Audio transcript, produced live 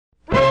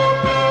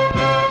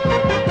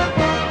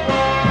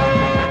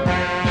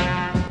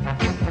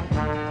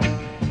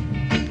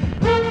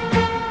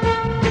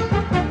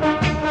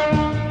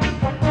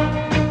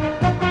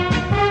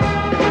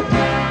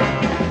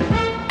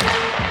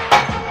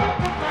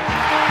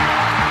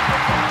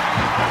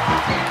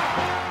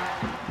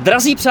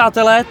Drazí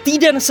přátelé,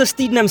 týden se s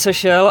týdnem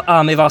sešel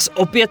a my vás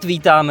opět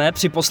vítáme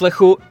při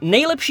poslechu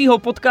nejlepšího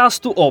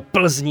podcastu o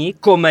Plzni,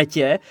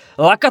 Kometě,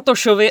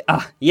 Lakatošovi a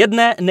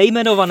jedné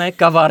nejmenované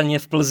kavárně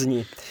v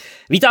Plzni.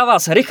 Vítá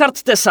vás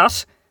Richard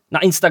Tesař, na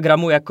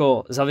Instagramu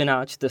jako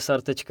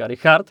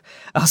 @tesar.richard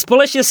a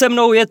společně se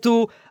mnou je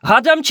tu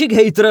hádamčik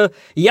hater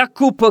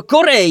Jakub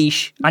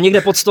Korejš a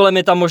někde pod stolem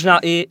je tam možná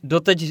i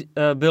doteď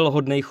byl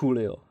hodnej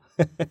Julio.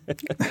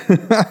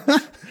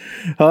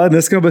 Ale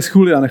dneska bez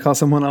Julia, nechal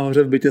jsem ho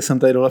nahoře v bytě, jsem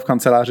tady dole v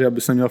kanceláři,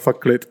 aby jsem měl fakt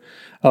klid.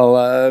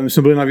 Ale my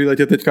jsme byli na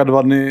výletě teďka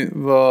 2 dny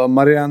v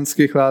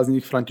Mariánských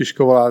Lázních,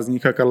 Františkovo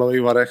Lázních a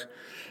Karlových Varech.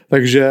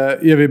 Takže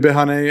je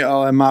vyběhaný,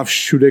 ale má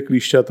všude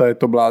klíšťata, je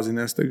to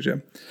blázinec,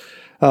 takže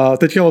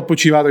teďka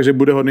odpočívá, takže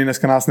bude hodný,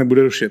 dneska nás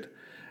nebude rušit.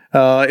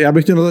 Já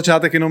bych chtěl na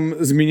začátek jenom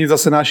zmínit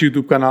zase náš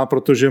YouTube kanál,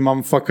 protože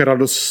mám fakt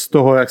radost z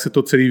toho, jak se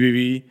to celý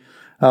vyvíjí.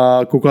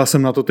 Koukal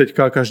jsem na to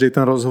teďka, každý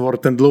ten rozhovor,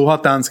 ten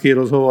dlouhatánský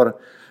rozhovor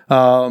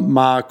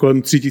má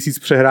kolem 3000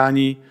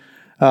 přehrání.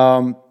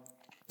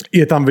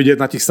 Je tam vidět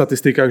na těch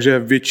statistikách, že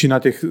většina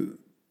těch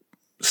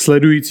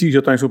sledujících,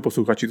 že to nejsou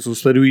posluchači, to jsou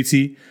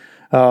sledující,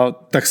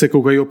 tak se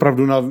koukají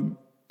opravdu na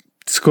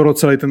skoro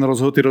celý ten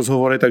ty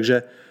rozhovory,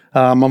 takže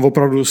mám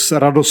opravdu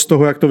radost z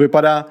toho, jak to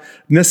vypadá.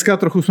 Dneska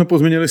trochu jsme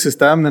pozměnili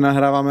systém,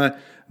 nenahráváme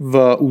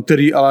v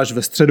úterý, ale až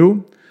ve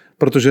středu,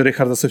 protože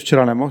Richard zase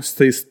včera nemohl,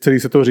 celý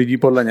se to řídí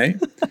podle něj.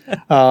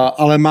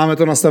 Ale máme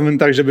to nastavené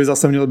tak, že by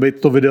zase mělo být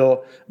to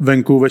video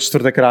venku ve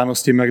čtvrtek ráno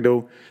s tím, jak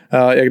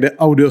jde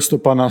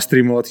audiostopa na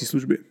streamovací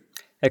služby.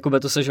 Jakube,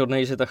 to seš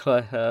hodnej, že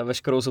takhle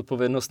veškerou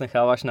zodpovědnost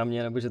necháváš na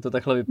mě, nebo že to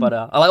takhle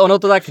vypadá. Ale ono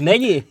to tak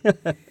není.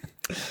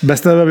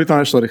 Bez tebe by to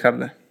nešlo,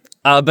 Richarde.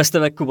 Ale bez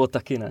tebe, Kubo,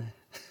 taky ne.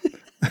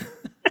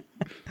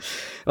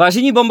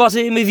 Vážení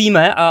bombaři, my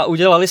víme a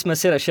udělali jsme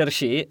si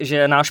rešerši,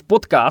 že náš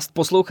podcast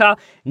poslouchá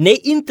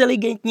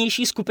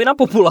nejinteligentnější skupina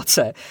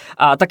populace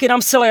a taky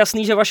nám zcela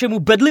jasný, že vašemu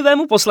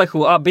bedlivému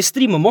poslechu a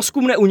bystrým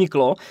mozkům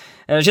neuniklo,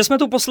 že jsme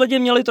tu posledně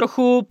měli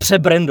trochu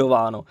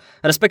přebrandováno.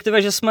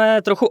 Respektive, že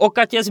jsme trochu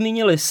okatě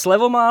zmínili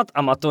Slevomat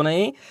a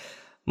Matony.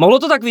 Mohlo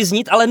to tak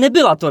vyznít, ale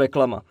nebyla to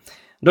reklama.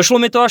 Došlo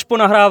mi to až po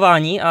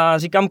nahrávání a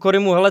říkám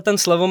Korimu, hele, ten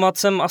Slevomat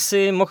jsem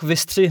asi mohl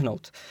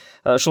vystřihnout.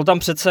 Šlo tam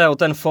přece o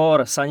ten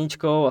for s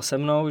Aničkou a se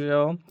mnou, že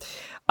jo.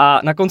 A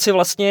na konci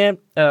vlastně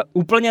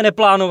úplně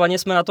neplánovaně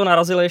jsme na to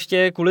narazili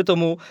ještě kvůli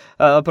tomu,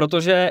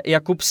 protože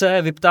Jakub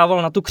se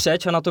vyptával na tu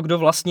křeč a na to, kdo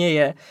vlastně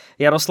je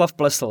Jaroslav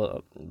Plesl.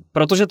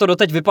 Protože to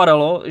doteď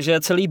vypadalo,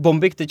 že celý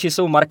Bomby k tyči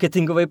jsou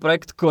marketingový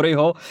projekt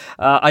Koryho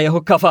a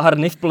jeho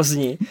kavárny v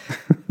Plzni.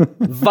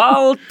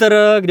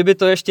 Walter, kdyby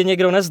to ještě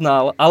někdo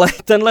neznal, ale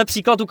tenhle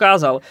příklad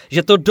ukázal,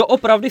 že to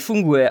doopravdy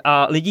funguje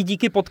a lidi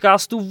díky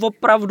podcastu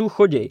opravdu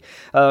chodí.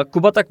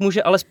 Kuba tak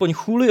může alespoň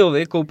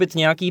Juliovi koupit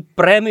nějaký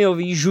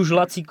prémiový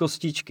žužlací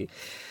kostičky.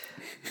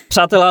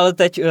 Přátelé, ale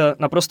teď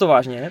naprosto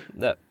vážně,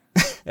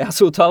 já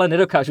se to ale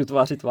nedokážu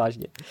tvářit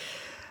vážně.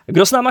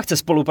 Kdo s náma chce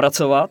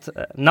spolupracovat,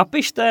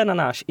 napište na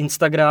náš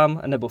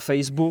Instagram nebo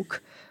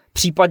Facebook,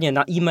 případně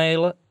na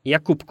e-mail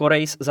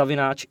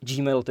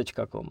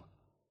jakubkorejs@gmail.com.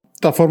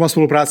 Ta forma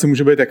spolupráce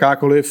může být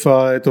jakákoliv,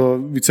 je to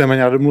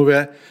víceméně na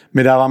domluvě.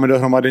 My dáváme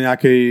dohromady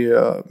nějaký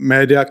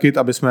media kit,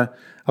 aby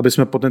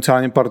jsme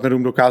potenciálním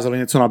partnerům dokázali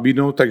něco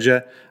nabídnout,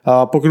 takže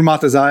pokud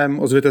máte zájem,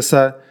 ozvěte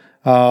se,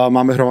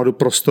 máme hromadu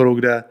prostoru,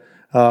 kde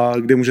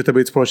můžete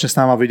být společně s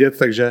náma vidět,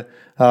 takže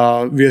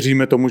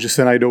věříme tomu, že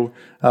se najdou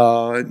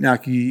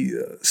nějaký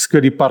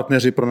skvělí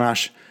partneři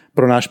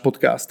pro náš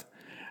podcast.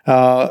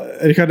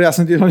 Richarde, já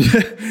jsem ti hlavně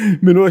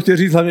minule chtěl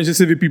říct hlavně, že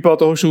si vypípal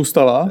toho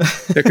Šoustala,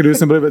 jak kdyby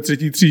jsme byli ve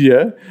 3.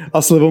 třídě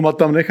a Slevomat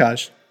tam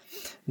necháš.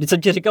 Když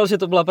jsem ti říkal, že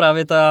to byla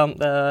právě ta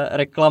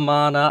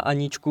reklama na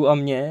Aničku a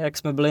mě, jak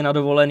jsme byli na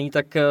dovolený,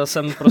 tak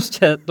jsem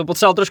prostě to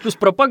potřeboval trošku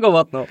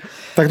zpropagovat, no.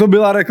 Tak to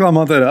byla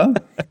reklama teda?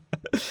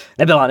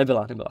 Nebyla,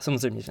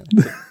 samozřejmě, že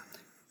ne.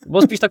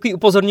 Bylo spíš takový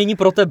upozornění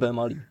pro tebe,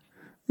 malý.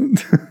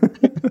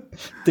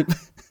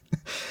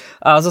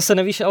 A zase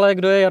nevíš ale,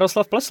 kdo je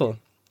Jaroslav Plesl.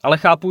 Ale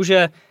chápu,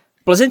 že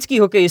plzeňský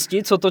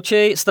hokejisti, co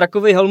točí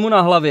Strakovi helmu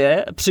na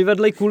hlavě,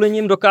 přivedli kvůli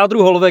nim do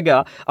kádru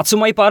Holvega a co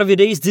mají pár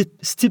videí z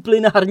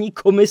disciplinární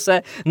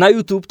komise na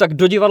YouTube, tak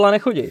do divadla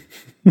nechodí.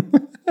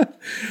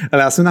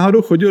 Ale já jsem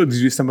náhodou chodil,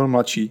 když jsem byl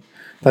mladší.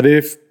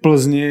 Tady v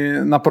Plzni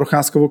na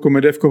procházkovou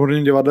komedii v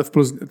Komorním divadle,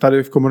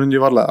 tady v Komorním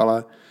divadle,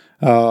 ale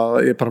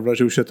je pravda,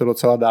 že už je to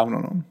docela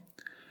dávno. No.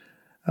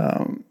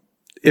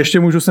 Ještě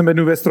můžu sem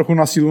jednu věc trochu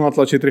na sílu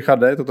natlačit,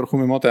 Richarde, je to trochu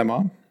mimo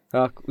téma.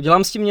 Tak,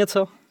 udělám s tím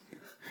něco?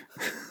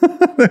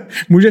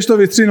 Můžeš to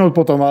vystříhnout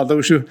potom, ale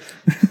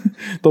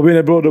to by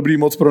nebylo dobrý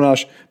moc pro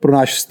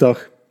náš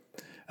vztah.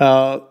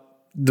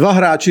 2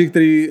 hráči,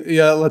 který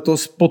je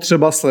letos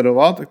potřeba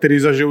sledovat, který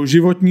zažijou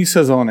životní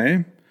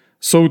sezóny,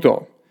 jsou to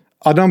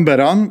Adam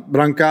Beran,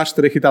 brankář,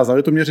 který chytá za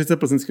Litoměřice,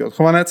 plzeňský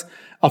odchovanec,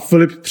 a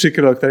Filip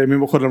Přikryl, který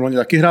mimochodem loni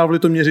taky hrál v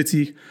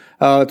Litoměřicích,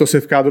 letos je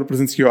v kádru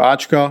plzeňského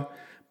Ačka.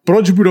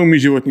 Proč budou mít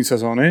životní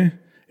sezóny?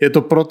 Je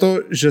to proto,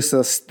 že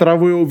se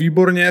stravujou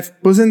výborně v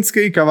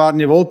plzeňské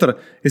kavárně Walter,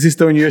 jestli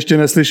jste o ní ještě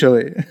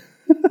neslyšeli.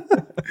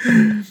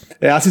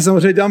 Já si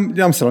samozřejmě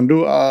dělám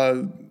srandu a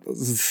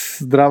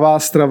zdravá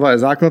strava je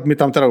základ, my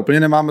tam teda úplně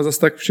nemáme zase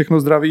tak všechno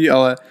zdraví,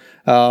 ale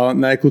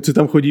ne, kluci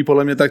tam chodí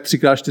podle mě tak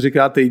 3x,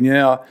 4x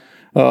týdně a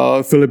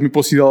Filip mi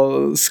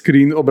posílal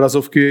screen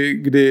obrazovky,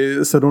 kdy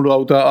sednou do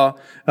auta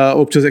a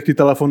občas, jak ti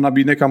telefon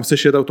nabídne, kam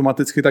chceš jet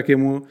automaticky, tak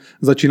jemu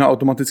začíná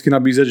automaticky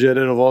nabízet, že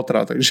jede do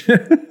Valtra, takže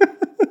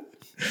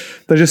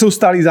takže jsou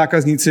stálí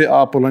zákazníci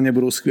a podle mě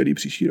budou skvělí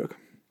příští rok.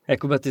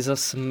 Jakube, ty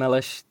zas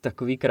meleš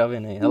takový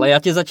kraviny, ale já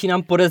tě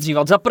začínám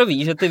podezřívat. Za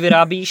prvý, že ty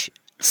vyrábíš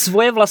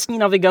svoje vlastní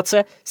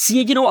navigace s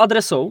jedinou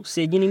adresou, s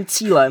jediným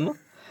cílem.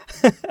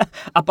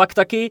 A pak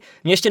taky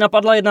mě ještě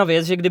napadla jedna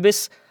věc, že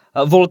kdybys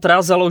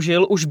Valtra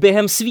založil už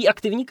během své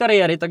aktivní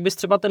kariéry, tak bys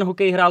třeba ten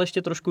hokej hrál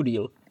ještě trošku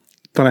díl.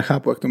 To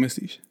nechápu, jak to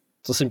myslíš.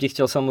 To jsem ti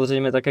chtěl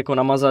samozřejmě tak jako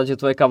namazat, že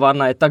tvoje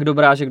kavárna je tak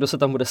dobrá, že kdo se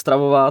tam bude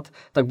stravovat,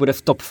 tak bude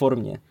v top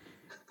formě.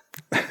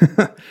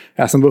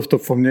 Já jsem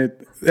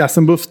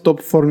byl v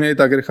top formě,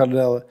 tak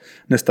Richarde, ale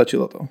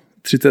nestačilo to.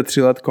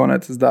 33 let,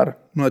 konec, zdar,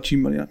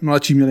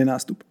 mladší měli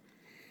nástup.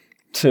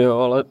 Ty jo,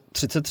 ale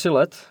 33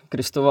 let,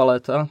 Kristova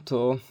léta,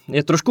 to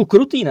je trošku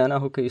krutý, ne, na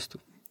hokejistu.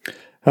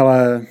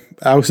 Ale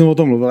já už jsem o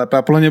tom mluvil,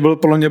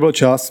 podle mě byl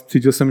čas,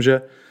 cítil jsem,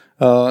 že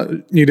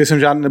nikdy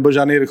jsem nebyl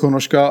žádný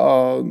rychlonožka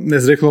a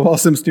nezrychloval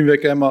jsem s tím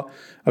věkem a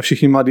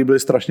všichni mladí byli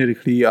strašně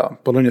rychlí a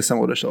podle mě jsem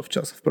odešel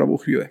včas, v pravou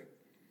chvíli.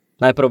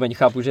 Ne, promiň,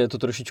 chápu, že je to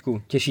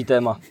trošičku těžší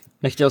téma.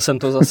 Nechtěl jsem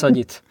to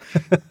zasadit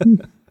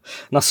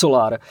na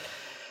solár.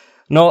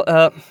 No,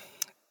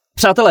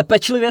 přátelé,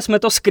 pečlivě jsme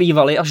to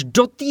skrývali až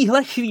do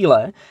téhle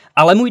chvíle,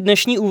 ale můj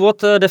dnešní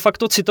úvod de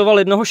facto citoval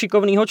jednoho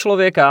šikovného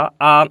člověka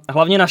a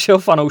hlavně našeho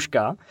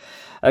fanouška,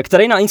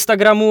 který na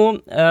Instagramu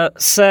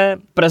se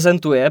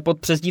prezentuje pod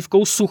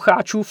přezdívkou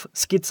Sucháčův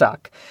skicák.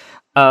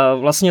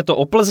 Vlastně to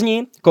o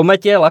Plzni,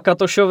 Kometě,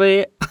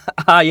 Lakatošovi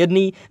a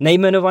jedný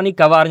nejmenovaný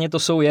kavárně, to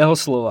jsou jeho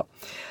slova.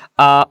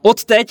 A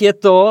odteď je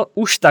to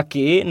už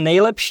taky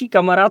nejlepší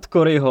kamarád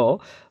Coryho,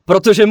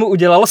 protože mu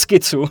udělal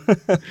skicu.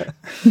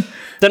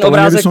 Ten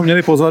obrázek... bychom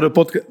měli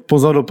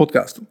pozvat do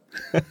podcastu.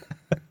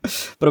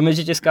 Promiň,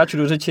 že tě skáču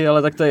do řeči,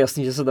 ale tak to je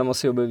jasný, že se tam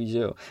asi objeví, že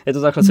jo. Je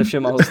to takhle se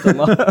všema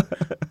hostama.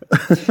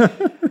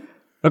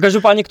 No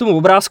každopádně k tomu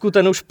obrázku,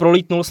 ten už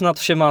prolítnul snad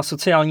všema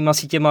sociálníma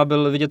sítěma,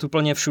 byl vidět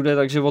úplně všude,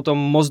 takže o tom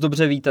moc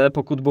dobře víte,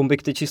 pokud Bomby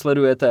k tyči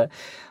sledujete.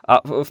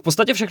 A v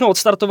podstatě všechno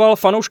odstartoval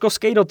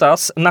fanouškovský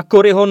dotaz na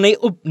Coryho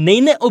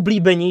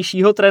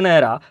nejneoblíbenějšího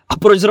trenéra a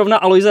proč zrovna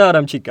Alojze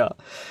Adamčíka.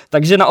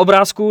 Takže na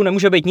obrázku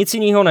nemůže být nic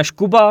jiného než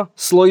Kuba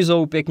s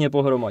Lojzou pěkně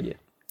pohromadě.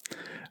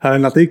 Ale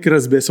na té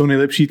kresbě jsou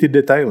nejlepší ty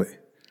detaily.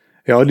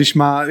 Jo, když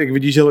jak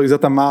vidíš, že Lojza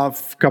tam má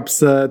v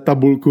kapse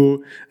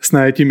tabulku s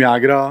najetím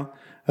Jágra,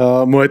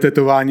 moje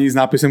tetování s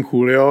nápisem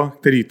Julio,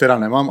 který teda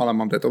nemám, ale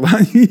mám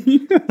tetování.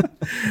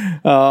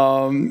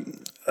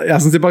 Já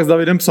jsem si pak s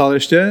Davidem psal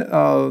ještě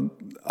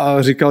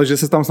a říkal, že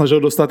se tam snažil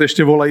dostat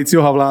ještě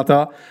volajícího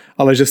Havláta,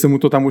 ale že se mu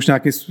to tam už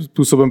nějakým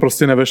způsobem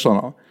prostě nevešlo.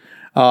 No.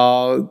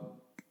 A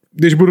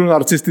když budu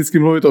narcisticky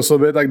mluvit o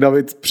sobě, tak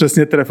David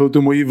přesně trefil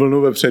tu moji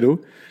vlnu vepředu,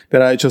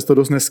 která je často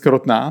dost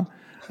neskrotná.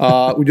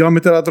 A udělal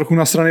mi teda trochu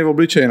nasraný v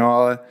obličej, no,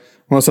 ale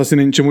ono se asi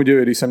není čemu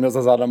divit, když jsem měl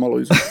za zádama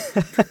Lojzu.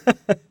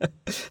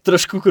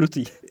 Trošku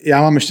krutý.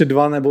 Já mám ještě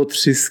 2 nebo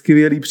 3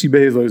 skvělý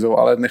příběhy s Lojzou,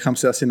 ale nechám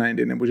si asi na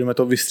jindy, nemůžeme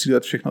to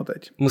vystřílet všechno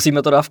teď.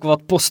 Musíme to dávkovat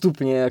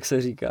postupně, jak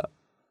se říká.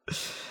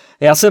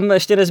 Já jsem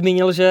ještě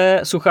nezmínil, že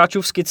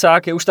Sucháčův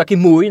skicák je už taky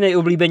můj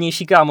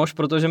nejoblíbenější kámoš,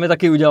 protože mi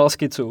taky udělal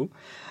skicu.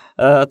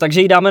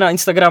 Takže ji dáme na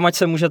Instagram, ať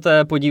se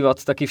můžete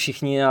podívat taky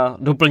všichni a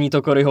doplní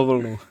to Coryho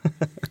vlnu.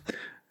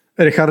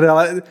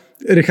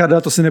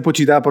 Richarda, to se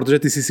nepočítá, protože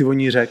ty jsi si o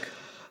ní řekl.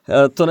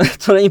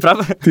 To není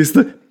pravda.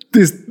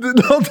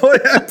 No to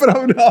je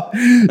pravda.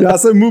 Já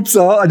jsem mu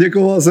psal a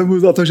děkoval jsem mu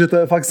za to, že to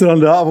je fakt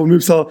sranda a on mi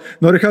psal,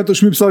 no Richard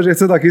už mi psal, že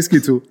chce taky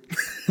skicu.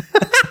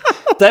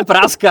 To je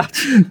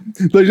práskač.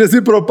 Takže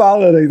jsi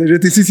propálenej, takže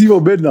ty jsi si ji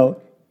objednal.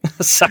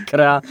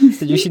 Sakra,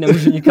 teď už ji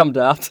nemůžu nikam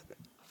dát.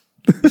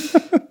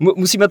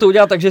 Musíme to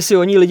udělat tak, že si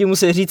o ní lidi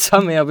musí říct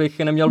sami, abych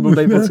neměl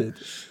blbej pocit.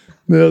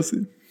 Ne, asi.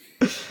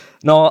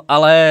 No,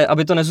 ale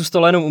aby to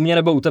nezůstalo jenom u mě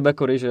nebo u tebe,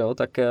 Cory, že jo,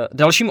 tak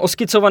dalším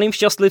oskicovaným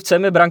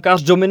šťastlivcem je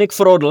brankář Dominik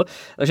Frodl,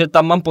 takže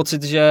tam mám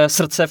pocit, že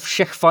srdce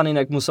všech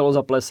faninek muselo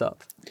zaplesat.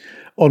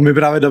 On mi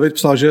právě David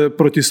psal, že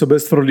proti sobě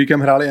s Frodlíkem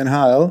hráli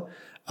NHL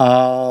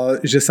a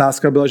že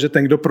sázka byla, že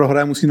ten, kdo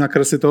prohraje, musí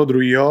nakreslit toho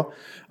druhýho.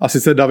 A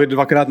sice David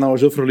 2krát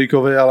naložil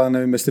Frodlíkovi, ale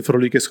nevím, jestli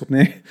Frodlík je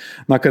schopný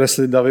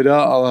nakreslit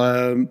Davida,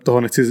 ale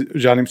toho nechci v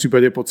žádném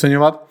případě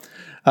podceňovat.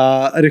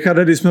 A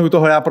Richarde, když jsme u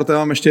toho, já pro tebe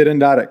mám ještě jeden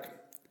dárek.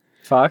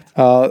 Fakt?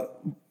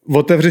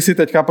 Otevři si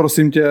teďka,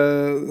 prosím tě,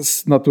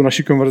 na tu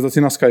naši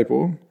konverzaci na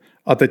Skypeu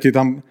a teď ti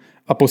tam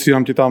a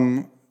posílám ti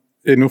tam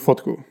jednu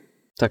fotku.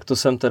 Tak to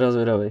jsem teda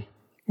zvědavý.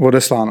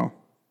 Odesláno.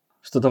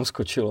 Už to tam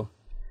skočilo.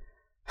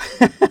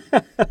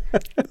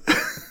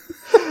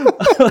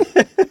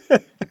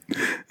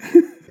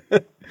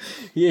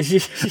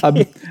 Ježiš.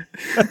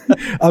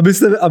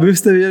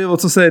 Abyste věděli, o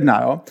co se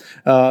jedná. Jo?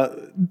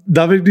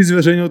 David, když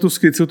zveřejnil tu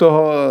skicu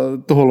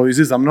toho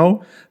Lojzy za mnou,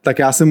 tak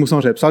já jsem mu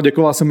samozřejmě psal,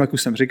 děkoval jsem, jak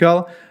už jsem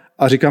říkal,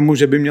 a říkám mu,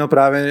 že by měl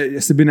právě,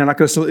 jestli by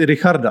nenakreslil i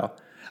Richarda.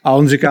 A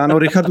on říká, no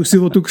Richard už si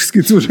o tu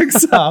skicu řekl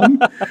sám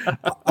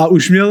a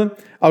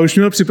už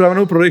měl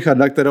připravenou pro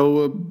Richarda,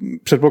 kterou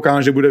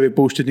předpokládám, že bude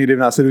vypouštět někdy v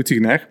následujících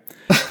dnech.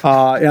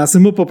 A já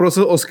jsem mu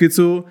poprosil o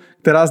skicu,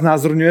 která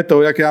znázorňuje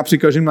to, jak já při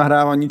každém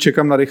nahrávání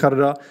čekám na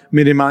Richarda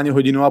minimálně 1,5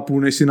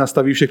 hodiny, než si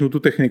nastaví všechnu tu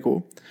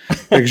techniku.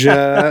 Takže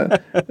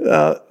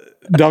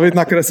David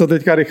nakreslil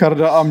teďka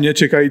Richarda a mě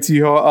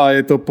čekajícího a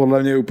je to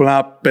podle mě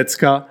úplná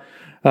pecka.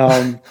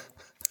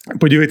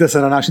 Podívejte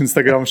se na náš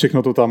Instagram,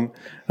 všechno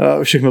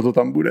to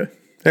tam bude.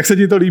 Jak se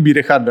ti to líbí,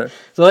 Richarde?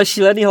 To je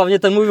šílený, hlavně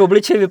ten můj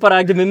obličej vypadá,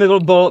 jak kdyby mi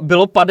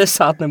bylo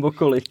 50 nebo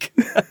kolik.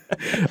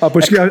 A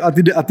počkej,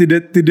 a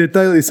ty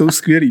detaily jsou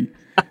skvělý.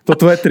 To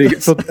tvoje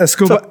trik, to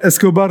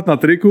Escobar na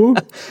triku?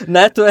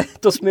 Ne,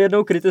 to jsi mi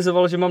jednou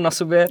kritizoval, že mám na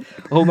sobě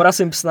Homera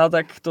Simpsona,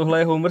 tak tohle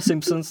je Homer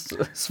Simpson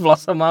s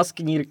vlasama a s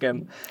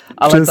knírkem.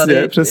 Ale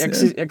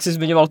přesně. Jak jsi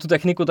zmiňoval tu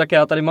techniku, tak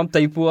já tady mám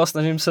tejpu a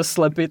snažím se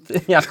slepit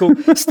nějakou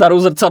starou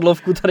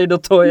zrcadlovku, tady do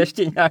toho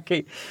ještě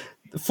nějaký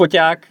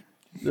foťák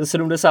ze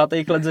 70.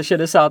 let, ze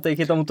 60.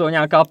 je tam u toho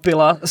nějaká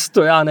pila,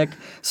 stojánek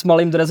s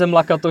malým drezem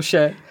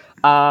Lakatoše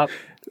a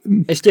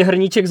ještě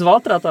hrníček z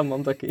Valtra tam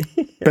mám taky.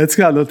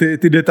 Pecka, no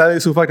ty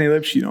detaily jsou fakt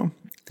nejlepší, no.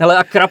 Hele,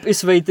 a crap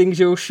is waiting,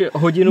 že už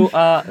hodinu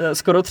a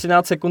skoro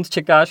 13 sekund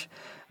čekáš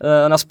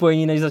na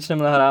spojení, než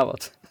začneme nahrávat.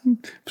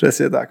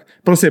 Přesně tak.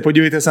 Prostě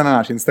podívejte se na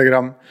náš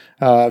Instagram,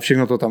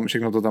 všechno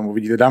to tam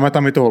uvidíte. Dáme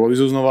tam i toho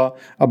Loizu znova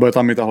a bude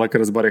tam i tahle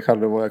kresba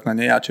Richardovo, jak na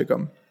něj já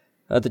čekám.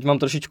 Teď mám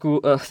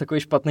trošičku takový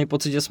špatný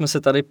pocit, že jsme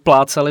se tady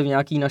plácali v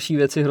nějaký naší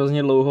věci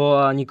hrozně dlouho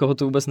a nikoho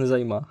to vůbec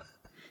nezajímá.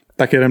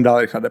 Tak jedem dál,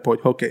 Richarde, pojď,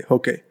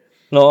 hokej.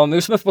 No, my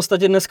už jsme v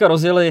podstatě dneska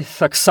rozjeli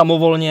tak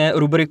samovolně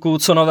rubriku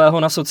Co nového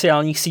na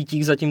sociálních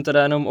sítích, zatím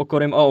teda jenom o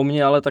Korym a o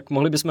mně, ale tak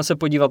mohli bychom se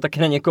podívat taky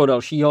na někoho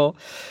dalšího.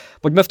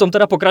 Pojďme v tom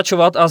teda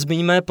pokračovat a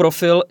zmíníme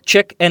profil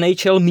Czech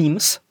NHL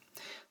Memes,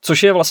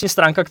 což je vlastně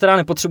stránka, která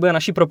nepotřebuje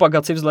naši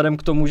propagaci vzhledem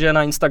k tomu, že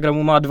na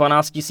Instagramu má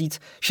 12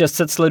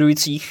 600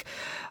 sledujících,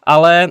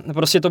 ale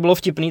prostě to bylo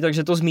vtipný,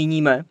 takže to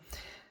zmíníme.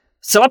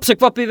 Zcela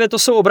překvapivě to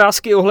jsou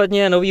obrázky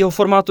ohledně nového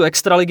formátu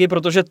Extraligy,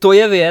 protože to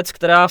je věc,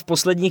 která v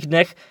posledních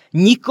dnech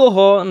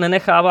nikoho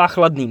nenechává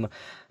chladným.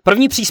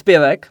 První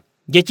příspěvek,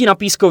 děti na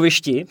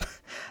pískovišti,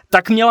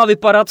 tak měla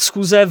vypadat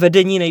schůze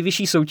vedení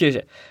nejvyšší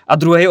soutěže. A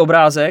druhý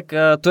obrázek,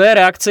 to je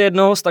reakce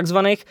jednoho z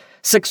takzvaných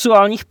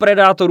sexuálních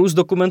predátorů z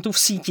dokumentů v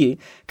síti,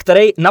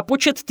 který na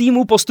počet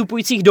týmů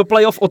postupujících do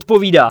playoff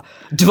odpovídá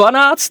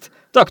 12,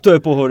 tak to je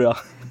pohoda.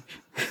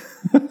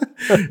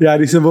 Já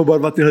když jsem oba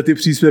dva tyhle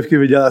příspěvky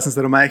viděl, já jsem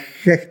se doma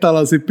chechtal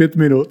asi 5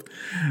 minut.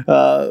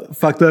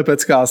 Fakt to je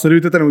pecka.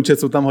 Sledujte ten účet,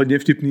 jsou tam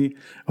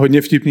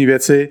hodně vtipný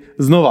věci.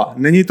 Znova,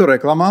 není to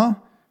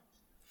reklama,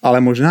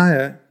 ale možná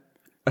je.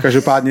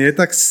 Každopádně je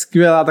tak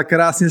skvělá, tak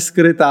krásně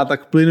skrytá,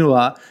 tak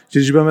plynulá, že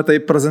když budeme tady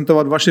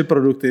prezentovat vaše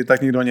produkty,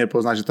 tak nikdo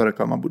nepozná, že to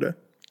reklama bude.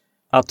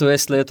 A to,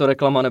 jestli je to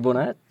reklama nebo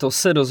ne, to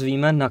se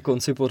dozvíme na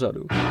konci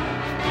pořadu.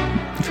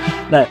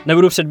 Ne,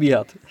 nebudu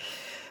předbíhat.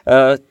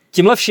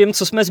 Tímhle vším,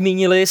 co jsme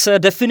zmínili, se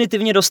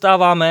definitivně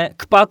dostáváme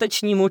k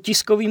pátečnímu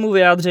tiskovému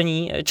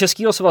vyjádření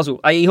Českého svazu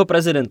a jejího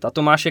prezidenta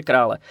Tomáše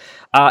Krále.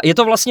 A je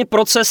to vlastně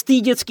proces té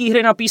dětské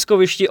hry na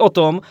pískovišti o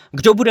tom,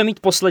 kdo bude mít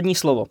poslední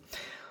slovo.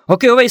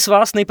 Hokejový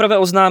svaz nejprve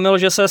oznámil,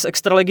 že se z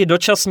extraligy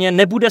dočasně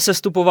nebude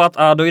sestupovat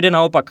a dojde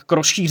naopak k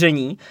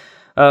rozšíření.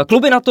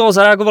 Kluby na to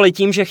zareagovaly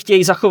tím, že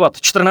chtějí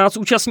zachovat 14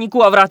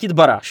 účastníků a vrátit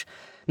baráž.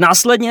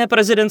 Následně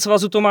prezident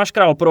svazu Tomáš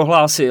Král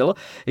prohlásil,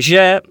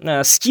 že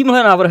s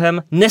tímhle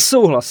návrhem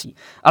nesouhlasí.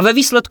 A ve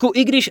výsledku,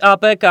 i když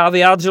APK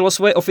vyjádřilo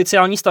svoje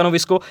oficiální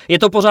stanovisko, je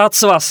to pořád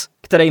svaz,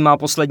 který má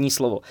poslední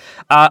slovo.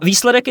 A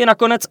výsledek je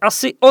nakonec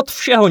asi od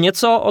všeho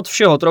něco, od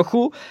všeho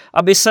trochu,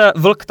 aby se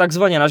vlk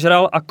takzvaně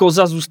nažral a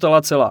koza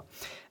zůstala celá.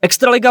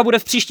 Extraliga bude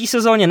v příští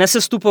sezóně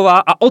nesestupová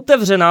a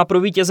otevřená pro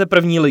vítěze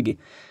první ligy.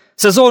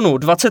 Sezónu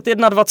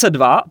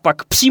 21-22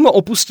 pak přímo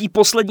opustí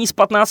poslední z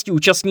 15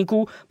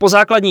 účastníků po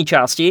základní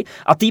části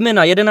a týmy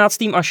na 11.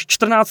 až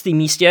 14.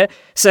 místě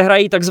se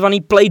hrají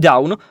takzvaný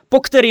playdown, po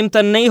kterým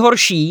ten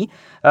nejhorší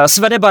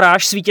svede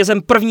baráž s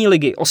vítězem první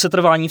ligy o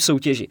setrvání v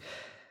soutěži.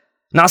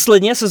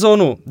 Následně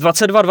sezónu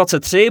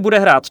 22-23 bude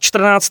hrát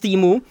 14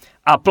 týmů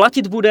a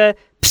platit bude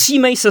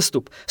přímý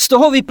sestup. Z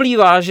toho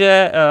vyplývá,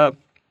 že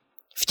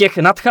v těch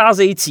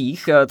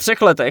nadcházejících 3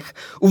 letech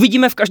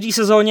uvidíme v každé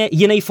sezóně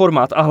jiný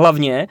formát a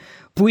hlavně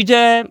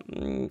půjde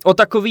o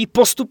takový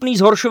postupný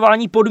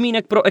zhoršování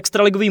podmínek pro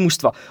extraligový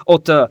mužstva.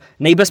 Od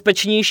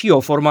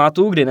nejbezpečnějšího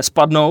formátu, kdy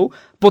nespadnou,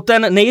 po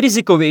ten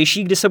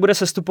nejrizikovější, kdy se bude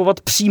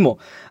sestupovat přímo.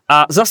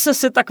 A zase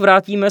se tak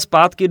vrátíme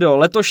zpátky do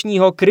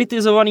letošního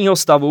kritizovaného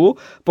stavu,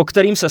 po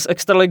kterým se s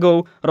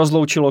extraligou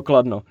rozloučilo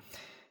Kladno.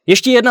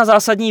 Ještě jedna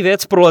zásadní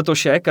věc pro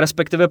letošek,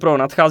 respektive pro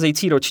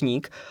nadcházející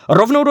ročník.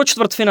 Rovnou do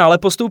čtvrtfinále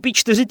postoupí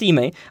 4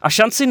 týmy a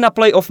šanci na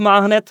playoff má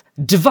hned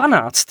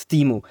 12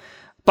 týmů.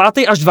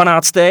 5. až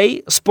 12.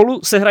 spolu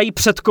se hrají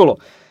předkolo.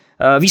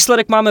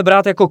 Výsledek máme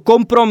brát jako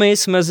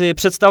kompromis mezi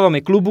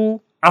představami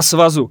klubů a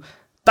svazu.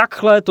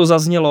 Takhle to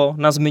zaznělo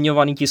na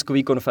zmiňovaný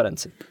tiskový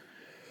konferenci.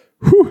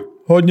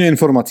 Hodně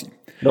informací.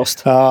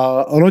 Dost.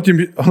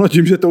 Ono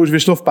tím, že to už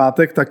vyšlo v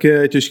pátek, tak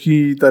je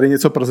těžký tady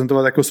něco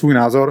prezentovat jako svůj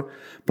názor,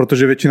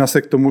 protože většina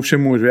se k tomu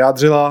všemu už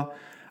vyjádřila,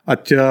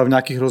 ať v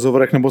nějakých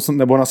rozhovorech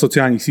nebo na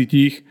sociálních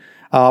sítích.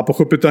 A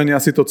pochopitelně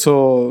asi to,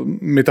 co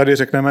my tady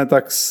řekneme,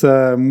 tak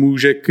se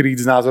může krýt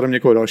s názorem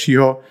někoho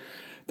dalšího.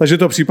 Takže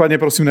to případně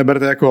prosím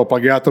neberte jako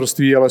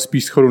plagiátorství, ale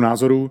spíš shodu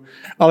názorů.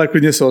 Ale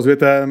klidně se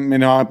ozvěte, my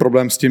nemáme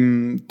problém s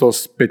tím to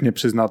zpětně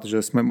přiznat,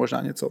 že jsme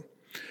možná něco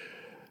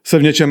se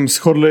v něčem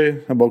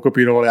shodli nebo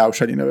kopírovali, já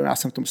už ani nevím, já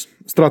jsem v tom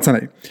ztracený.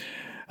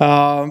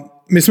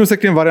 My jsme se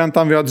k těm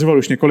variantám vyjadřovali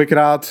už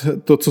několikrát.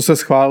 To, co se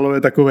schválilo,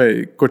 je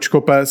takovej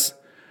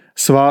kočkopes,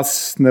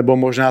 Svaz nebo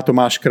možná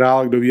Tomáš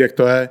Král, kdo ví, jak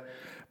to je.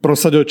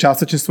 Prosadil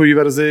částečně svoji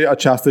verzi a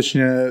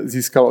částečně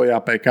získal i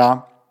APK.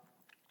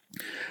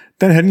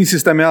 Ten herní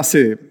systém je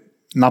asi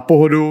na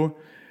pohodu,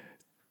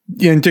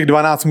 jen těch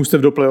 12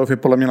 mužstev do playoff je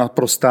podle mě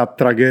naprostá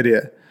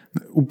tragédie.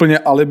 Úplně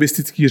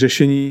alibistické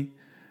řešení.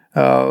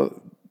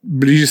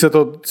 Blíží se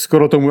to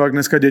skoro tomu, jak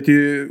dneska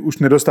děti už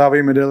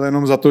nedostávají medaile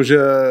jenom za to, že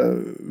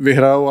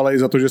vyhrajou, ale i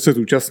za to, že se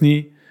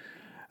zúčastní.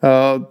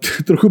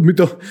 Trochu mi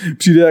to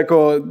přijde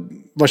jako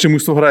vaše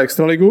mužstvo hraje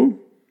extraligu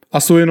a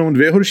jsou jenom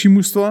 2 horší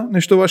mužstva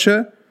než to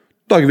vaše,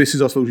 tak vy si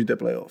zasloužíte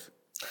playoff.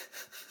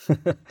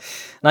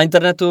 Na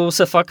internetu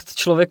se fakt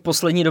člověk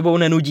poslední dobou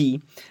nenudí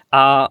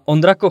a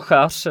Ondra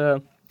Kochař,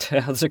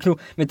 já řeknu,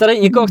 my tady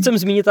někoho chcem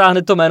zmínit a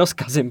hned to jméno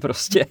zkazím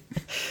prostě.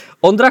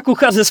 Ondra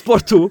Kuchař ze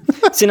Sportu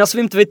si na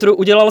svém Twitteru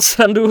udělal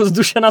srandu z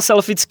Dušana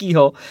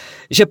Selfickýho,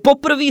 že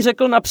poprvé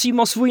řekl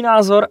napřímo svůj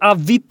názor a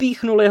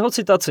vypíchnul jeho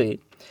citaci.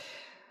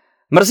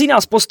 Mrzí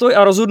nás postoj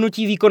a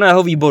rozhodnutí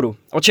výkonného výboru.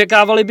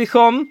 Očekávali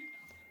bychom,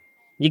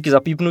 díky za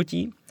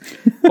pípnutí,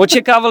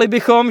 očekávali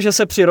bychom, že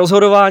se při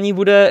rozhodování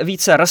bude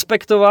více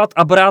respektovat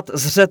a brát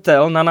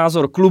zřetel na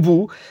názor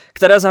klubů,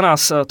 které za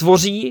nás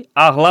tvoří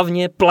a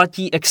hlavně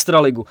platí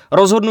extraligu.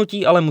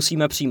 Rozhodnutí ale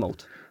musíme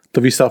přijmout.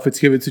 To víš,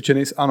 Selfický je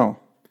vycvičený z ANO.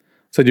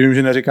 Se divím,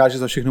 že neříká, že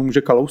za všechno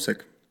může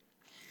Kalousek.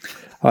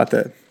 Ale to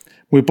je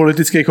můj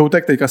politický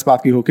koutek, teďka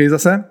zpátky hokej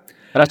zase.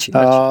 Radši.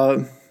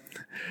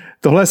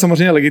 Tohle je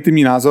samozřejmě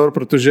legitimní názor,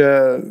 protože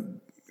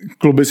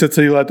kluby se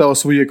celý léta o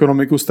svou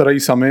ekonomiku starají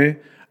sami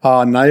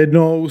a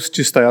najednou z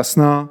čista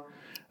jasna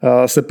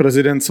se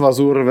prezident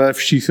svazu rve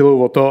vší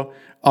silou o to,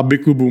 aby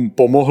klubům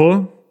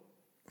pomohl,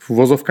 v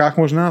uvozovkách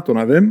možná, to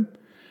nevím,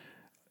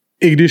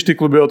 i když ty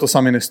kluby o to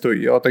sami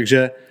nestojí. Jo?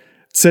 Takže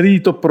celý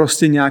to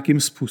prostě nějakým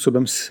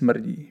způsobem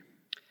smrdí.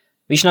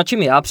 Víš, nad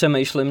čím já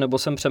přemýšlím, nebo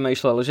jsem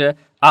přemýšlel, že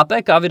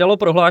APK vydalo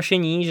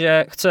prohlášení,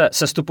 že chce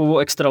sestupovou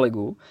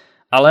extraligu,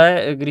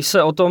 ale když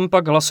se o tom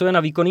pak hlasuje na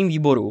výkonném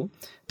výboru,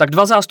 tak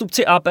 2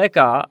 zástupci APK,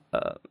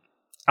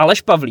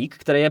 Aleš Pavlík,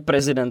 který je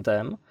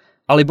prezidentem,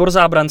 a Libor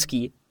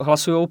Zábranský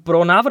hlasují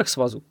pro návrh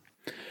svazu.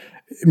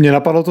 Mně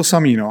napadlo to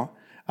samý, no.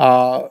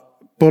 A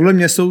podle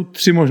mě jsou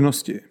 3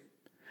 možnosti.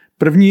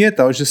 První je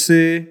to, že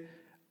si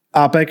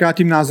APK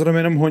tím názorem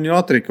jenom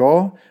honila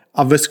triko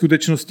a ve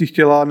skutečnosti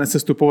chtěla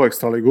nesestupovou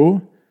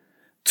extraligu,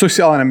 což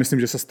si ale nemyslím,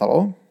 že se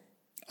stalo,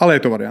 ale je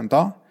to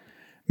varianta.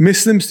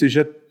 Myslím si,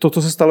 že to,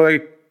 co se stalo,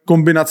 je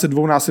kombinace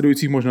 2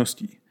 následujících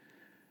možností.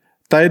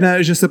 Ta jedna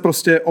je,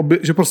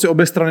 že prostě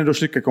obě strany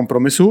došly ke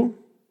kompromisu,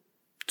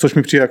 což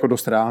mi přijde jako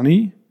dost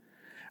reálný,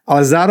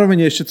 ale zároveň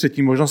je ještě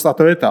 3. možnost a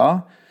to je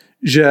ta,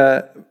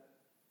 že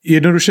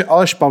jednoduše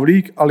Aleš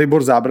Pavlík a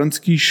Libor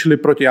Zábranský šli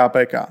proti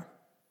APK.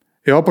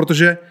 Jo,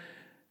 protože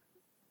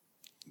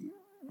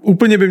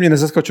úplně by mě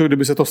nezaskočilo,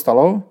 kdyby se to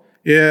stalo.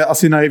 Je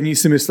asi naivní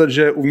si myslet,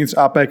 že uvnitř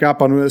APK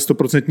panuje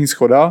 100%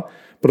 shoda,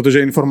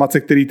 protože informace,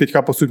 které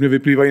teďka postupně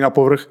vyplývají na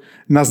povrch,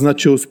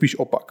 naznačují spíš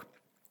opak.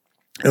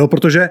 Jo,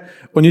 protože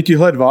oni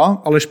tihle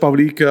 2, Aleš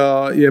Pavlík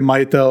je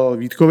majitel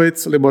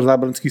Vítkovic, Libor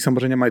Zábranský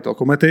samozřejmě majitel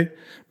Komety,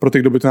 pro ty,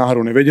 kdo by to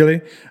náhodou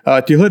nevěděli.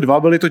 Tihle 2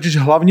 byli totiž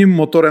hlavním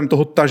motorem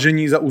toho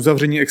tažení za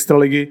uzavření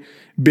extraligy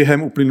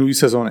během uplynulé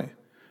sezony.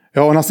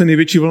 Jo, ona se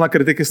největší vlna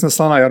kritiky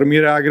snesla na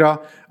Jaromíra Jágra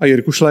a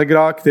Jirku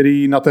Šlégra,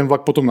 který na ten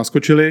vlak potom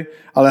naskočili,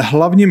 ale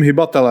hlavním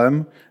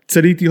hybatelem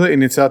celé téhle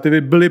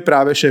iniciativy byli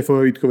právě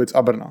šéfové Vítkovic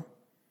a Brna.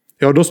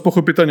 Jo, dost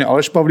pochopitelně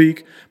Aleš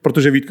Pavlík,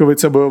 protože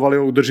Vítkovice bojovali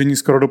o udržení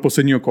skoro do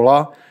posledního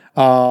kola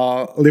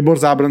a Libor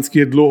Zábranský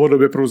je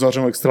dlouhodobě pro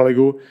uzavřenou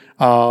extraligu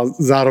a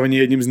zároveň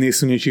je jedním z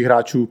nejsilnějších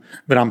hráčů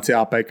v rámci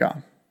APK.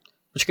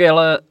 Počkej,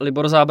 ale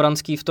Libor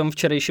Zábranský v tom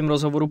včerejším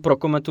rozhovoru pro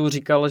Kometu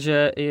říkal,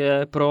 že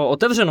je pro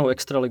otevřenou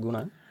extraligu,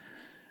 ne?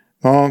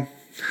 No,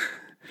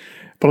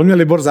 podle mě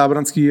Libor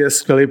Zábranský je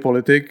skvělý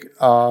politik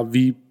a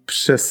ví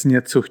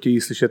přesně, co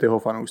chtějí slyšet jeho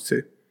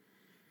fanoušci.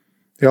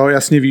 Jo,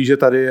 jasně ví, že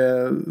tady je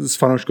z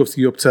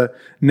fanouškovské obce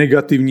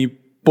negativní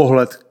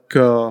pohled k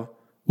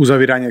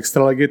uzavírání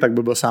extraligy, tak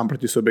by byl sám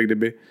proti sobě,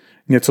 kdyby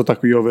něco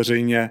takového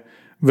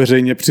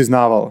veřejně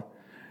přiznával.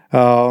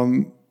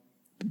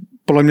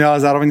 Podle mě ale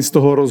zároveň z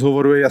toho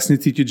rozhovoru je jasně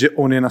cítit, že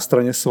on je na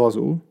straně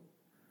svazu,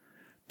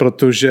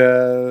 protože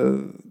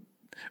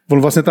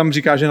on vlastně tam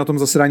říká, že na tom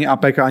zasedání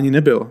APK ani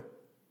nebyl.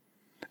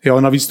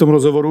 Jo, navíc v tom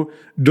rozhovoru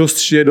dost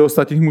šije do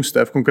ostatních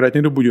mužstev,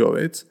 konkrétně do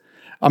Budějovic.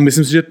 A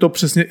myslím si, že to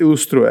přesně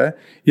ilustruje,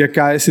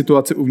 jaká je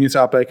situace uvnitř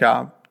APK,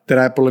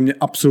 která je podle mě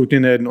absolutně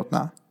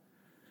nejednotná.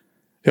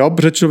 Jo,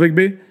 protože člověk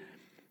by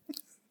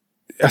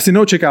asi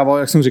neočekával,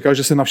 jak jsem říkal,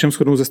 že se na všem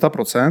shodnou ze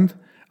 100%,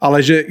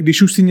 ale že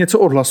když už si něco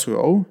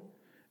odhlasujou,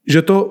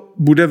 že to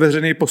bude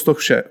veřejný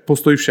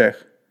postoj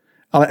všech.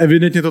 Ale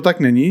evidentně to tak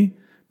není,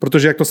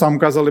 protože jak to sám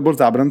ukázal Libor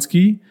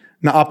Zábranský,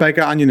 na APK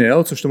ani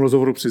nejel, což v tom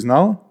rozhovoru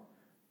přiznal,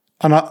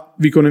 a na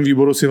výkonném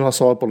výboru si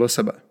hlasoval podle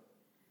sebe.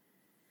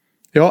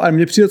 Jo, a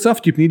mně přijde docela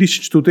vtipný,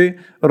 když čtu ty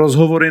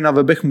rozhovory na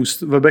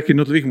webech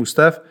jednotlivých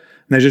mužstev,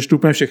 ne, že čtu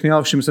úplně všechny,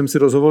 ale všiml jsem si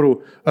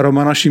rozhovoru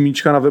Romana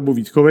Šimíčka na webu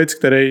Vítkovic,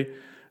 který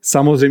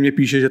samozřejmě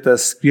píše, že to je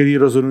skvělý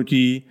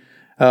rozhodnutí,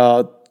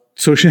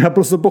 což je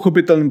naprosto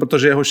pochopitelné,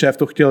 protože jeho šéf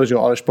to chtěl, že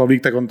jo, Aleš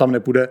Pavlík, tak on tam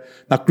nepůjde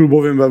na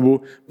klubovém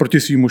webu proti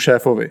svýmu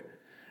šéfovi.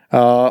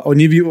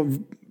 Oni ví, v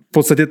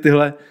podstatě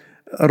tyhle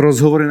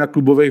rozhovory na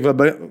klubových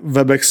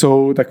webech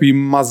jsou takový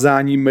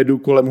mazání medu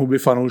kolem huby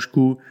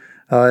fanoušků.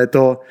 Je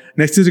to,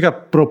 nechci říkat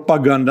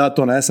propaganda,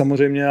 to ne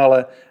samozřejmě,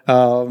 ale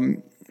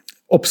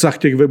obsah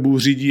těch webů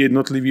řídí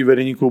jednotlivý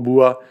vedení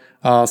klubu a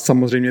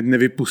samozřejmě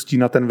nevypustí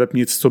na ten web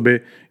nic, co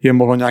by je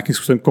mohlo nějakým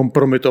způsobem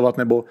kompromitovat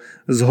nebo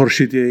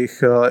zhoršit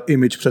jejich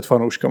image před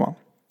fanouškama.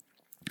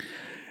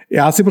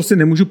 Já si prostě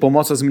nemůžu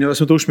pomoct, a zmínili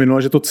jsme to už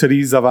minule, že to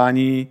celý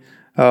zavání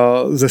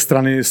ze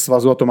strany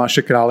Svazu a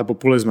Tomáše Krále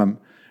populismem.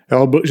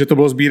 Jo, že to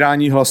bylo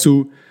sbírání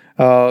hlasů,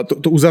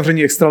 to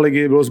uzavření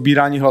extraligy bylo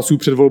sbírání hlasů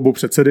před volbou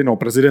předsedy,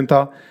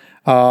 prezidenta.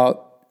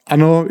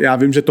 Ano, já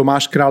vím, že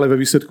Tomáš Král je ve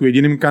výsledku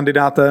jediným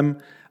kandidátem,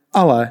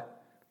 ale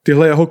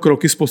tyhle jeho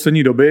kroky z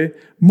poslední doby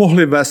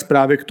mohly vést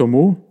právě k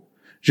tomu,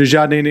 že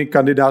žádný jiný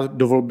kandidát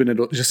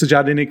že se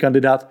žádný jiný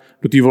kandidát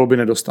do té volby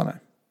nedostane.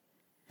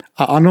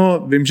 A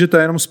ano, vím, že to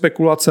je jenom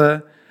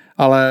spekulace,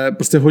 ale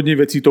prostě hodně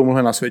věcí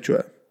tomuhle nasvědčuje.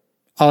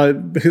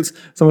 Ale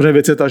samozřejmě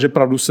věc je ta, že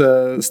pravdu se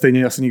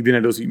stejně asi nikdy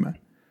nedozvíme.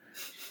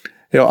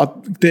 Jo, a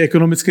k té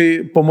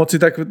ekonomické pomoci,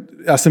 tak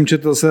já jsem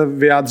četl se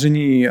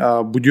vyjádření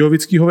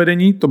budějovického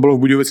vedení, to bylo v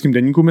Budějovickém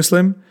deníku,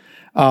 myslím,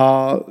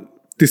 a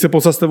ty se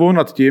pozastavují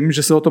nad tím,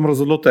 že se o tom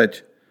rozhodlo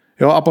teď.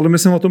 Jo, a podle mě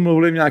jsem o tom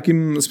mluvil v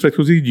nějakým z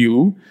předchozích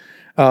dílů.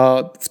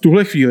 V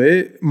tuhle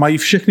chvíli mají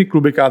všechny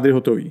kluby kádry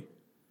hotový.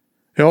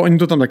 Jo, oni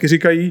to tam taky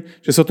říkají,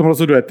 že se o tom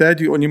rozhoduje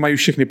teď, oni mají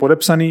všechny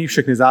podepsaný,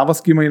 všechny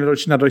závazky mají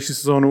na další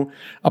sezónu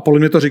a podle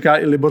mě to říká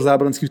i Libor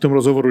Zábranský v tom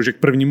rozhovoru, že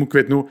k 1.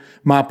 květnu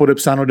má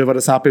podepsáno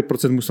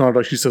 95% mužstev na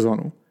další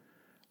sezónu.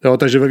 Jo,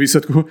 takže ve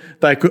výsledku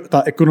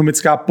ta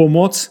ekonomická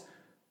pomoc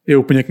je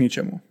úplně k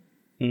ničemu.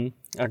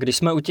 A když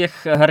jsme u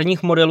těch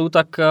herních modelů,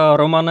 tak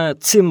Roman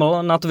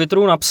Ciml na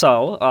Twitteru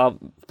napsal a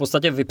v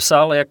podstatě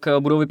vypsal, jak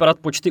budou vypadat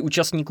počty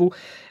účastníků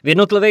v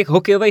jednotlivých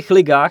hokejových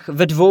ligách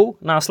ve 2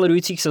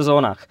 následujících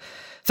sezónách.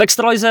 V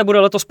extralize bude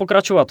letos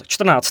pokračovat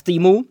 14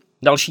 týmů,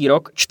 další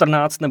rok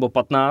 14 nebo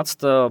 15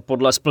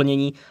 podle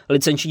splnění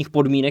licenčních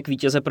podmínek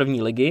vítěze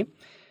první ligy.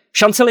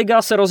 Šance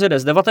liga se rozjede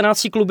z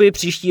 19 kluby,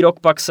 příští rok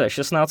pak se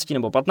 16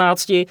 nebo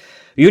 15,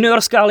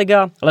 juniorská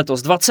liga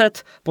letos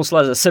 20,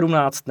 posléze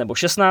 17 nebo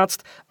 16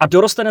 a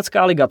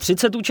dorostenecká liga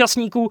 30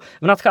 účastníků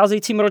v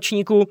nadcházejícím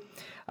ročníku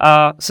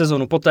a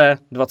sezonu poté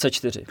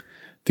 24.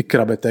 Ty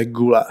krabe, to je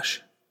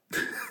guláš.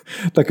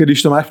 Tak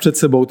když to máš před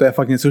sebou, to je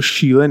fakt něco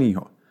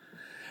šílenýho.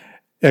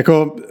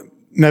 Jako,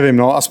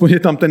 nevím, aspoň je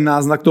tam ten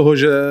náznak toho,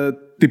 že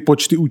ty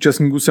počty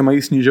účastníků se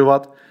mají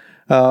snižovat.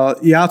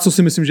 Já, co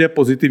si myslím, že je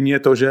pozitivní, je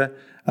to, že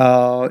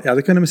já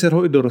teďka nevím, jestli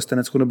hraju i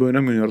dorosteneckou nebo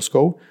jenom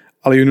juniorskou,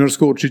 ale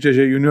juniorskou určitě,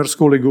 že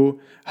juniorskou ligu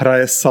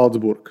hraje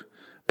Salzburg,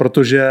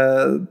 protože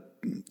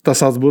ta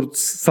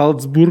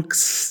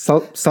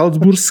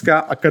Salzburská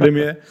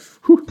akademie,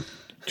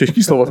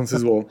 těžký slovo jsem si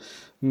zvolil,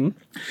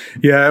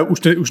 je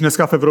už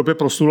dneska v Evropě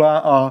proslulá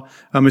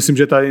a myslím,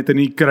 že tady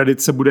ten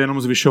kredit se bude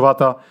jenom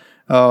zvyšovat a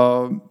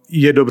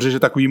je dobře, že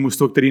takový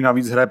mužstvo, který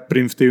navíc hraje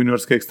prim v té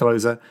juniorské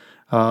extralize,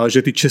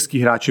 že ty český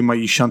hráči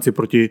mají šanci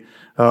proti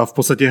v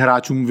podstatě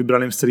hráčům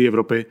vybraným z celé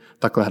Evropy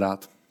takhle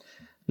hrát.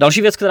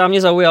 Další věc, která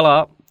mě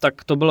zaujala,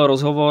 tak to byl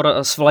rozhovor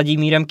s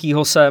Vladimírem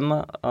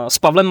Kýhosem, s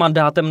Pavlem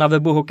Mandátem na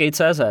webu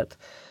hokej.cz.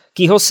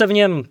 Kýhos se v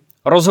něm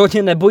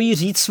rozhodně nebojí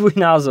říct svůj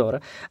názor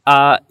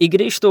a i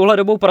když touhle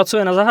dobou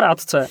pracuje na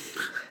zahrádce,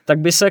 tak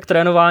by se k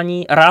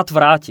trénování rád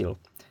vrátil.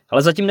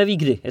 Ale zatím neví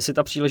kdy, jestli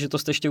ta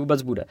příležitost ještě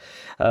vůbec bude.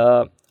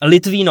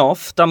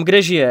 Litvínov, tam,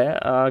 kde žije,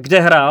 kde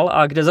hrál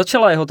a kde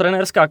začala jeho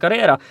trenérská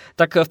kariéra,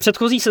 tak v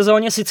předchozí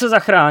sezóně sice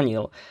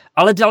zachránil,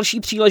 ale další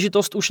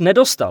příležitost už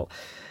nedostal.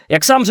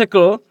 Jak sám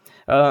řekl,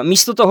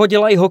 místo toho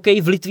dělají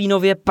hokej v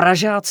Litvínově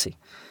Pražáci.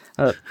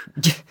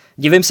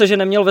 Divím se, že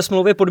neměl ve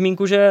smlouvě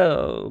podmínku, že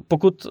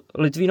pokud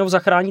Litvínov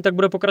zachrání, tak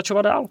bude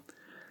pokračovat dál.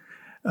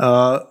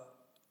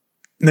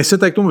 Než se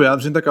tady k tomu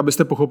vyjádřím, tak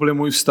abyste pochopili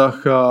můj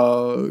vztah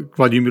k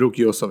Vladimíru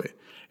Kýhosovi.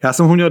 Já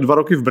jsem ho měl 2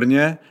 roky v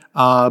Brně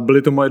a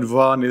byly to moje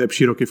 2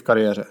 nejlepší roky v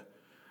kariéře.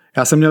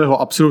 Já jsem měl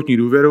jeho absolutní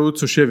důvěru,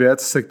 což je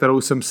věc, se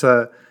kterou jsem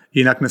se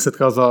jinak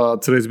nesetkal za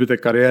celý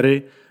zbytek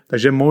kariéry,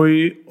 takže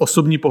můj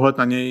osobní pohled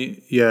na něj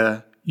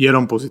je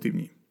jenom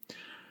pozitivní.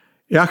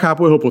 Já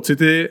chápu jeho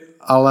pocity,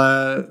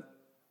 ale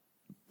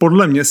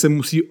podle mě se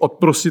musí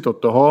odprostit od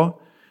toho,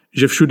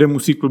 že všude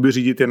musí kluby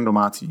řídit jen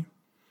domácí.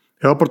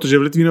 Jo, protože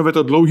v Litvínově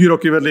to dlouhý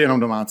roky vedli jenom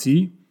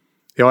domácí.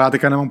 Jo, já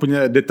teďka nemám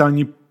úplně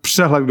detailní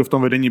přehled, kdo v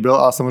tom vedení byl,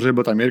 a samozřejmě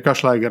byl tam Jirka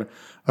Šléger,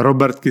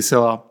 Robert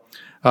Kysela,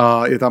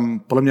 je tam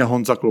podle mě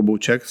Honza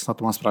Klobouček, snad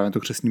to má správně to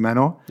křestní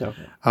jméno.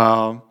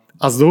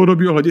 A z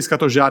dlouhodobého hlediska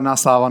to žádná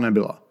sláva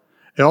nebyla.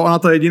 Jo, ona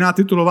ta jediná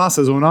titulová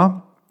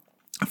sezóna,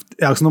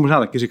 já jsem to možná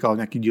taky říkal v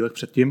nějakých dílech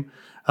předtím,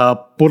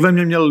 podle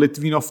mě měl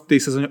Litvínov v té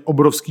sezóně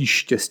obrovský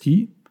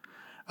štěstí.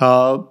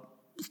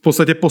 V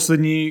podstatě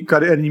poslední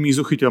kariérní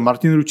mízu chytil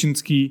Martin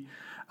Ručinský,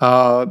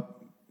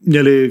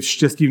 měli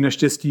štěstí v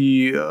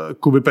neštěstí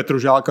Kuby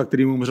Petružálka,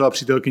 který mu umřela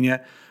přítelkyně,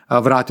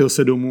 vrátil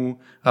se domů,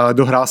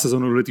 dohrál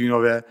sezonu v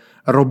Litvínově.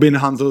 Robin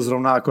Hanzel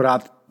zrovna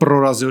akorát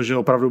prorazil, že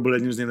opravdu byl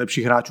jedním z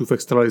nejlepších hráčů v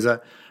extralize.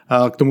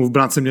 K tomu v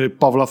brance měli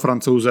Pavla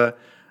Francouze,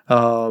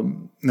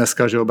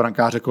 dneska, že jo,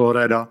 brankáře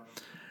Coloreda.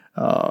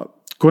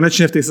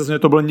 Konečně v té sezóně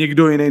to byl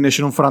někdo jiný než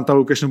jenom Franta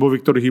Lukeš nebo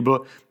Viktor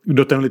Hýbl,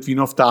 kdo ten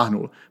Litvínov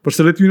táhnul.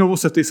 Protože Litvínovu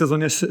se v té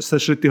sezóně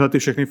sešly tyhle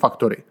všechny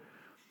faktory.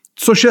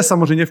 Což je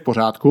samozřejmě v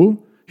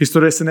pořádku.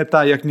 Historie se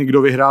neptá, jak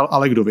někdo vyhrál,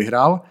 ale kdo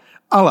vyhrál.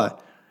 Ale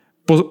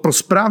pro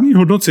správné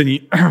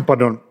hodnocení,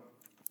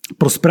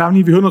 pro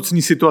správné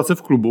vyhodnocení situace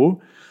v klubu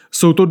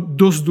jsou to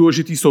dost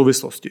důležité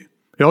souvislosti.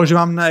 Jo, že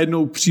vám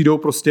najednou přijdou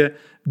prostě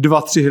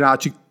 2-3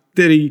 hráči,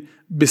 který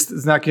byste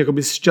z nějakých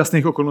jakoby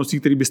šťastných okolností,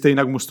 který byste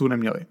jinak v mužstvu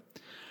neměli.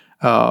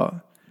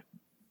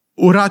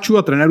 U hráčů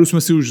a trenérů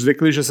jsme si už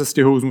zvykli, že se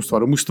stěhují z mužstva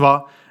do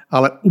mužstva,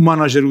 ale u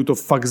manažerů to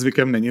fakt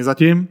zvykem není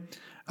zatím.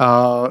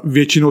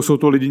 Většinou jsou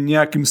to lidi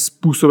nějakým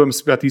způsobem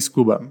spjatý s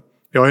klubem.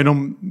 Jo,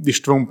 jenom když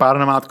tvou pár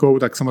namátkou,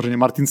 tak samozřejmě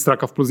Martin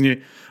Straka v Plzni,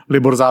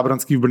 Libor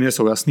Zábranský v Brně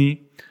jsou jasný.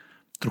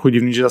 Trochu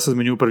divný, že zase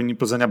zmiňuji první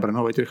Plzeň a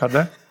Brno, veď,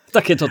 Richarde?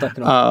 Tak je to tak,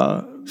 no.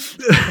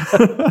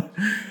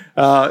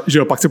 Že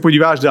jo, pak se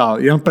podíváš dál.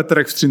 Jan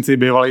Petrek v Třinci,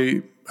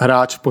 bývalý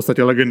hráč, v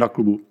podstatě legenda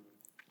klubu.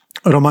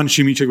 Roman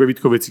Šimíček ve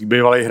Vítkovicích,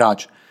 bývalý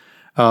hráč.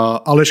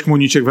 Aleš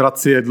Kmoníček v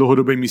Hradci je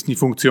dlouhodobý místní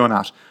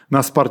funkcionář.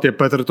 Na Spartě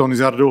Petr Tony s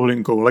Jardou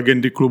Hlinkou,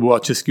 legendy klubu a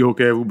český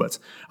hokeje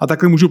vůbec. A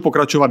takhle můžu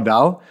pokračovat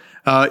dál.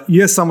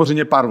 Je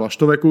samozřejmě pár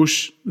vlaštovek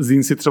už.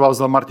 Zlín si třeba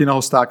vzal Martina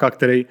Hostáka,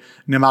 který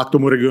nemá k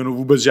tomu regionu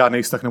vůbec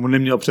žádný vztah, nebo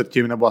neměl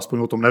předtím, nebo aspoň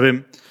o tom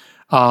nevím.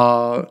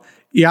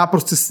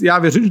 Já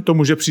věřím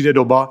tomu, že přijde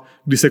doba,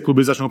 kdy se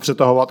kluby začnou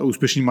přetahovat o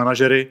úspěšní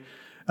manažery.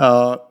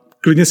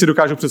 Klidně si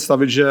dokážu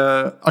představit, že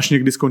až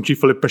někdy skončí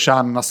Filip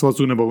Pešán na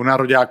Svazu nebo u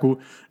nároďáku,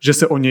 že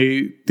se o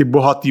něj ty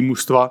bohatý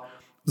mužstva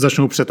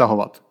začnou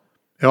přetahovat.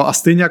 Jo? A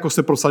stejně jako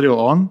se prosadil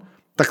on,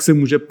 tak se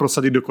může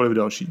prosadit kdokoliv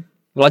další.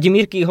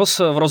 Vladimír Kýhos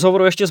v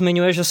rozhovoru ještě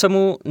zmiňuje, že se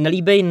mu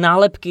nelíbí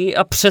nálepky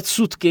a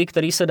předsudky,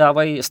 které se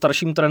dávají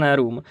starším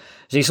trenérům,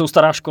 že jsou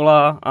stará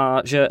škola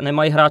a že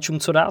nemají hráčům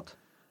co dát?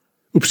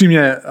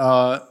 Upřímně,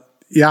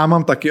 já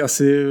mám taky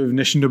asi v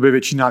dnešní době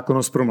větší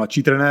náklonost pro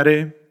mladší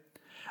trenéry,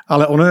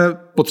 ale ono je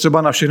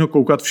potřeba na všechno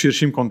koukat v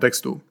širším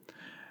kontextu.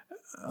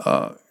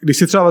 Když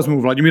si třeba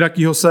vezmu Vladimíra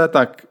Kýhose,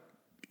 tak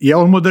je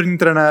on moderní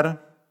trenér?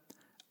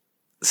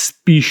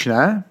 Spíš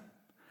ne,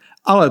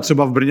 ale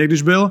třeba v Brně,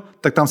 když byl,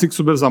 tak tam si k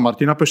sobě vzal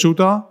Martina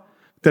Pešouta,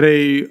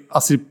 který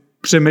asi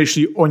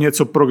přemýšlí o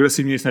něco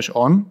progresivnější než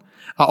on,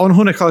 a on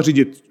ho nechal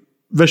řídit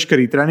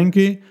veškerý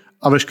tréninky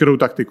a veškerou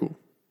taktiku.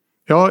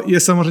 Jo, je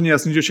samozřejmě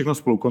jasný, že všechno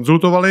spolu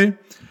konzultovali,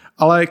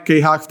 ale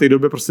Kejhák v té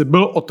době prostě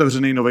byl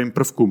otevřený novým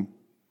prvkům.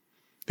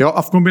 Jo,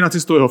 a v kombinaci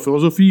s tou jeho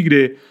filozofií,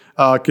 kdy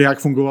Kejhák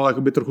fungoval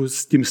jakoby trochu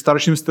s tím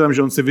starším stylem,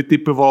 že on si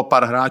vytipoval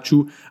pár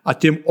hráčů a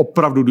těm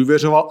opravdu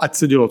důvěřoval, ať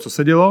se dělo, co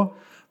se dělo,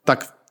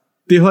 tak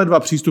tyhle dva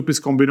přístupy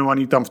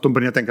zkombinovaný tam v tom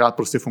Brně tenkrát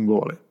prostě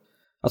fungovaly.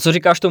 A co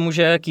říkáš tomu,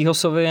 že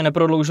Kýhosovi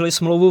neprodloužili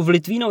smlouvu v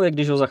Litvínově,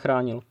 když ho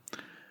zachránil?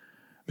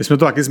 My jsme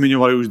to taky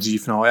zmiňovali už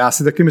dřív. No. Já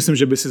si taky myslím,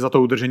 že by si za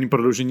to udržení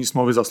prodloužení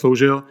smlouvy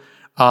zasloužil.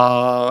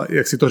 A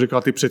jak si to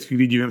říkal ty před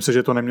chvílí, divím se,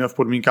 že to neměl v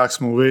podmínkách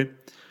smlouvy.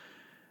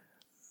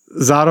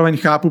 Zároveň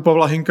chápu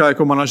Pavla Hynka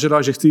jako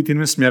manažera, že chce jít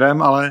jiným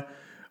směrem, ale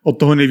od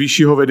toho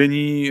nejvyššího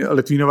vedení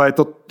Litvínova je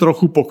to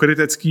trochu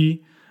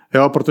pokrytecký,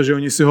 jo, protože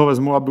oni si ho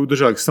vezmou, aby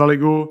udržel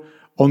extraligu,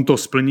 on to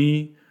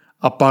splní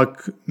a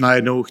pak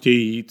najednou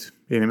chtějí jít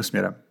jiným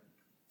směrem.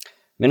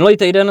 Minulý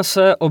týden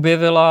se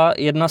objevila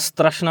jedna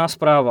strašná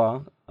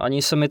zpráva,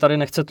 ani se mi tady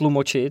nechce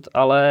tlumočit,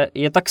 ale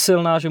je tak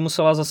silná, že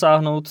musela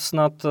zasáhnout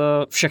snad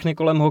všechny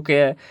kolem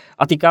hokeje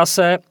a týká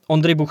se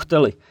Ondry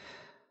Buchtely.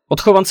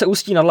 Odchovance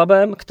Ústí nad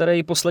Labem,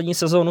 který poslední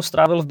sezónu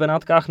strávil v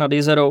Benátkách nad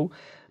Jizerou,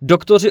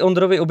 doktoři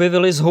Ondrovi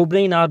objevili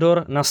zhoubný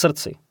nádor na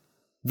srdci.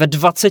 Ve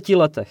 20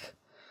 letech.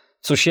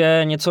 Což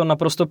je něco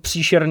naprosto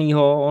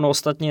příšerného, ono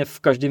ostatně v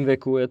každém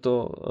věku je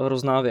to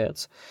hrozná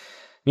věc.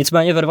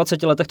 Nicméně ve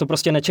 20 letech to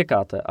prostě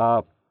nečekáte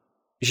a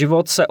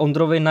život se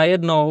Ondrovi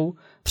najednou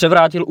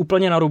převrátil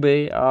úplně na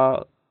ruby a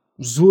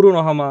vzhůru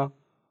nohama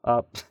a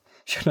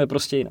všechno je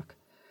prostě jinak.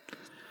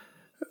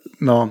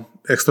 No,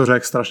 jak jsi to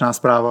řekl, strašná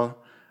zpráva.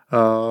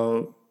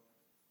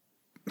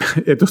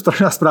 Je to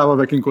strašná zpráva v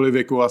jakýmkoliv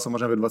věku a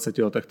samozřejmě ve 20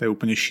 letech to je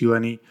úplně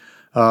šílený.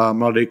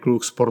 Mladý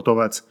kluk,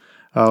 sportovec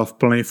v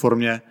plné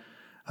formě.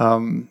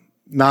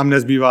 Nám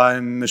nezbývá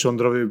jen než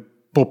Ondrovi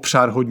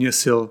popřát hodně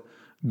sil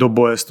do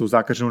boje s tou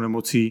zákeřnou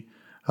nemocí.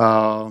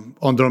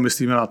 Ondro,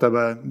 myslíme na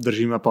tebe,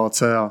 držíme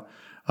palce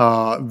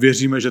a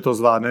věříme, že to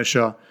zvládneš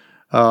a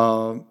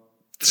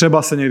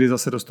třeba se někdy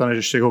zase dostaneš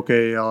ještě k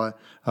hokeji, ale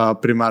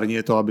primární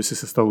je to, aby si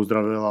se z toho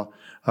uzdravil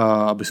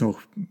a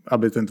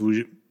aby ten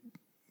tvůj...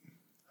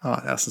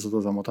 já jsem se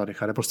to zamotal,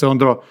 Richarde. Prostě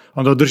Ondro,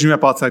 držíme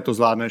palce, jak to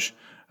zvládneš.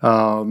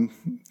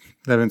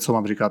 Nevím, co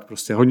mám říkat,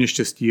 prostě hodně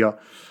štěstí a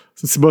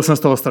byl jsem z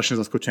toho strašně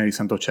zaskočený, když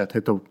jsem to četl.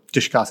 Je to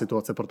těžká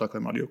situace pro takhle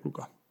mladýho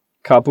kluka.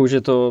 Chápu,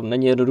 že to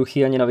není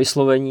jednoduchý ani na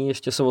vyslovení,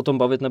 ještě se o tom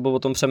bavit nebo o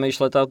tom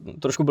přemýšlet a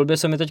trošku blbě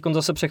se mi teď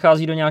zase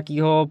přechází do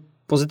nějakého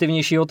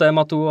pozitivnějšího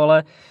tématu,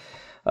 ale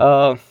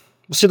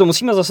prostě to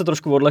musíme zase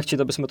trošku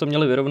odlehčit, aby jsme to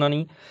měli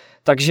vyrovnaný.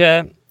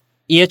 Takže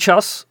je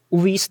čas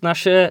uvést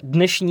naše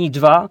dnešní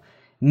 2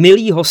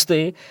 milí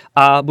hosty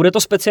a bude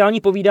to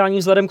speciální povídání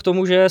vzhledem k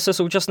tomu, že se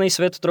současný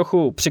svět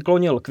trochu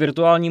přiklonil k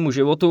virtuálnímu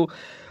životu.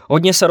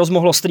 Hodně se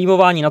rozmohlo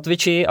streamování na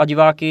Twitchi a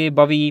diváky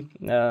baví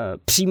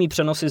přímý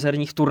přenosy z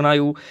herních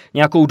turnajů.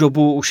 Nějakou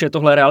dobu už je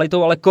tohle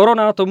realitou, ale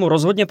korona tomu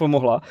rozhodně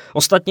pomohla.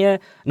 Ostatně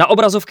na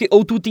obrazovky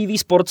O2 TV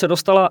Sport se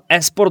dostala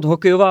eSport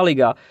hokejová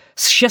liga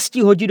s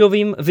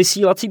 6hodinovým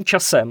vysílacím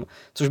časem,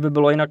 což by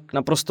bylo jinak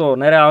naprosto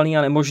nereálný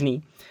a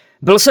nemožný.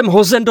 Byl jsem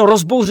hozen do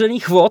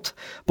rozbouřených vod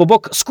po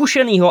bok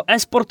zkušenýho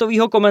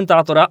e-sportového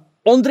komentátora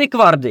Ondry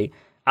Kvardy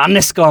a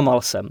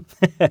nesklamal jsem.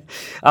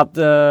 A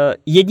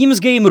jedním z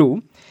gamerů,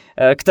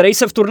 který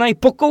se v turnaji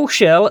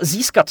pokoušel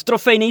získat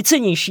trofej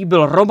nejcennější,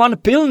 byl Roman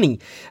Pilný.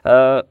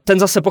 Ten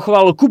zase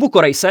pochválil Kubu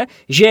Korejse,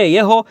 že je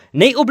jeho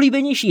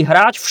nejoblíbenější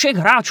hráč všech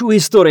hráčů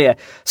historie.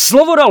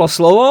 Slovo dalo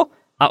slovo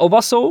a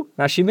oba jsou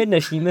našimi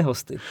dnešními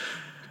hosty.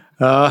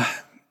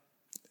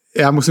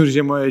 Já musím říct,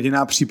 že moje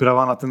jediná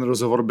příprava na ten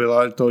rozhovor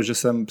byla to, že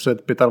jsem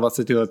před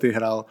 25 lety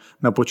hrál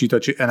na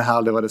počítači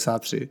NHL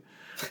 93.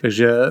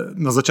 Takže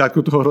na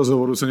začátku toho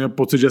rozhovoru jsem měl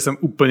pocit, že jsem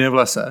úplně v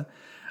lese.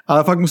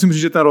 Ale fakt musím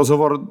říct, že ten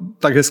rozhovor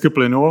tak hezky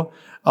plynul,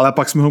 ale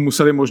pak jsme ho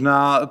museli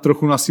možná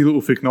trochu na sílu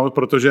ufiknout,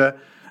 protože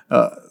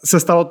se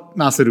stalo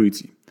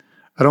následující.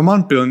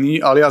 Roman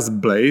Pilný alias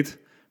Blade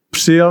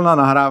přijel na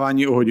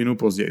nahrávání o hodinu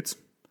později.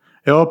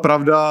 Jo,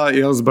 pravda,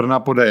 jel z Brna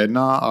po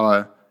D1,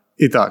 ale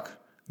i tak.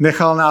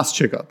 Nechal nás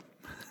čekat.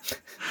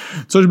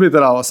 Což by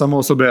teda samo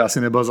o sobě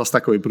asi nebyl zas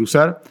takový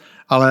průser,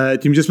 ale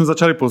tím, že jsme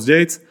začali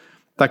později,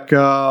 tak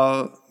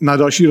na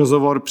další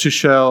rozhovor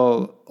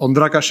přišel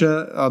Ondra Kaše,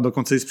 a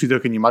dokonce i s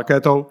přítelkyní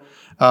Markétou,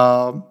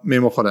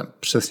 mimochodem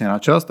přesně na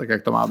čas, tak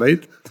jak to má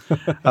být.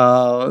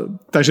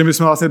 Takže my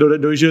jsme vlastně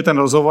dojížděli ten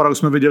rozhovor a už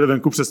jsme viděli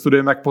venku před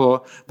studiem, jak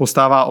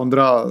postává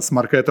Ondra s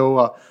Markétou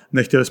a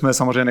nechtěli jsme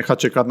samozřejmě nechat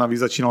čekat, navíc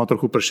začínalo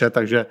trochu pršet,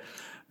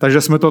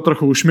 takže jsme to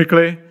trochu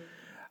ušmykli.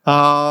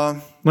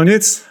 No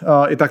nic,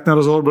 i tak ten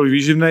rozhovor byl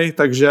výživný,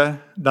 takže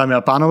dámy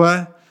a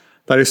pánové,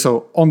 tady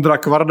jsou Ondra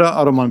Kvarda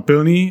a Roman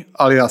Pilný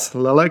alias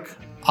Lelek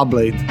a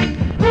Blade.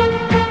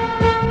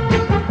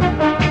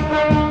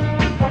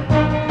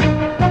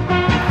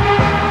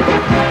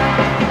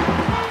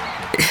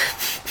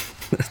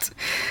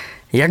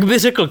 Jak by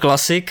řekl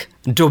klasik,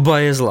 doba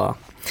je zlá.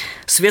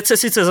 Svět se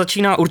sice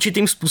začíná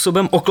určitým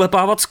způsobem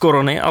oklepávat z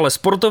korony, ale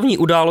sportovní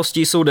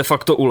události jsou de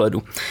facto u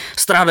ledu.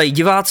 Strádají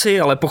diváci,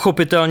 ale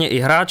pochopitelně i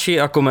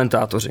hráči a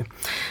komentátoři.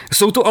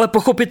 Jsou to ale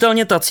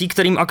pochopitelně tací,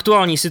 kterým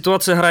aktuální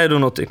situace hraje do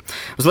noty.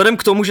 Vzhledem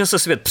k tomu, že se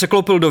svět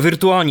překlopil do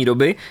virtuální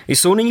doby,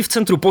 jsou nyní v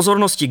centru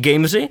pozornosti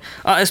gameři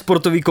a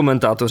e-sportoví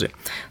komentátoři.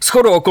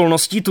 Shodou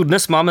okolností tu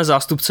dnes máme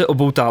zástupce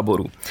obou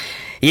táborů.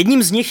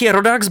 Jedním z nich je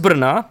rodák z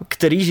Brna,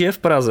 který žije v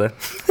Praze.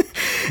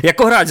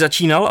 Jako hráč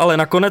začínal, ale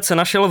nakonec se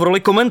našel v roli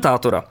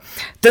komentátora.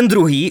 Ten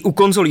druhý u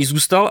konzolí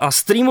zůstal a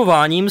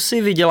streamováním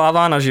si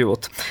vydělává na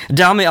život.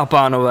 Dámy a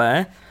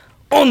pánové,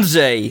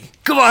 Ondřej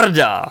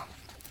Kvarda.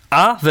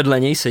 A vedle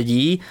něj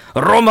sedí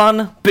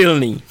Roman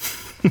Pilný.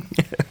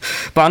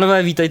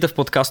 Pánové, vítejte v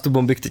podcastu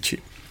Bomby k tyči.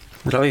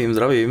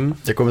 Zdravím.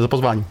 Děkujeme za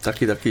pozvání.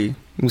 Taky.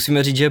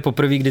 Musíme říct, že je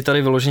poprvé, kdy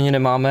tady vyloženě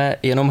nemáme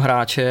jenom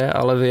hráče,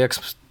 ale vy,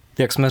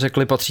 jak jsme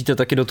řekli, patříte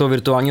taky do toho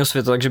virtuálního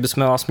světa, takže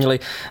bychom vás měli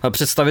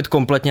představit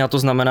kompletně, a to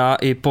znamená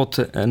i pod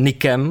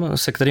nickem,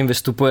 se kterým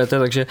vystupujete,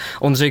 takže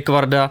Ondřej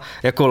Kvarda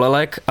jako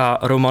Lelek a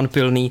Roman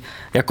Pilný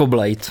jako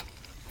Blade.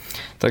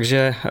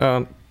 Takže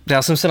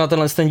já jsem se na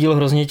ten díl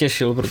hrozně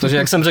těšil, protože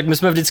jak jsem řekl, my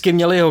jsme vždycky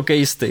měli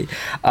hokejisty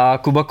a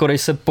Kuba Korej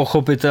se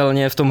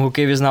pochopitelně v tom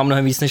hokeji vyzná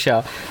mnohem víc než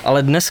já,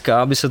 ale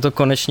dneska by se to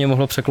konečně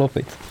mohlo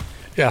překlopit.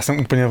 Já jsem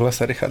úplně v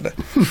lese, Richarde.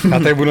 Já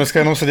tady budu dneska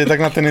jenom sedět tak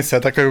na tenise,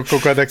 tak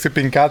koukat, jak si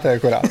pinkáte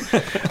akorát.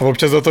 A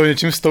občas do toho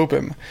něčím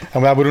vstoupím. A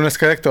já budu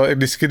dneska jak to,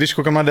 když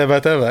koukám na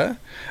DVTV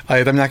a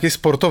je tam nějaký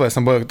sportovec,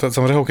 nebo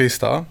samozřejmě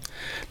hokejista,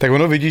 tak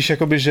ono vidíš,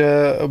 jakoby, že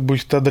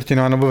buď ta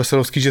Drtinová nebo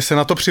Veselovský, že se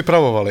na to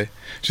připravovali.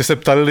 Že se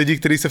ptali lidi,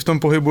 kteří se v tom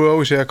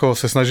pohybujou, že jako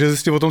se snaží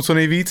zjistit o tom co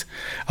nejvíc,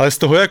 ale z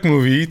toho, jak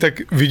mluví, tak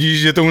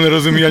vidíš, že tomu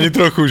nerozumí ani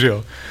trochu, že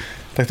jo.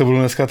 Tak to budu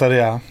dneska tady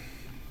já.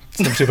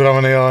 Jsem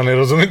připravený, ale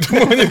nerozumím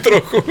tomu ani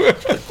trochu.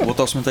 O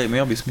to jsme tady my,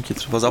 aby jsme ti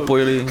třeba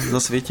zapojili,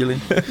 zasvětili.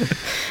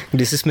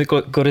 Když jsi mi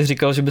Kory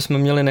říkal, že bychom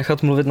měli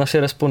nechat mluvit naše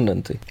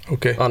respondenty.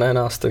 Okay. A ne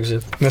nás, takže...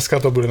 Dneska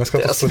to bude.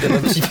 Asi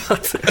tenhle případ.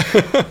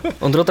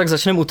 Ondro, tak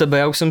začneme u tebe.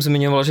 Já už jsem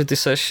zmiňoval, že ty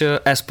seš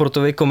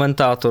e-sportový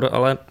komentátor,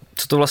 ale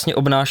co to vlastně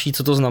obnáší,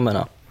 co to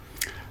znamená?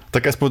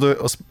 Tak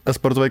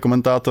e-sportový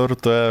komentátor,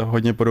 to je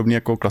hodně podobný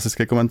jako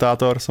klasický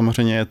komentátor.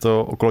 Samozřejmě je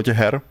to okolo těch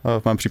her.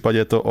 V mém případě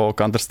je to o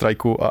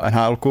Counter-Strikeu a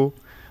NHLku.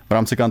 V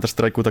rámci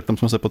Counter-Strikeu, tak tam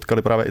jsme se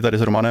potkali právě i tady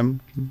s Romanem.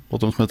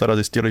 Potom jsme teda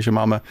zjistili, že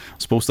máme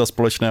spousta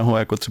společného,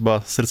 jako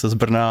třeba Srdce z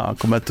Brna a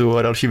Kometu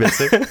a další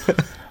věci.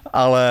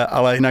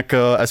 Ale jinak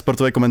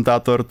e-sportový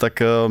komentátor,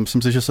 tak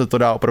myslím si, že se to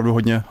dá opravdu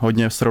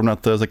hodně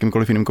srovnat s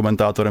jakýmkoliv jiným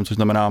komentátorem, což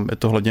znamená, je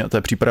to hledně o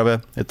té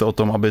přípravě, je to o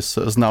tom, abys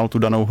znal tu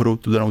danou hru,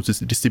 tu danou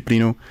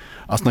disciplínu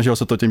a snažil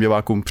se to těm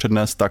divákům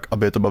přednést tak,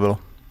 aby je to bavilo.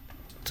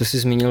 Ty jsi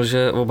zmínil,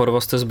 že oba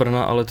dva jste z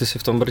Brna, ale ty jsi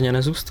v tom Brně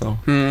nezůstal.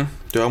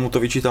 To já mu to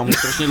vyčítám už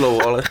strašně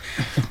dlouho, ale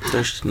to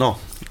ještě, no.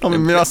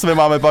 My na sebe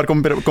máme pár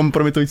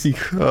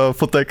kompromitujících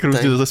fotek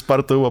různě ze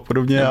Spartou a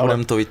podobně.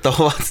 Nebudem to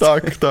vytahovat.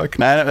 Tak.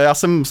 Ne, já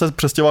jsem se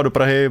přestěhoval do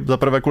Prahy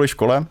zaprvé kvůli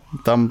škole,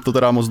 tam to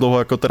teda moc dlouho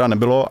jako teda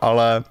nebylo,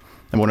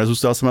 nebo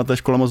nezůstal jsem na té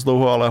škole moc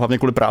dlouho, ale hlavně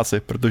kvůli práci,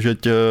 protože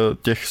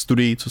těch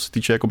studií, co se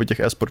týče jakoby těch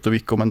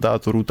e-sportových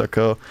komentátorů, tak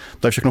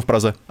to je všechno v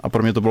Praze. A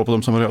pro mě to bylo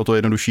potom samozřejmě o to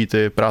jednodušší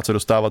ty práce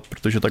dostávat,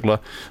 protože takhle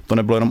to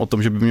nebylo jenom o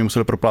tom, že by mě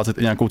museli proplácet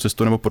i nějakou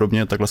cestu nebo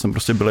podobně, takhle jsem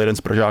prostě byl jeden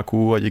z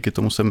Pražáků a díky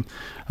tomu jsem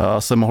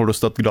se mohl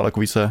dostat k daleko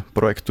více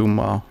projektům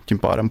a tím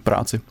pádem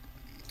práci.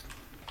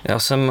 Já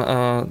jsem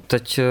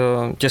teď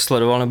tě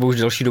sledoval, nebo už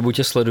delší dobu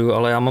tě sleduju,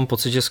 ale já mám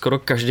pocit, že skoro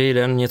každý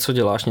den něco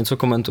děláš, něco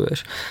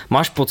komentuješ.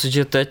 Máš pocit,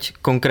 že teď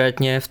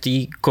konkrétně v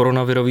té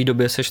koronavirové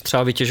době seš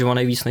třeba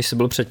vytěžovaný víc, než jsi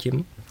byl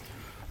předtím?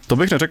 To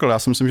bych neřekl, já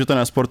si myslím, že ten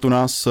e-sport u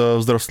nás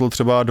vzrostl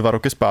třeba 2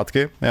 roky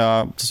zpátky.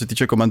 Já, co se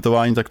týče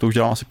komentování, tak to už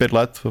dělám asi 5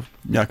 let.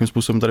 Nějakým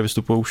způsobem tady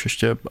vystupuji už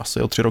ještě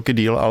asi o 3 roky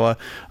díl, ale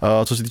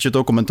co se týče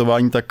toho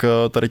komentování, tak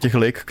tady těch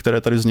lig,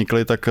 které tady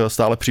vznikly, tak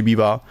stále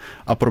přibývá.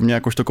 A pro mě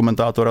jakožto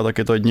komentátora tak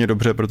je to jedině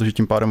dobře, protože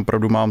tím pádem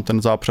opravdu mám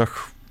ten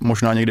zápřah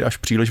možná někdy až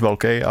příliš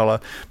velký, ale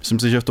myslím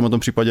si, že v tomto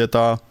případě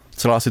ta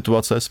celá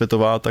situace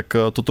světová, tak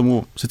to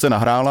tomu sice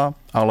nahrála,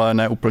 ale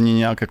ne úplně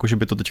nějak, jakože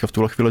by to teďka v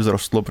tuhle chvíli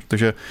zrostlo,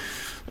 protože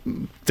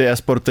ty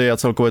e-sporty a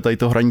celkově tady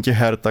to hraní těch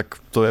her, tak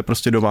to je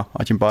prostě doma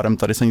a tím pádem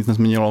tady se nic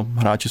nezměnilo.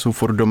 Hráči jsou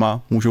furt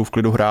doma, můžou v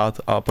klidu hrát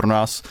a pro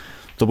nás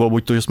to bylo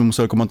buď to, že jsme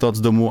museli komentovat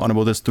z domu,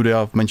 anebo ze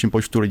studia v menším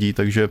počtu lidí,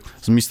 takže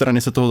z mé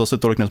strany se toho zase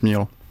tolik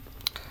nezměnilo.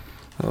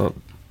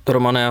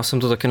 Romane, já jsem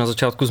to taky na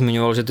začátku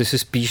zmiňoval, že ty si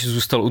spíš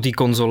zůstal u té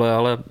konzole,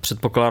 ale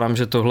předpokládám,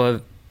 že tohle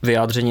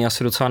vyjádření je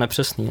asi docela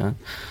nepřesný, ne?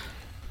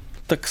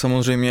 Tak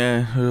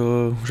samozřejmě,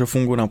 že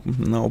funguje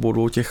na obou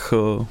dvou těch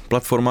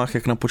platformách,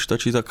 jak na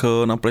počítači, tak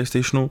na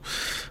PlayStationu.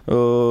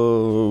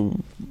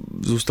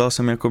 Zůstal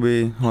jsem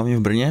jakoby hlavně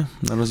v Brně,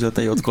 na rozdíl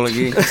tady od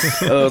kolegy,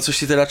 což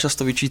si teda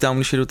často vyčítám,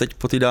 když jedu teď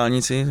po té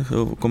dálnici.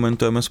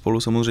 Komentujeme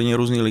spolu samozřejmě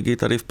různé ligy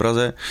tady v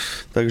Praze,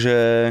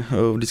 takže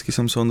vždycky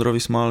jsem se Ondrovi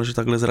smál, že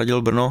takhle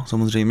zradil Brno.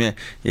 Samozřejmě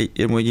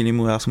jemu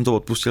jedinýmu, já jsem to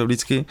odpustil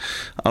vždycky,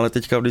 ale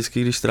teďka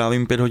vždycky, když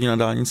strávím 5 hodin na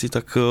dálnici,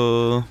 tak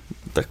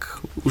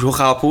už ho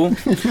chápu,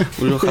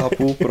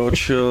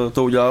 proč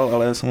to udělal,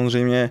 ale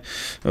samozřejmě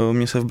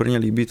mě se v Brně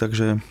líbí,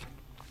 takže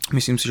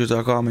myslím si, že to je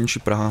taková menší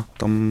Praha,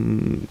 tam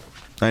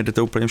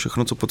najdete úplně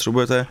všechno, co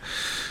potřebujete.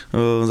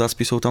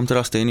 Zácpy jsou tam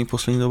teda stejný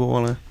poslední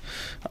dobou,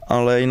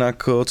 ale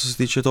jinak, co se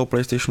týče toho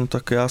PlayStationu,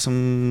 tak já jsem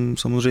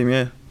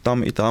samozřejmě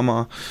tam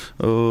a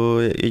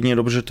jedině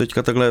dobře, že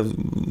teďka takhle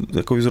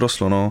jako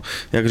vzrostlo. No.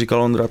 Jak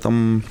říkal Ondra,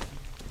 tam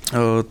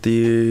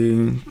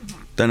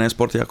ten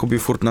e-sport je jakoby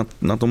furt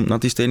na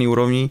té stejné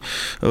úrovni.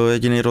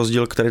 Jediný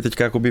rozdíl, který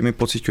teďka jakoby my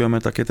pociťujeme,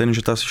 tak je ten,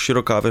 že ta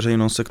široká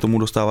veřejnost se k tomu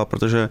dostává,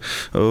 protože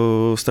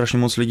strašně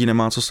moc lidí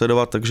nemá co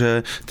sledovat,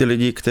 takže ty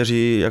lidi,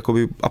 kteří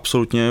jakoby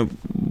absolutně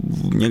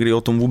někdy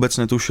o tom vůbec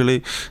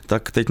netušili,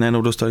 tak teď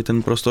najednou dostali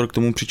ten prostor k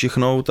tomu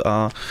přičichnout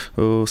a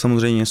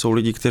samozřejmě jsou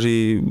lidi,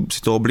 kteří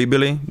si to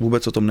oblíbili,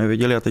 vůbec o tom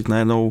nevěděli a teď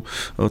najednou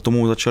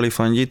tomu začali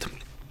fandit.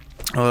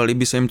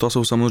 Líbí se jim to a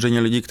jsou samozřejmě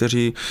lidi,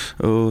 kteří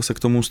se k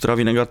tomu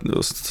staví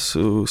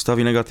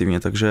negativně,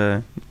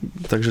 takže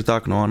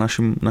tak, no a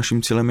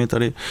naším cílem je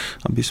tady,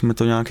 aby jsme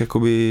to nějak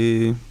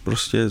jakoby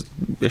prostě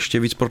ještě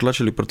víc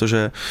protlačili,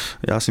 protože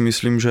já si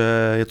myslím,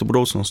 že je to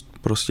budoucnost,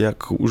 prostě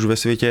jak už ve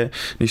světě,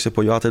 když se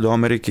podíváte do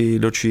Ameriky,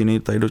 do Číny,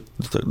 tady do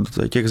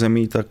těch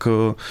zemí, tak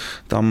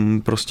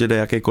tam prostě jde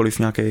jakýkoliv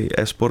nějaký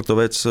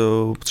e-sportovec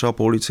třeba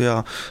po ulici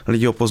a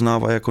lidi ho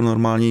poznávají jako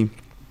normální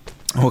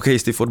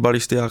hokejisty,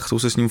 fotbalisty a chcou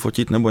se s ním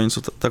fotit nebo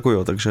něco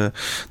takového, takže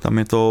tam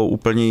je to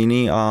úplně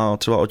jiný a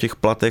třeba o těch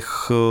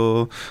platech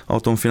a o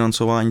tom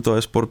financování toho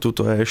e-sportu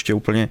to je ještě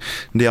úplně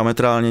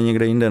diametrálně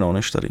někde jinde, no,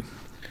 než tady.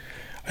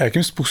 A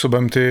jakým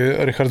způsobem ty,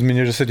 Richard,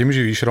 zmínil, že se tím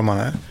živíš,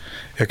 Romane?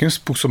 Jakým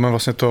způsobem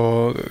vlastně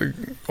to,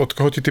 od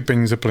koho ti ty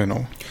peníze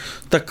plynou?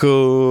 Tak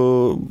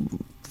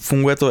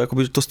funguje to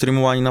jakoby to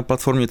streamování na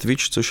platformě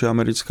Twitch, což je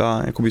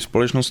americká jakoby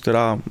společnost,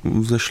 která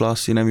vzešla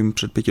asi, nevím,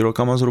 před 5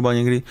 rokama zhruba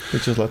někdy.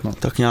 5-6 let, no.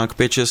 Tak nějak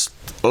 5-6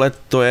 let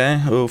to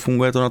je.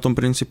 Funguje to na tom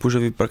principu, že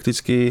vy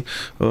prakticky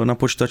na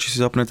počítači si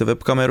zapnete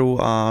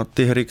webkameru a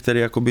ty hry, které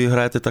jakoby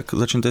hrajete, tak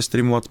začnete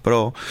streamovat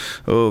pro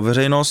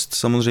veřejnost.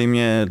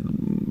 Samozřejmě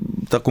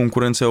ta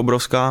konkurence je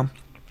obrovská.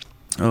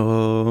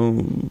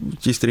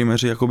 ti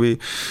streameři, jakoby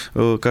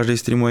každý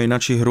streamuje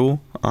jináčí hru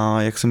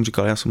a jak jsem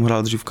říkal, já jsem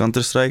hrál dřív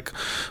Counter-Strike,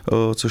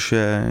 což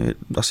je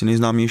asi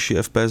nejznámější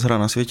FPS hra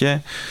na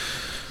světě.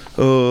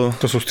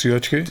 To jsou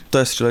střílečky? To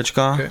je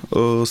střílečka. Okay.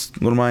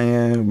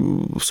 Normálně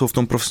jsou v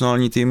tom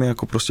profesionální týmy,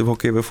 jako prostě v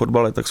hokeji, ve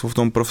fotbale, tak jsou v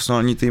tom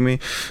profesionální týmy,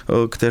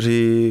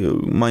 kteří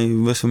mají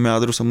ve svém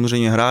jádru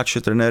samozřejmě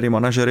hráče, trenéry,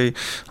 manažery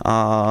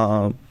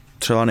a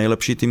třeba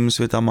nejlepší tým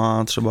světa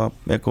má třeba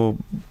jako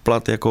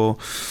plat jako,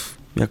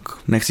 jak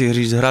nechci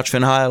říct hráč v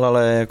NHL,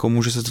 ale jako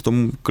může se to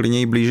tomu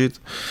klidně i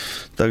blížit.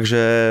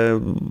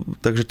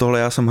 Takže tohle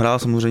já jsem hrál,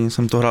 samozřejmě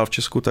jsem to hrál v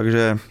Česku,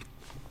 takže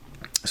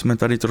jsme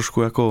tady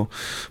trošku jako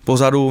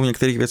pozadu v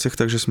některých věcech,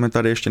 takže jsme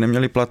tady ještě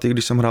neměli platy,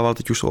 když jsem hrával,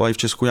 teď už jsou i v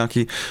Česku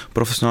nějaký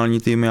profesionální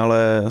týmy,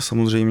 ale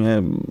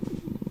samozřejmě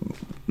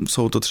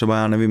jsou to třeba,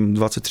 já nevím,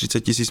 20-30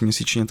 tisíc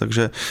měsíčně,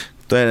 takže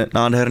to je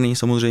nádherný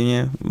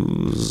samozřejmě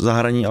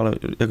zahraničí, ale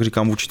jak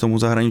říkám, vůči tomu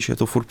zahraničí je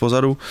to furt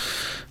pozadu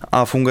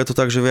a funguje to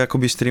tak, že vy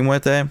jakoby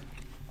streamujete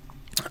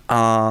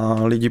a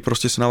lidi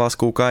prostě se na vás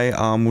koukají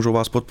a můžou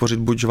vás podpořit,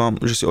 buď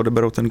že si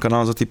odeberou ten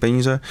kanál za ty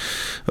peníze,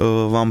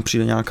 vám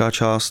přijde nějaká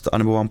část,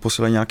 anebo vám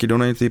posílají nějaký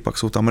donaty, pak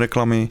jsou tam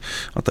reklamy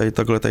a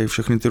tady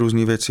všechny ty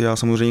různé věci a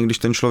samozřejmě, když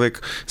ten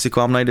člověk si k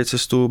vám najde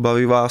cestu,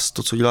 baví vás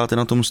to, co děláte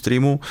na tom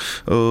streamu,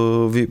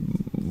 v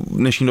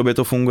dnešní době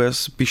to funguje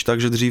spíš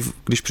tak, že dřív,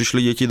 když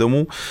přišli děti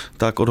domů,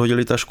 tak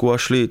odhodili tašku a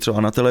šli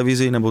třeba na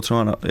televizi, nebo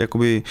třeba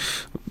jakoby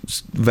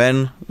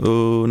ven,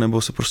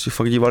 nebo se prostě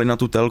fakt dívali na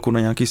tu telku, na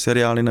nějaký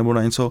seriály, nebo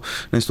na něco.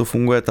 Dnes to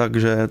funguje tak,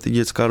 že ty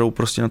děcka jdou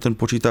prostě na ten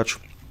počítač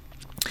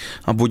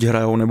a buď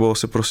hrajou, nebo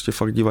se prostě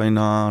fakt dívají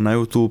na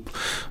YouTube,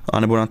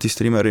 anebo na ty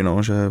streamery,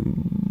 no, že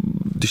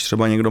když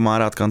třeba někdo má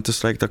rád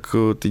Counter-Strike, tak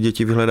ty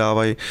děti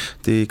vyhledávají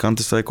ty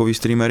Counter-Strikeový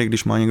streamery,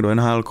 když má někdo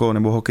NHL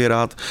nebo hokej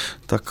rád,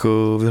 tak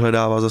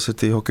vyhledává zase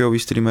ty hokejový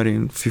streamery,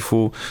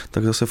 FIFU,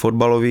 tak zase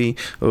fotbalový.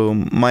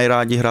 Mají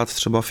rádi hrát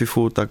třeba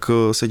FIFU, tak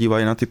se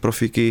dívají na ty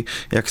profíky,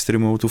 jak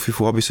streamují tu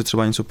FIFU, aby se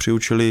třeba něco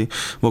přiučili,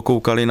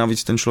 okoukali.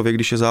 Navíc ten člověk,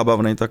 když je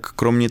zábavný, tak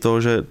kromě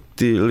toho, že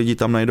ty lidi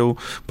tam najdou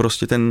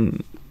prostě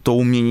to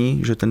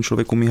umění, že ten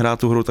člověk umí hrát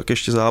tu hru, tak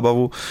ještě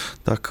zábavu,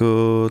 tak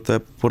to je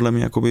podle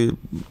mě jakoby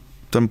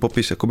ten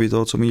popis jakoby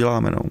toho, co my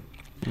děláme. No.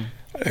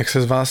 Jak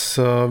se z vás,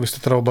 vy jste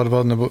teda oba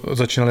dva nebo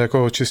začínali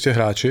jako čistě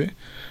hráči,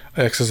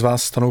 a jak se z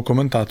vás stanou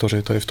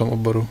komentátoři tady v tom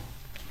oboru?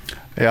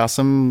 Já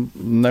jsem,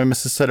 nevím,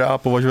 jestli se dá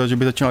považovat, že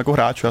by začínal jako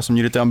hráč. Já jsem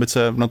nikdy ty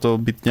ambice na to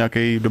být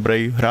nějaký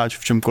dobrý hráč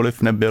v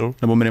čemkoliv nebyl,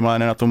 nebo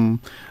minimálně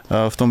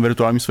v tom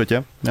virtuálním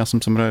světě. Já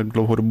jsem samozřejmě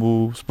dlouhou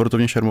dobu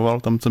sportovně šermoval,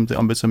 tam jsem ty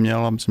ambice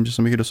měl a myslím, že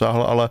jsem jich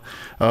dosáhl, ale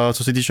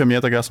co se týče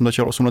mě, tak já jsem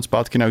začal 8 let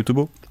zpátky na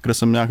YouTube, kde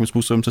jsem nějakým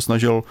způsobem se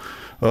snažil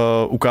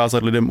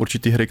ukázat lidem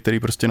určitý hry, které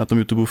prostě na tom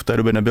YouTube v té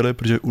době nebyly,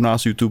 protože u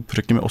nás YouTube,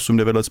 řekněme,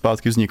 8-9 let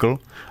zpátky vznikl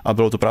a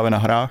bylo to právě na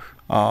hrách.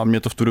 A mě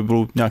to v tu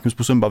dobu nějakým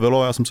způsobem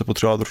bavilo, já jsem se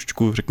potřeboval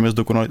trošičku, řekněme,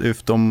 zdokonalit i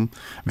v tom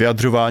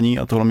vyjadřování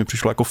a tohle mi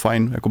přišlo jako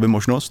fajn, jakoby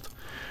možnost.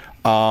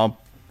 A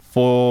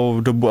po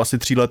dobu asi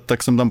 3 let,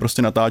 tak jsem tam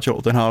prostě natáčel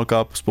o ten NHL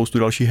Cup, spoustu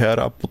dalších her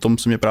a potom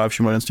se mě právě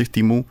všiml jeden z těch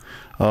týmů,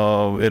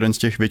 jeden z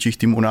těch větších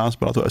týmů u nás,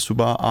 byla to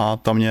Esuba a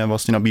ta mě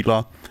vlastně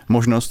nabídla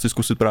možnost si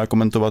zkusit právě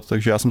komentovat,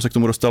 takže já jsem se k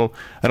tomu dostal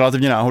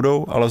relativně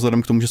náhodou, ale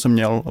vzhledem k tomu, že jsem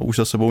měl už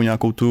za sebou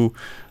nějakou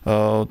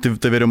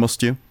ty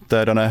vědomosti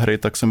té dané hry,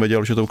 tak jsem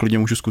věděl, že to klidně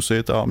můžu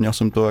zkusit a měl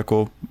jsem to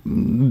jako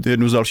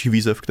jednu z dalších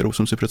výzev, kterou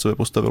jsem si před sebe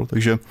postavil,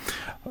 takže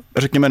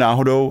řekněme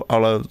náhodou,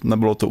 ale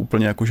nebylo to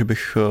úplně jako, že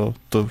bych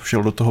to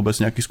šel do toho bez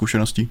nějakých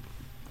zkušeností.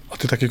 A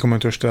ty taky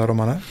komentuješ teda,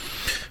 Romane?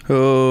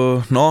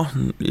 No,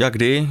 jak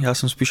kdy, já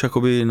jsem spíš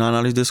jakoby na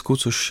analýz desku,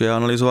 což je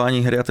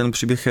analyzování hry a ten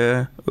příběh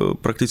je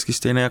prakticky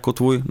stejný jako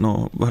tvůj.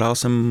 No, hrál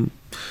jsem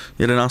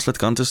 11 let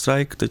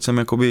Counter-Strike, teď jsem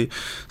jakoby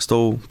s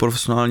tou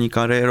profesionální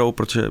kariérou,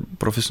 protože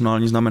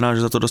profesionální znamená,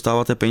 že za to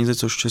dostáváte peníze,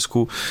 což v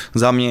Česku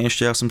za mě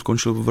ještě, já jsem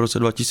skončil v roce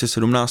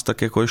 2017,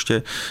 tak jako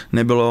ještě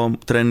nebylo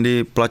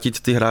trendy platit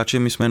ty hráče,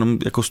 my jsme jenom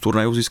jako z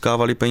turnajů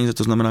získávali peníze,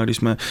 to znamená, když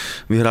jsme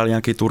vyhráli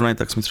nějaký turnaj,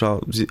 tak jsme třeba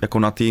jako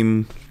na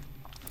tým,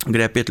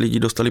 kde 5 lidí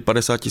dostali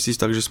 50 000,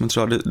 takže jsme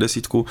třeba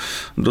 10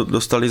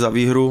 dostali za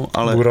výhru,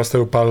 ale... Bůra jste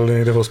upálili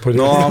někde v hospodě.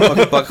 No,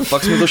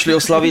 pak jsme to šli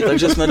oslavit,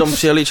 takže jsme dom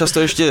přijeli často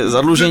ještě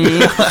zadlužení.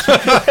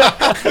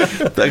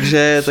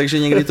 takže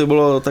někdy to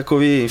bylo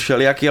takový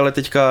všelijaký, ale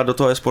teďka do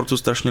toho e-sportu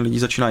strašně lidí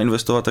začíná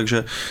investovat,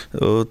 takže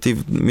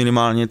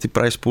minimálně ty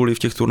prize pooly v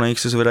těch turnajích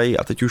se zvedají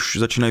a teď už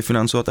začínají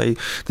financovat i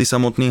ty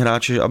samotný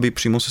hráči, aby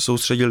přímo se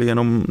soustředili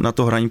jenom na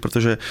to hraní,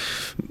 protože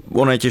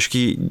ono je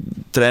těžký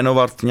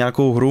trénovat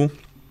nějakou hru.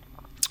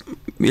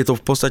 Je to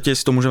v podstatě,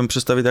 si to můžeme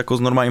představit jako s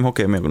normálním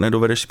hokejem.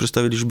 Nedovedeš si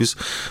představit, když bys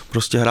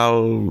prostě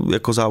hrál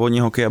jako závodní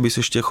hokej, abys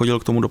ještě chodil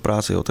k tomu do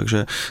práce. Jo.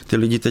 Takže ty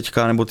lidi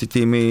teďka, nebo ty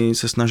týmy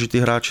se snaží ty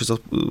hráče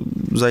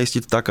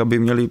zajistit tak, aby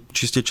měli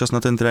čistě čas na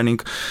ten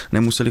trénink,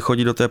 nemuseli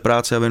chodit do té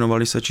práce a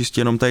věnovali se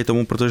čistě jenom tady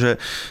tomu, protože,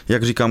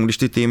 jak říkám, když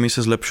ty týmy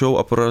se zlepšou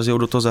a prorazí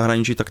do toho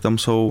zahraničí, tak tam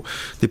jsou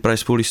ty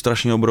prize pooly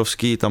strašně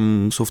obrovský,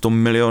 tam jsou v tom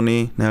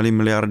miliony, ne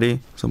miliardy,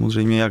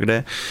 samozřejmě jak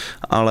jde,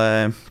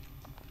 ale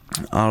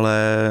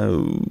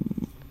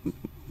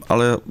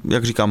ale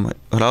jak říkám,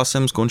 hrál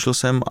jsem, skončil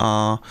jsem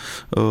a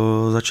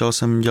začal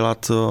jsem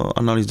dělat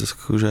analýzy,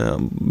 že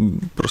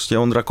prostě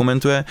Ondra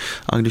komentuje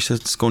a když se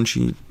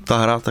skončí ta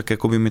hra, tak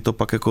jakoby my to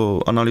pak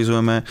jako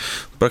analyzujeme.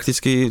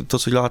 Prakticky to,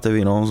 co děláte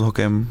vy, no, s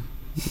hokejem.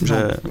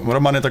 Že... No,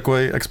 Roman je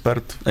takový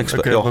expert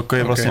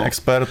je vlastně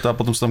expert a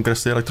potom se tam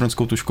kreslí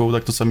elektronickou tuškou,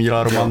 tak to samý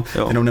dělá Roman,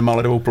 jenom nemá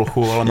ledovou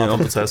plochu, ale má tam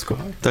to CSko.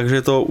 Takže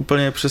je to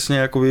úplně přesně,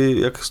 jakoby,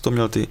 jak jsi to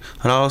měl ty.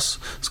 Hrál jsi,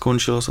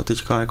 skončil jsi a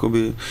teďka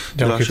jakoby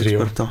děláš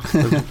experta.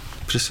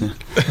 Přesně.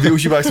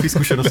 Využíváš svých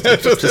zkušeností.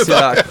 Přesně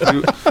tak.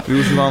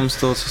 Využívám z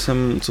toho,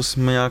 co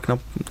jsme nějak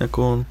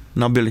jako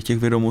nabili těch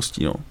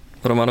vědomostí. No.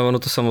 Romano,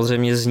 to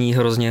samozřejmě zní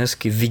hrozně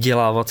hezky,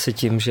 vydělávat si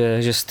tím,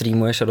 že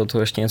streamuješ a do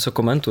toho ještě něco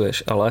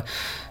komentuješ, ale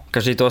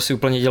každý to asi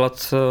úplně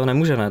dělat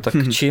nemůže, ne? Tak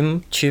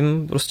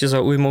čím prostě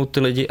zaujmout ty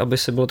lidi, aby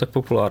si byl tak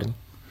populární?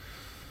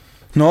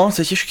 No,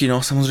 to je těžký,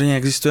 no. Samozřejmě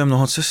existuje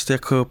mnoho cest,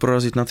 jak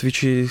prorazit na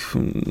Twitchi,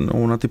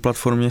 no, na ty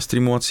platformě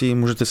streamovací.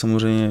 Můžete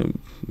samozřejmě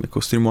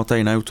jako streamovat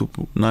tady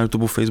na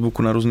YouTube,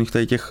 Facebooku, na různých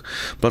tady těch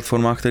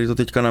platformách, které to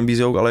teďka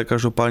nabízejí, ale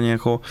každopádně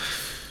jako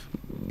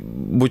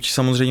buď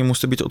samozřejmě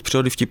musíte být od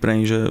přírody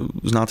vtipnej, že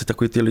znáte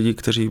takový ty lidi,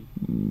 kteří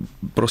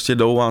prostě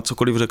jdou a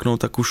cokoliv řeknou,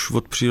 tak už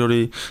od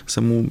přírody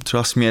se mu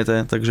třeba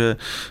smějete, takže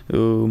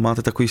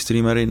máte takový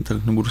streamery,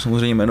 tak nebudu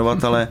samozřejmě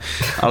jmenovat,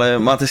 ale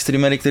máte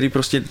streamery, kteří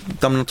prostě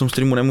tam na tom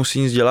streamu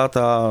nemusí nic dělat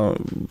a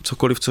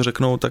cokoliv, co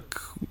řeknou, tak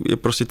je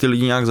prostě ty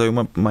lidi nějak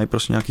zajímají, mají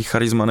prostě nějaký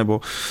charisma,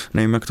 nebo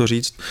nevím, jak to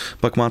říct.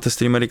 Pak máte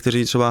streamery,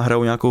 kteří třeba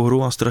hrajou nějakou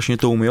hru a strašně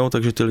to umíjou,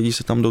 takže ty lidi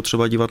se tam jdou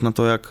třeba dívat na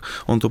to, jak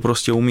on to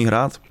prostě umí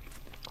hrát.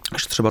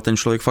 Že třeba ten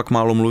člověk fakt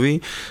málo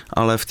mluví,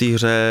 ale v té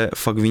hře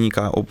fakt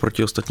vyniká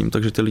oproti ostatním,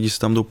 takže ty lidi se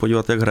tam jdou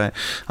podívat, jak hraje.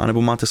 A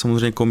nebo máte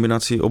samozřejmě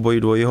kombinaci obojí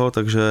dvojího,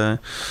 takže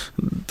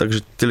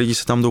ty lidi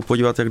se tam jdou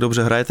podívat, jak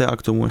dobře hrajete a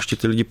k tomu ještě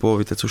ty lidi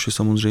pohovíte, což je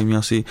samozřejmě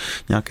asi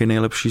nějaký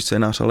nejlepší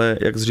scénář, ale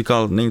jak jsi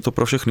říkal, není to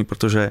pro všechny,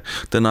 protože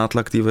ten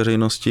nátlak té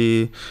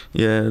veřejnosti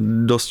je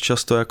dost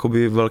často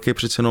jakoby velký,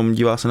 přece jenom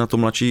dívá se na to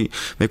mladší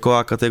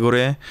věková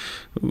kategorie,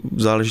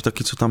 záleží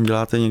taky, co tam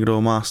děláte,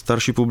 někdo má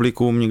starší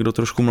publikum, někdo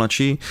trošku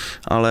mladší,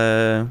 ale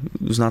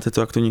znáte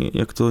to,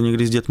 jak to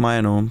někdy s dětma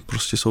je, no.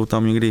 Prostě jsou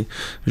tam někdy,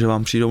 že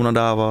vám přijdou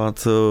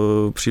nadávat,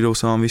 přijdou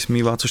se vám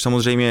vysmívat, což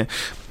samozřejmě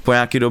po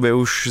nějaké době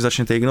už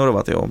začnete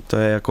ignorovat, jo. To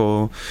je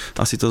jako,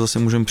 asi to zase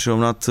můžeme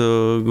přirovnat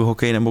k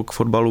hokeji nebo k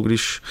fotbalu,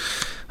 když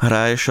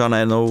hraješ a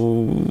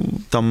najednou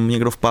tam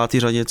někdo v páté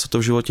řadě, co to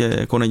v životě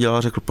jako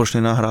nedělal, řekl, proč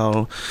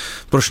nenahrál,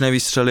 proč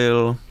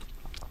nevystřelil,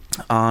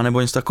 a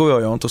nebo něco takového,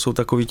 jo. To jsou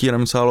takový ti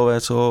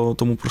remcálové, co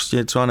tomu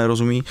prostě třeba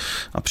nerozumí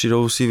a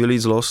přijdou si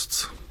vylít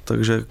zlost.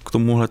 Takže k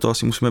tomuhle to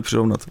asi musíme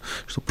přirovnat,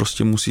 že to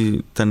prostě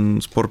musí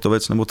ten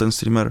sportovec nebo ten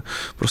streamer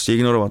prostě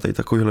ignorovat tady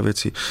takovéhle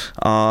věci.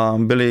 A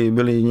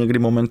byly někdy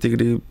momenty,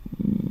 kdy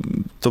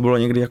to bylo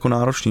někdy jako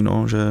náročný,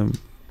 no, že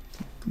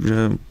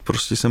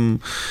prostě jsem,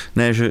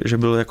 ne, že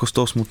byl jako z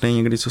toho smutný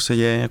někdy, co se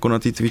děje jako na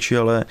té Twitchi,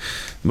 ale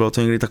bylo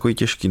to někdy takový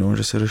těžký, no,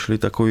 že se řešily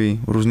takový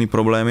různý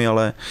problémy,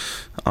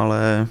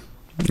 ale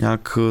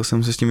nějak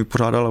jsem se s tím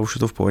vypořádal a už je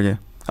to v pohodě.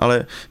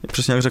 Ale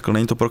přesně jak řekl,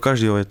 není to pro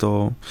každého,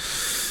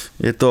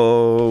 je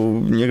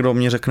to, někdo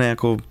mě řekne,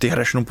 jako ty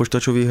hraješ jenom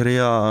počítačové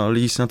hry a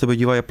lidi se na tebe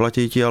dívají a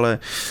platí ti, ale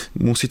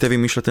musíte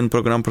vymýšlet ten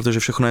program, protože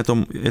všechno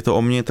je to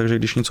o mně, takže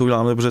když něco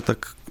udělám dobře, tak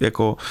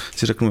jako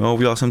si řeknu, jo,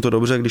 udělal jsem to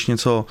dobře, když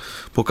něco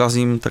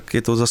pokazím, tak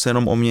je to zase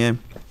jenom o mně.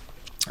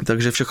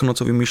 Takže všechno,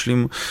 co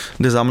vymýšlím,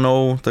 jde za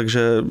mnou,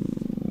 takže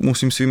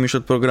musím si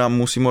vymýšlet program,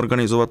 musím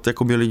organizovat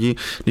jakoby lidi,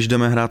 když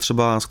jdeme hrát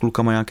třeba s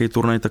klukama nějaký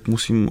turnaj, tak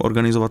musím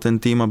organizovat ten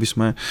tým, aby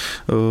jsme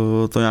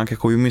to nějak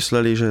jako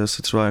vymysleli, že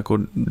se třeba jako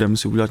jdeme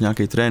si udělat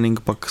nějaký trénink,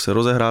 pak se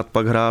rozehrát,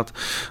 pak hrát,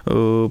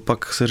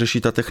 pak se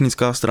řeší ta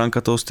technická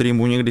stránka toho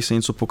streamu, někdy se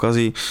něco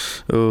pokazí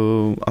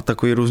a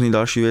takový různý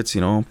další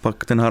věci, no.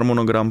 Pak ten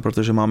harmonogram,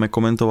 protože máme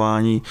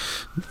komentování,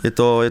 je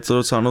to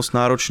docela dost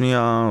náročný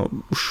a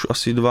už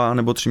asi 2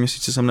 nebo 3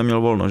 měsíce jsem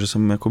neměl volno, že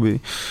jsem jakoby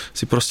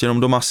si prostě jenom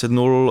doma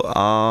sednul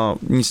a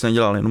nic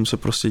nedělal, jenom se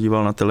prostě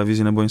díval na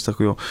televizi nebo něco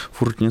takového.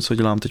 Furt něco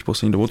dělám teď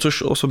poslední dobu,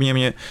 což osobně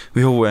mě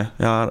vyhovuje.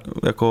 Já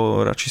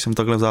jako radši jsem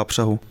takhle v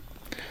zápřehu.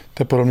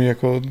 To je podobný,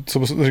 jako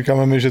co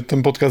říkáme my, že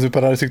ten podcast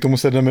vypadá, že si k tomu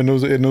sedneme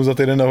jednou za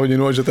týden na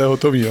hodinu a že to je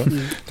hotový, jo?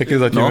 Taky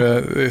zatím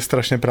je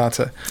strašně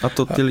práce. A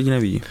to ty lidi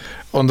neví.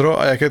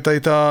 Ondro, a jak je tady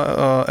ta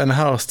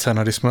NHL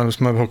scéna, když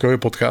jsme v hokejový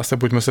podcast,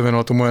 pojďme se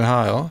věnovat tomu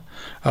NHL.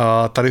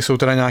 Tady jsou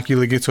teda nějaký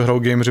ligy, co hrajou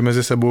gameři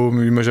mezi sebou,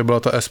 my víme, že byla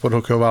ta e-sport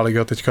hokejová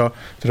liga, teďka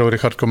kterou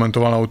Richard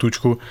komentoval na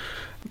Outůčku.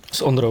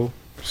 S Ondrou,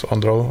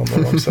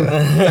 omlouvám se.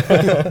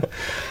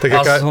 Tak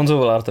a s Honzou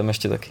Volártem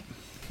ještě taky.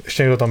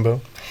 Ještě někdo tam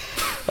byl?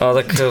 A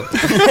tak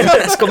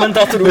z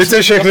komentátorů. Vy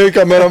jste všechny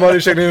kameramany,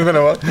 všechny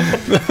jmenovat.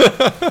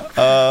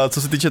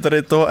 Co se týče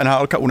tady toho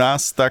NHLka u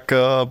nás, tak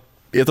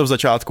je to v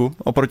začátku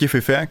oproti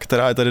FIFA,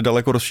 která je tady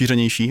daleko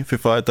rozšířenější.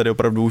 FIFA je tady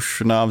opravdu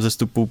už na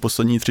vzestupu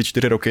poslední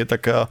 3-4 roky,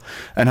 tak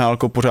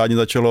NHLko pořádně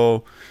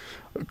začalo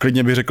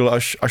klidně bych řekl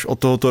až od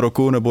tohoto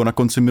roku nebo na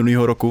konci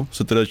minulého roku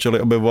se tedy začaly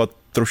objevovat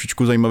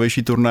trošičku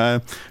zajímavější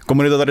turné.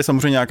 Komunita tady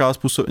samozřejmě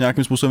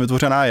nějakým způsobem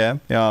vytvořená je.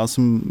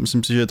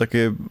 Myslím si, že je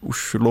taky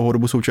už dlouhou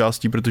dobu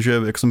součástí,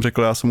 protože, jak jsem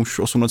řekl, já jsem už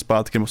 8 let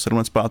zpátky nebo 7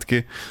 let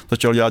zpátky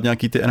začal dělat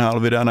nějaký ty NHL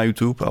videa na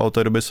YouTube a od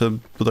té doby se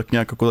to tak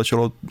nějak jako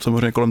začalo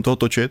samozřejmě kolem toho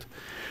točit.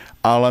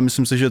 Ale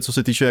myslím si, že co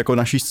se týče jako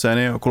naší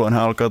scény okolo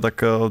NHL,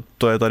 tak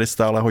to je tady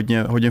stále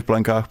hodně v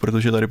plenkách,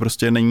 protože tady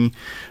prostě není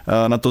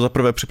na to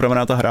zaprvé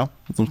připravená ta hra.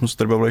 O tom jsme se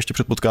tady bavili ještě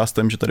před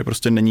podcastem, že tady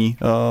prostě není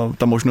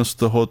ta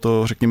možnost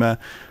to řekněme,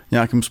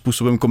 nějakým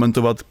způsobem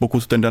komentovat,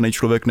 pokud ten daný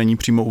člověk není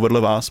přímo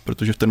vedle vás,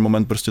 protože v ten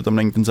moment prostě tam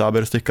není ten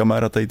záběr z těch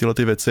kamer a tady tyhle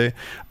ty věci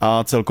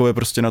a celkově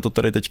prostě na to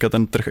tady teďka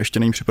ten trh ještě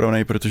není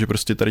připravený, protože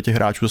prostě tady těch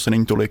hráčů zase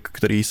není tolik,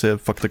 který se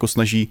fakt jako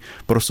snaží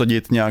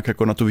prosadit nějak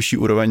jako na tu vyšší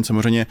úroveň.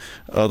 Samozřejmě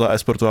ta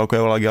e-sportová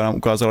Liga nám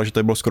ukázala, že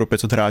tady bylo skoro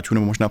 500 hráčů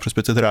nebo možná přes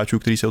 500 hráčů,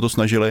 kteří se o to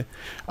snažili,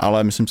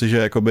 ale myslím si, že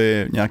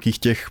jakoby nějakých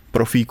těch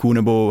profíků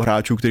nebo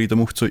hráčů, kteří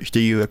tomu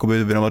chtějí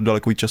jakoby věnovat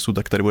daleko víc času,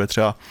 tak tady bude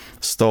třeba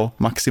 100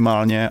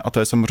 maximálně a to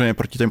je samozřejmě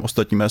proti těm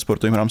ostatním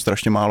e-sportovým hrám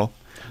strašně málo.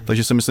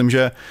 Takže si myslím,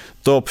 že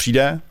to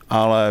přijde,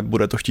 ale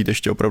bude to chtít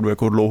ještě opravdu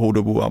jako dlouhou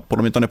dobu a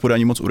podle mě to nepůjde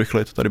ani moc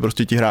urychlit. Tady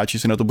prostě ti hráči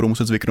si na to budou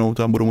muset zvyknout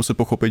a budou muset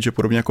pochopit, že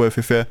podobně jako je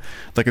FIFA,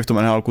 tak i v tom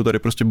NHLku tady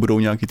prostě budou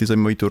nějaký ty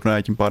zajímavý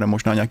turnaje, tím pádem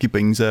možná nějaký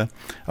peníze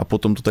a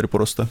potom to tady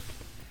poroste.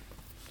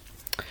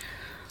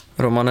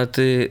 Romane,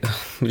 ty,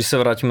 když se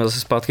vrátíme zase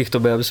zpátky k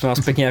tobě, aby jsme vás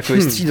pěkně jako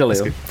vystřídali,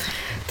 jo.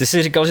 Ty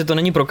jsi říkal, že to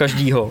není pro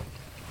každýho,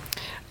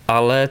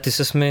 ale ty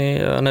ses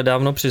mi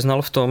nedávno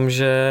přiznal v tom,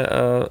 že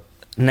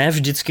ne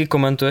vždycky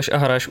komentuješ a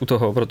hraješ u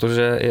toho,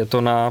 protože je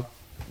to na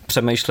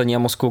přemýšlení a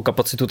mozkovou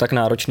kapacitu tak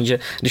náročný, že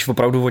když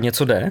opravdu o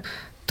něco jde,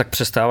 tak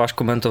přestáváš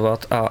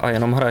komentovat a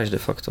jenom hraješ de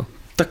facto.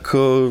 Tak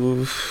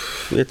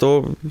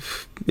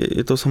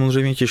je to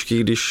samozřejmě těžký,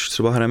 když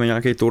třeba hrajeme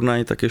nějaký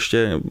turnaj, tak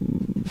ještě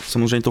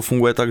samozřejmě to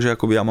funguje tak, že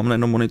jakoby já mám na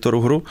jednom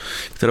monitoru hru,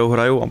 kterou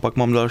hraju a pak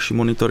mám další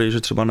monitory,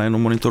 že třeba na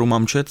jednom monitoru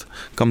mám chat,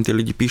 kam ty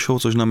lidi píšou,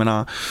 což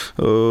znamená,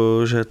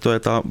 že to je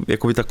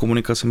ta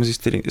komunikace mezi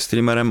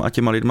streamerem a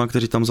těma lidma,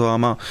 kteří tam za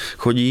váma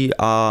chodí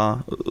a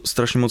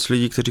strašně moc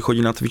lidí, kteří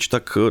chodí na Twitch,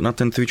 tak na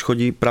ten Twitch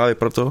chodí právě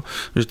proto,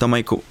 že tam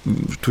mají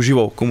tu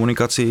živou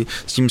komunikaci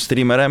s tím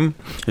streamerem,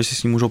 že si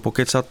s ním můžou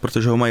pokecat,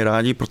 protože ho mají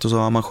rádi, proto za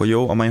váma chodí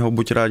a mají ho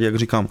buď rádi, jak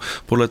říkám,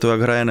 podle toho,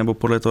 jak hraje, nebo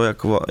podle toho,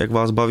 jak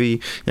vás baví,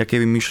 jaký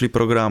vymýšlí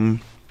program,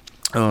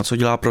 co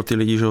dělá pro ty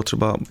lidi, že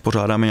třeba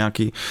pořádáme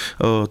nějaký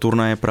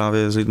turnaje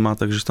právě s lidma,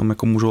 takže tam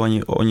jako můžou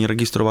oni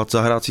registrovat,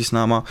 zahrát si s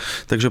náma,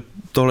 takže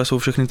tohle jsou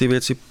všechny ty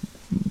věci,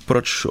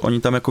 proč oni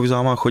tam jako za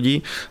váma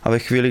chodí a ve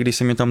chvíli, kdy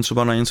se mě tam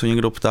třeba na něco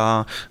někdo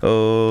ptá,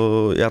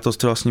 já to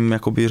třeba s ním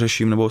jakoby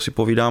řeším nebo si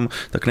povídám,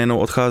 tak nejenom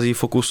odchází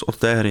fokus od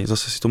té hry.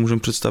 Zase si to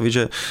můžeme představit,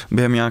 že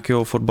během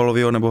nějakého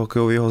fotbalového nebo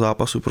hokejového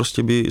zápasu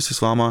prostě by se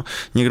s váma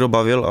někdo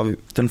bavil a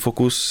ten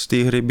fokus z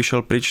té hry by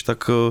šel pryč,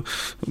 tak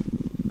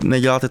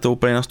neděláte to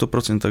úplně na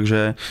 100%,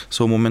 takže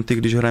jsou momenty,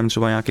 když hrajeme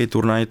třeba nějaký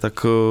turnaj,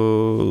 tak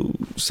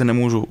se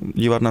nemůžu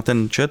dívat na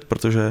ten chat,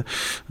 protože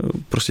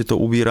prostě to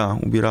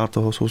ubírá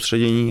toho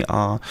soustředění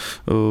a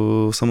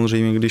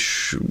samozřejmě,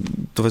 když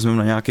to vezmeme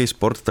na nějaký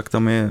sport, tak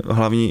tam je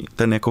hlavní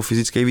ten jako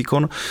fyzický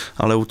výkon,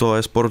 ale u toho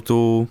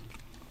e-sportu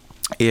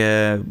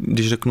je,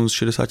 když řeknu z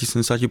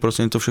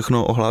 60-70% to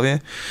všechno o hlavě,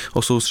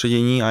 o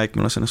soustředění a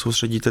jakmile se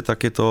nesoustředíte,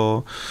 tak je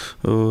to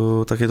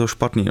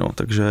špatný, no.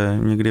 Takže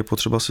někdy je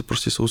potřeba se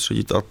prostě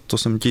soustředit a to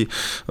jsem ti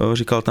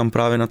říkal tam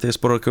právě na té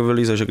sportkové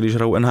lize, že když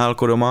hraju NHL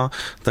doma,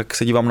 tak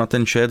se dívám na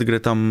ten chat, kde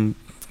tam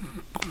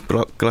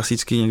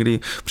klasicky někdy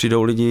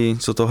přijdou lidi,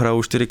 co to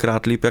hrajou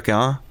 4x líp jak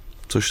já,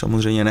 což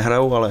samozřejmě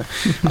nehrajou,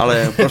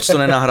 ale proč to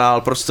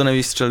nenahrál, proč to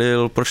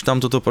nevystřelil, proč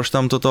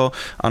tam toto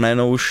a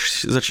najednou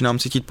už začínám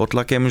cítit pod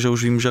tlakem, že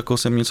už vím, že jako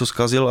jsem něco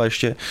zkazil a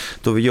ještě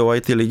to vidějí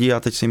i ty lidi a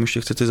teď se jim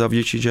ještě chcete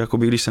zavděčit, že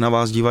jakoby, když se na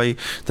vás dívají,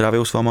 tráví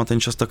s váma ten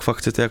čas, tak fakt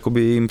chcete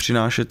jakoby jim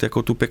přinášet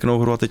jako tu pěknou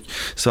hru a teď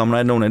se vám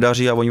najednou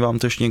nedaří a oni vám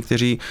to ještě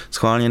někteří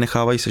schválně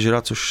nechávají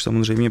sežrat, což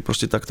samozřejmě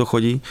prostě tak to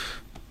chodí.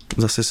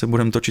 Zase se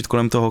budeme točit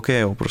kolem toho hokeje,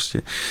 jo,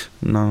 prostě.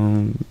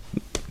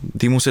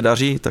 Týmu se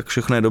daří, tak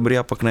všechno je dobrý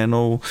a pak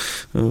najednou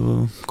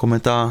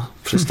kometa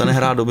přestane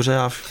hrát dobře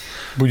a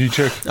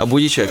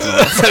budíček.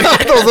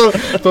 No.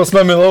 to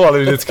jsme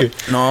milovali vždycky.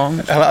 No.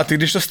 Hele, a ty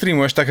když to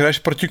streamuješ, tak hraješ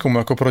proti komu?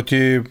 Jako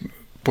proti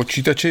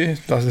počítači?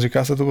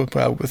 Říká se to,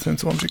 já vůbec nevím,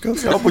 co mám říkat.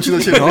 Jo,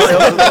 počítači, no.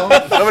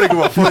 Dobrý,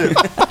 Kuba, pojď.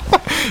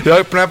 Já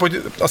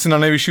asi na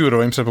nejvyšší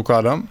úroveň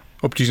předpokládám.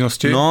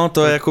 Obtížnosti? No,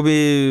 to je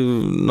jakoby,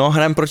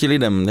 hrajeme proti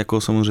lidem,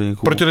 jako samozřejmě.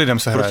 Proti lidem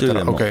se hraje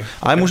teda, no. Okay.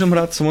 Ale můžeme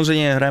hrát,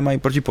 samozřejmě hrajeme i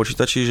proti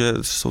počítači, že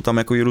jsou tam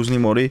jako i různý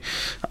mody,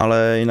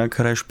 ale jinak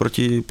hraješ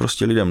proti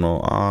prostě lidem,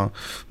 no. A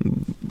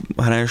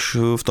hraješ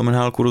v tom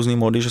NHLku různý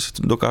mody, že se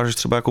dokážeš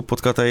třeba jako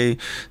potkat i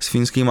s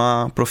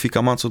finskýma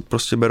profíkama, co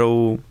prostě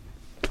berou,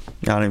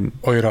 já nevím.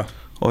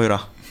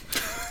 Ojra.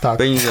 Tak.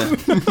 Peníze.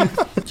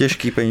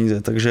 Těžký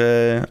peníze,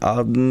 takže a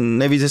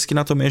nejvíc hezky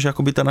na tom je, že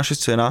jakoby ta naše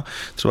scéna,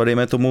 třeba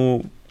dejme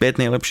tomu 5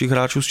 nejlepších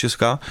hráčů z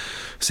Česka,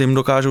 se jim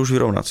dokáže už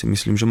vyrovnat si.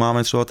 Myslím, že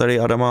máme třeba tady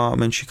Adama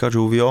Menšíka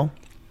Jouvio,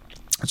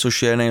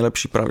 což je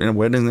nejlepší,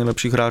 nebo jeden z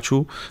nejlepších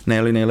hráčů,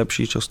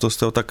 nejlepší, často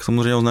jste ho tak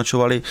samozřejmě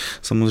označovali.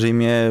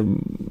 Samozřejmě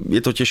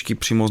je to těžký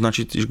přímo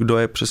označit, kdo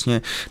je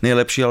přesně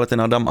nejlepší, ale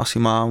ten Adam asi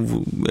má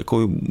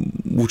jako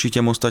vůči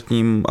těm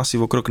ostatním asi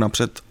o krok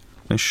napřed,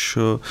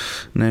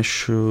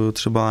 než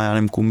třeba, já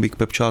nevím, Kumbík,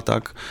 Pepča a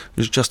tak.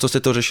 Často jste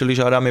to řešili,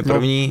 že Adam je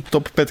první. No,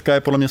 top 5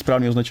 je podle mě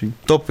správný označení.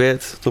 Top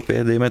 5,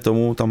 dejme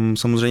tomu, tam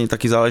samozřejmě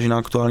taky záleží na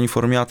aktuální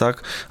formě a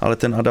tak, ale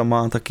ten Adam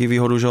má taky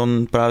výhodu, že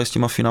on právě s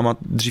těma Finama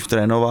dřív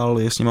trénoval,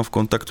 je s nima v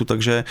kontaktu,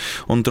 takže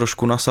on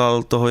trošku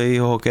nasal toho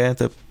jejího hokeje,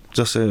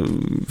 zase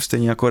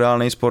stejně jako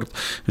reálný sport,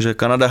 že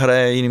Kanada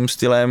hraje jiným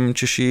stylem,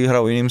 Češi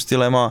hrajou jiným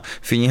stylem a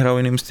Fini hrajou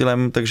jiným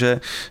stylem, takže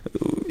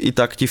i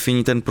tak ti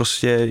Fini ten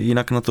prostě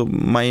jinak na to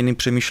mají jiný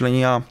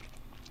přemýšlení a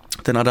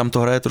ten Adam to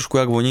hraje trošku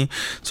jak oni,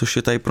 což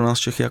je tady pro nás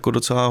Čechy jako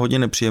docela hodně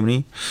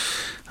nepříjemný.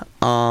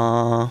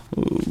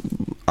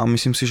 A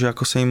myslím si, že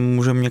jako se jim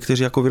můžeme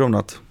někteří jako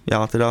vyrovnat.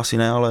 Já teda asi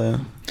ne, ale...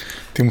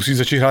 Ty musíš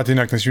začít hrát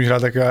jinak,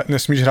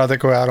 nesmíš hrát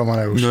jako já,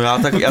 Romane, už. No já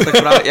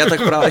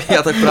tak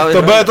právě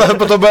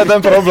to bude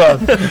ten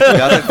problém.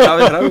 Já tak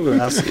právě hraju.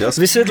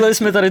 Vysvětlili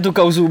jsme tady tu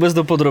kauzu vůbec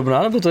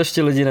dopodrobná, nebo to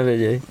ještě lidi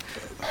nevědějí?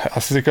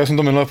 Asi říkal jsem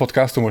to minulé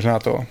podcastu, možná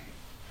to.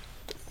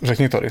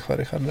 Řekni to rychle,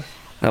 Richarde.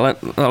 Ale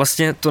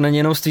vlastně to není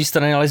jenom z tvý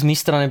strany, ale z mý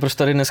strany, proč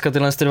tady dneska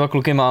tyhle dva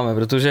kluky máme,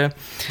 protože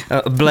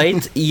Blade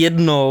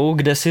jednou,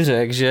 kde si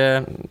řekl,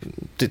 že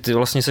ty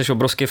vlastně seš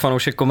obrovský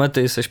fanoušek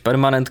Komety, seš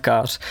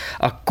permanentkář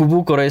a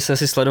Kubu Korej se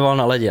si sledoval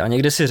na ledě a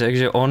někde si řekl,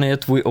 že on je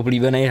tvůj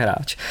oblíbený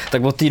hráč,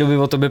 tak od té doby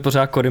o tobě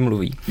pořád Kory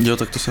mluví. Jo,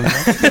 tak to jsem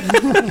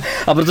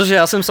A protože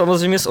já jsem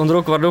samozřejmě s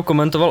Ondrou Kvardou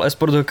komentoval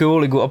e-sport hokejovou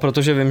ligu a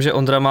protože vím, že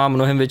Ondra má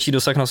mnohem větší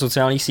dosah na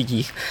sociálních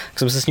sítích, tak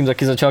jsem se s ním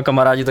taky začal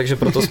kamarádit, takže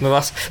proto jsme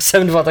vás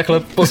sem dva takhle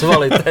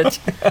pozvali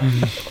teď.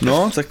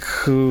 No,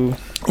 tak...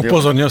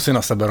 Upozornil si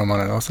na sebe,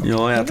 Romane, no?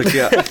 Jo,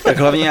 tak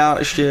hlavně já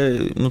ještě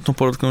nutno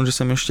podotknout, že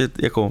jsem ještě,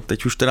 jako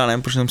teď už teda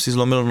nevím, protože jsem si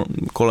zlomil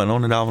koleno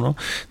nedávno,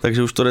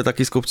 takže už to jde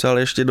taky z kopce,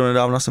 ale ještě do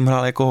nedávna jsem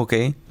hrál jako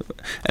hokej,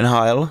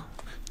 NHL,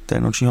 to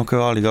je noční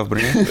hokejová liga v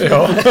Brně.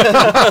 Jo.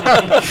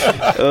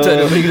 To je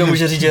dobrý, kdo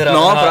může říct, že hrál.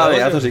 No právě,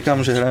 já to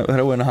říkám, že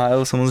hraju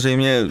NHL,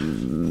 samozřejmě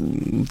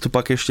to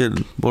pak ještě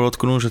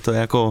podotknu, že to je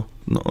jako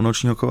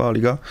noční hokejová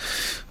liga.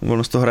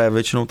 Ono se to hraje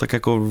většinou tak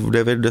jako v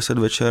 9-10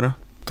 večer.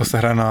 To se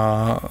hraje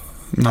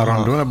na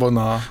rondu nebo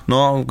na...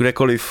 No,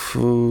 kdekoliv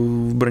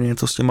v Brně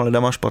to s těma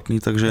lidama špatný,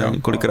 takže jo,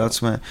 kolikrát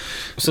jsme...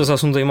 Se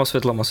zasunutýma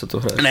světlama se to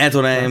hraje. Ne,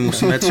 to ne,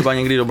 musíme třeba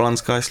někdy do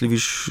Blanska, jestli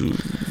víš,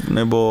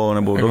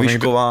 nebo do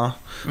Výškova,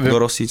 do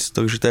Rosic,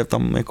 takže to je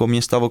tam jako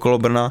města okolo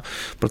Brna,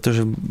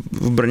 protože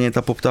v Brně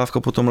ta poptávka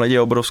po tom ledě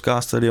je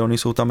obrovská, stadiony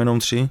jsou tam jenom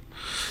 3,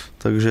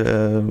 takže...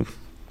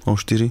 No,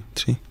 4,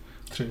 3.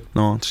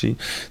 3.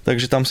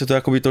 Takže tam se to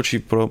jakoby točí,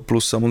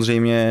 plus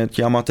samozřejmě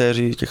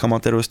těch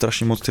amatérů je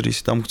strašně moc, kteří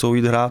si tam chcou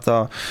jít hrát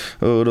a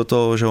do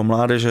toho, že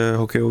mládeže,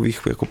 hokejových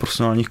jako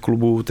profesionálních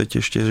klubů, teď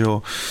ještě, že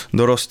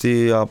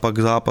dorosty a pak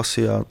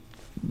zápasy a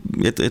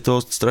je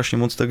to strašně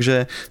moc,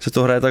 takže se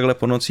to hraje takhle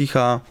po nocích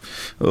a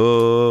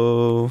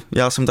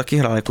já jsem taky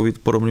hrál jako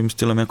podobným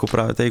stylem jako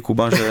právě tady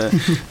Kuba, že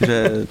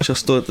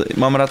často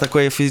mám rád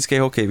takový fyzický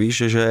hokej,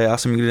 víš, že já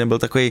jsem nikdy nebyl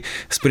takový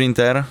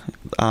sprinter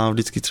a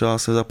vždycky třeba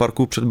se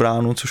zaparkuju před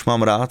bránu, což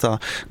mám rád a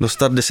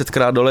dostat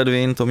 10krát do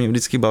ledvin, to mě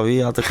vždycky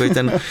baví a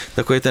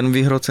takový ten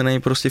vyhrocený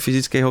prostě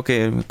fyzický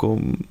hokej, jako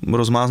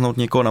rozmáznout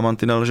někoho na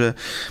mantinel, že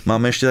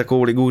máme ještě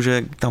takovou ligu,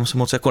 že tam se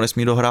moc jako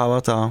nesmí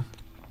dohrávat a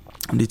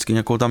vždycky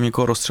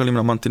někoho rozstřelím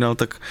na mantinel,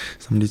 tak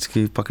tam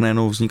vždycky pak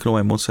najednou vzniknou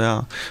emoce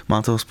a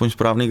má to aspoň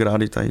správný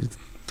grády tady,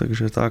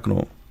 takže tak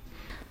no.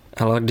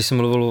 Ale když jsem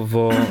mluvil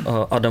o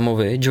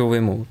Adamovi,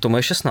 Joeymu, to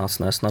je 16,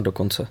 ne, snad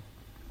dokonce?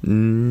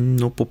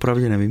 No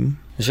popravdě nevím.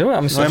 Že jo,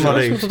 já myslím,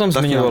 že jsme to tam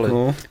zmiňovali.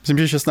 No.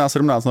 Myslím, že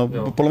 16-17,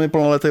 no podle mě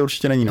plnoletý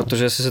určitě není. No.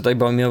 Protože si se tady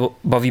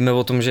bavíme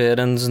o tom, že je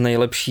jeden z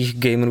nejlepších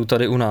gamerů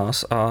tady u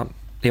nás a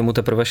je mu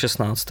teprve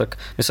 16, tak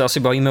my se asi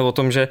bavíme o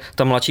tom, že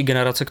ta mladší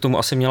generace k tomu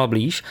asi měla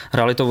blíž,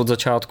 hráli to od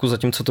začátku,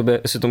 zatímco tobě,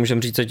 jestli to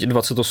můžeme říct,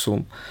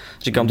 28.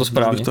 Říkám to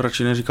správně. Bych to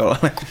radši neříkal,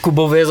 ale...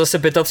 Kubovi je zase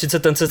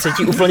 35, ten se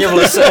cítí úplně v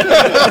lese.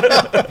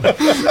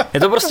 Je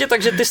to prostě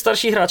tak, že ty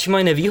starší hráči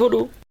mají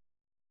nevýhodu?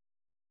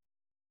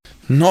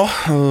 No,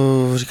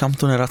 říkám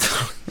to nerad,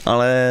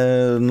 ale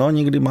no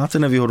někdy máte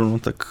nevýhodu, no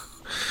tak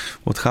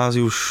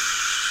odchází už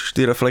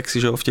ty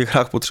reflexy, že v těch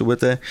hrách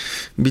potřebujete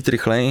být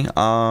rychlej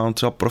a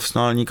třeba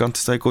profesionální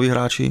counter-strikeoví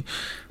hráči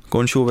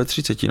končí ve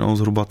 30, no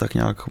zhruba tak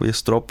nějak je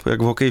strop,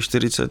 jak v hokeji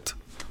 40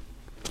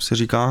 se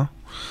říká.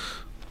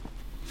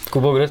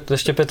 Kubo, kde? To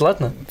ještě 5 let,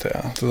 ne?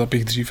 To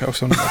zapích dřív, já už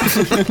jsem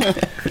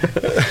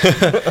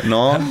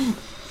No.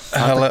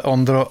 Hele,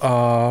 Ondro,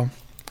 a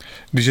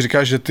když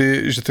říkáš,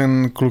 že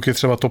ten kluk je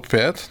třeba top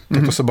 5,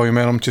 tak to se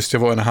bavíme jenom čistě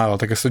o NHL,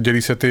 tak jestli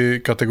dělí se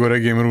ty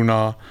kategorie gamerů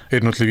na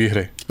jednotlivé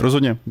hry.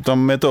 Rozhodně.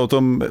 Tam je to o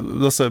tom,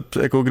 zase,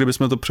 jako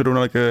kdybychom to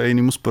přirovnali k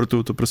jinému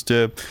sportu, to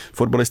prostě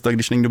fotbalista,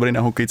 když není dobrý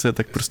na hokejce,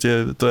 tak prostě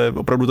to je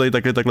opravdu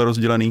tady takhle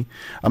rozdělený.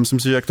 A myslím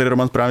si, že jak tady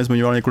Roman právě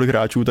zmiňoval několik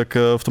hráčů, tak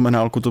v tom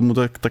NHL tomu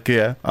taky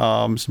je.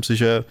 A myslím si,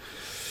 že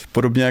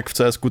podobně jak v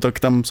CSku, tak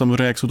tam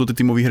samozřejmě, jak jsou to ty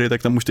týmové hry,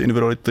 tak tam už ty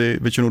individuality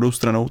většinou jdou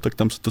stranou, tak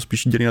tam se to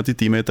spíš dělí na ty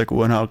týmy, tak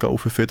u NHL, u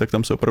FIFA, tak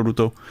tam se opravdu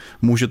to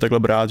může takhle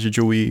brát, že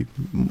Joey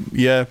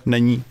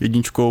není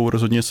jedničkou,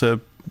 rozhodně se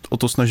o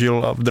to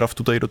snažil a v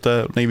draftu tady do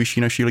té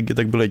nejvyšší naší ligy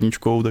tak byl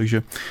jedničkou,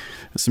 takže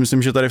si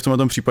myslím, že tady v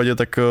tomto případě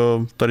tak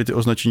tady ty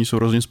označení jsou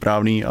rozhodně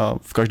správný a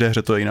v každé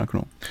hře to je jinak.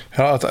 No.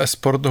 Hele, a ta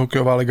esport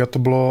hokejová liga, to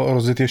bylo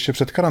rozjet ještě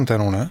před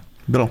karanténou, ne?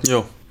 Bylo.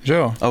 Jo. Že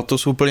jo? A to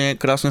jsou úplně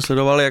krásně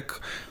sledovali,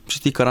 jak při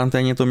té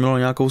karanténě to mělo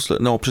nějakou,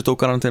 před tou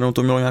karanténou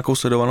to mělo nějakou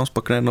sledovanost,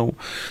 pak najednou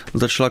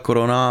začala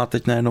korona a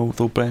teď najednou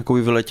to úplně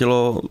jakoby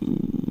vyletělo.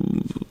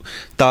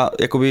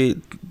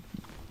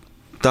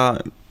 Ta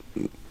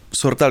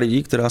sorta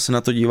lidí, která se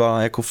na to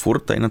dívala jako furt,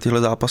 tady na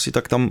tyhle zápasy,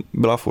 tak tam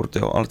byla furt,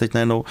 jo, ale teď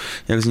najednou,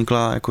 jak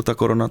vznikla jako ta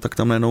korona, tak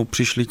tam najednou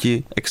přišli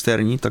ti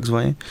externí,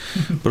 takzvaně,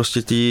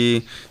 prostě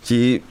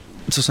ti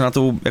co se na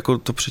to, jako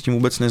to předtím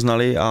vůbec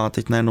neznali a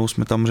teď najednou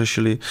jsme tam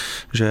řešili,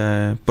 že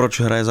proč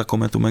hraje za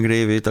Kometu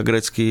McDavid a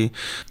Gretzky.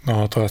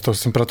 No to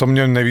jsem proto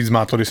mě nejvíc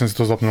mátlo, když jsem si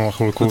to zapnul na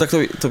chvilku. No tak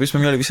to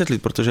bychom měli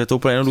vysvětlit, protože je to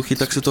úplně jednoduchý,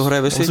 tak se to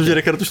hraje ve světě. Myslím, že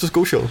Richard už to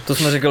zkoušel. To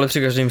jsme říkali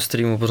při každém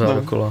streamu pořád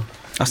okolo.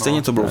 A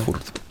stejně to bylo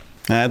furt.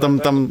 Ne,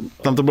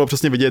 tam to bylo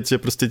přesně vidět, že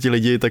prostě ti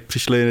lidi tak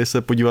přišli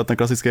se podívat na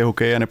klasické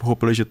hokej a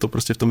nepochopili, že to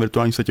prostě v tom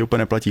virtuálním světě úplně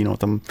neplatí. No.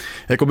 Tam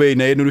jakoby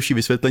nejjednodušší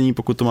vysvětlení,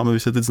 pokud to máme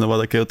vysvětlit znova,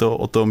 tak je to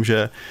o tom,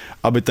 že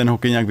aby ten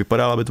hokej nějak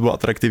vypadal, aby to bylo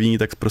atraktivní,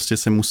 tak prostě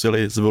se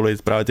museli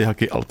zvolit právě ty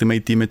Hockey Ultimate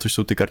týmy, což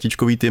jsou ty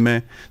kartičkový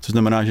týmy, což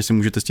znamená, že si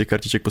můžete z těch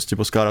kartiček prostě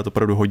poskládat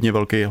opravdu hodně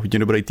velký, hodně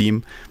dobrý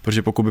tým,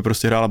 protože pokud by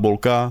prostě hrála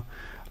Bolka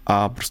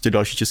a prostě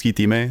další český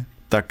týmy,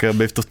 tak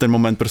by to v ten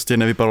moment prostě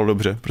nevypadalo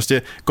dobře.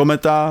 Prostě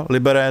Kometa,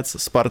 Liberec,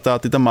 Sparta,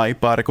 ty tam mají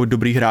pár jako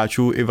dobrých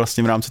hráčů i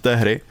vlastně v rámci té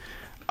hry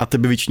a ty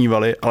by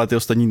vyčnívali, ale ty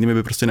ostatní týmy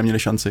by prostě neměli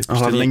šanci.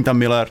 Prostě hlavně, není tam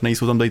Miller,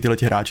 nejsou tam tady tyhle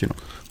hráči. No.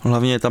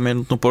 Hlavně tam je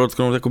nutno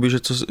podotknout, jakoby,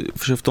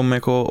 že v tom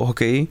jako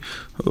hokeji,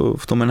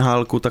 v tom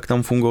NHL-ku, tak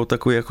tam fungují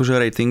takové jakože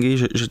ratingy,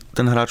 že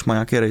ten hráč má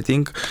nějaký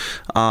rating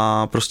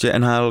a prostě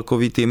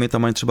NHL-kový týmy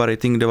tam mají třeba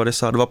rating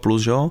 92+,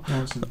 že jo?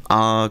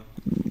 A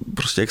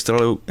prostě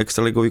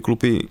extraligový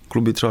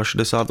kluby třeba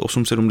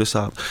 68,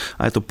 70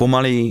 a je to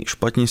pomalý,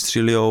 špatně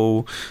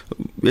střílijou,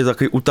 je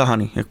takový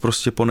utahaný, jak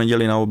prostě po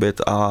neděli na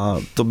oběd a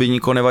to by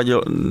nikoho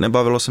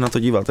nebavilo se na to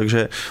dívat,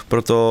 takže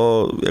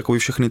proto jakoby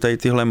všechny tady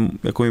tyhle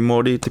jakoby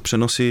módy, ty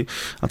přenosy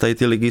a tady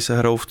ty ligy se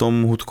hrajou v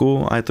tom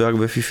hudku a je to jak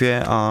ve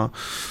FIFA a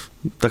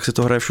tak se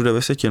to hraje všude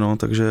ve světě, no,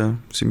 takže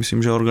si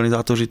myslím, že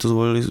organizátoři to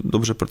zvolili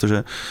dobře,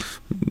 protože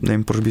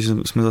nevím, proč by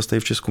jsme zase tady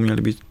v Česku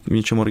měli být v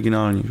něčem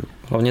originální. Že?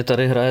 Hlavně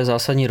tady hraje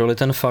zásadní roli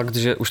ten fakt,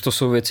 že už to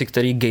jsou věci,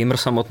 které gamer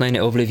samotný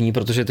neovlivní,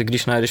 protože ty,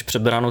 když najdeš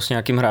před bránou s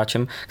nějakým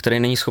hráčem, který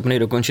není schopný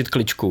dokončit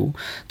kličku,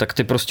 tak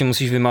ty prostě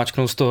musíš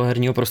vymáčknout z toho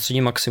herního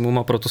prostředí maximum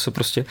a proto se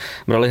prostě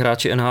brali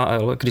hráči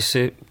NHL, když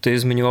si ty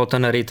zmiňoval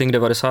ten rating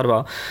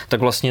 92, tak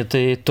vlastně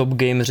ty top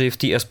gameři v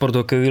té esport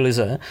hokejové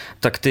lize,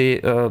 tak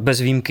ty bez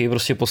výjimky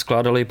prostě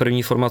skládali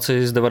první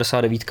formaci s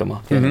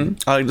 99kama.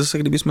 Ale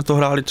kdybychom to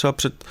hráli třeba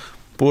před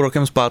půl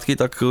rokem zpátky,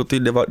 tak ty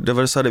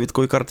 99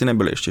 karty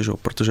nebyly ještě, že?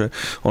 Protože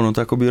ono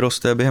to jakoby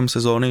roste během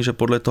sezóny, že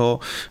podle toho,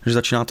 že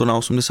začíná to na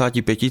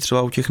 85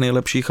 třeba u těch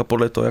nejlepších a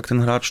podle toho, jak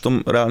ten hráč v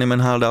tom reálném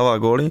NHL dává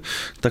góly,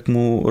 tak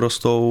mu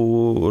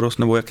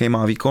nebo jaký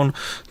má výkon,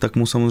 tak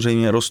mu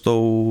samozřejmě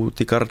rostou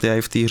ty karty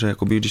i v té hře.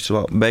 Jakoby, když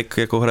třeba back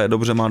jako hraje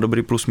dobře, má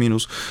dobrý plus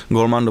minus,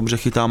 golman dobře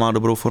chytá, má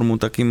dobrou formu,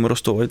 tak jim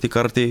rostou i ty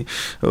karty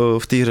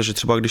v té hře, že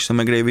třeba když se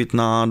McDavid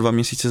na 2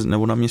 měsíce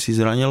nebo na měsíc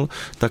zranil,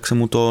 tak se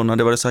mu to na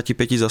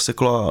 95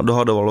 zaseklo a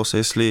dohadovalo se,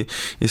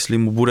 jestli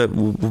mu bude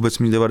vůbec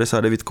mít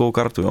 99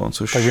 kartu, jo,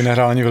 což... Tak by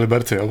nehrál ani v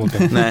Liberci, jo,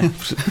 potom. Ne,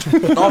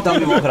 no tam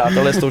by mohl hrát,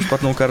 ale s tou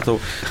špatnou kartou.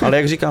 Ale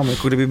jak říkám,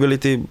 jako kdyby byly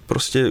ty,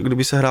 prostě,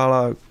 kdyby se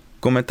hrála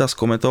Kometa s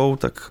Kometou,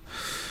 tak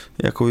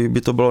jako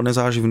by to bylo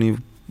nezáživný,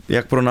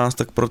 jak pro nás,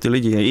 tak pro ty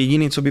lidi.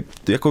 Jediný, co by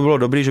jako bylo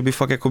dobrý, že by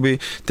fakt jakoby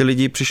ty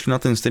lidi přišli na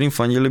ten stream,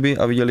 fandili by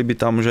a viděli by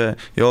tam, že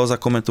jo, za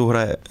Kometu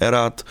hraje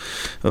Erat,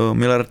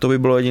 Miller, to by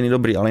bylo jediný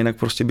dobrý, ale jinak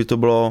prostě by to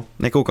bylo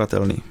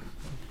nekoukatelný.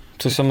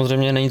 Což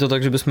samozřejmě není to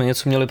tak, že bychom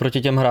něco měli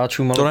proti těm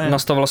hráčům, ale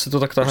nastavila si to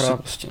tak ta hra.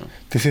 Prostě.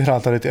 Ty jsi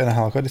hrál tady ty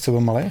NHL, když jsi byl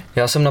malý?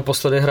 Já jsem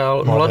naposledy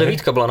hrál,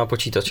 09 byla na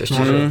počítač ještě.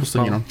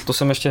 To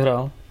jsem ještě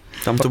hrál.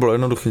 Tam to bylo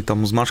jednoduché,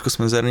 tam zmáčkl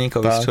jsme zerník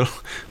a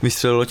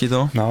vystřelilo ti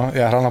to? No,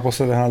 já hrál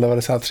naposledy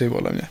 93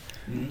 podle mě.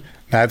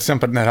 Ne,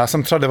 nehrál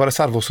jsem třeba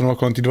 98, no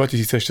kolem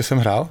 2000 ještě jsem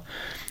hrál,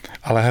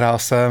 ale hrál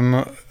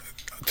jsem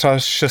třeba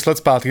 6 let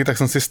zpátky, tak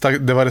jsem si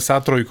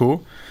 93.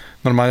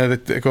 Normálně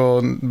teď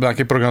jako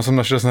nějaký program jsem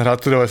našel, že jsem hrál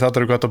tu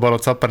 93 a to byla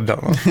docela prdel.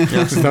 No.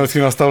 Já jsem vždycky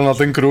nastavil na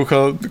ten kruh a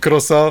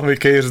krosa,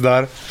 vykej,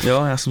 zdar.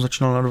 Jo, já jsem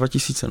začínal na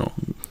 2000, no.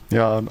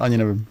 Já ani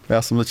nevím,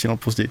 já jsem začínal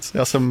později.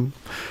 Já jsem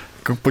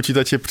jako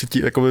počítače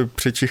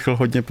přečichl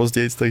hodně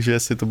později, takže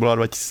jestli to byla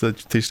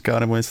 2004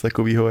 nebo něco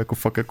takového, jako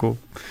fakt jako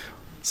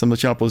jsem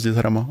začínal později s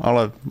hrama,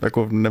 ale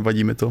jako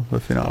nevadí mi to ve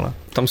finále.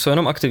 Tam jsou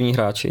jenom aktivní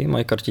hráči,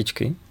 mají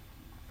kartičky.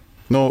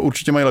 No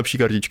určitě mají lepší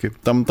kartičky.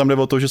 Tam jde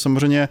o to, že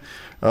samozřejmě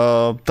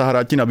ta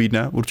hra ti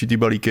nabídne určitý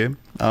balíky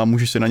a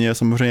můžeš si na ně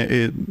samozřejmě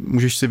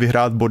můžeš si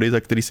vyhrát body, za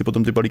který si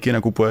potom ty balíky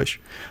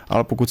nakupuješ,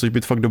 ale pokud chceš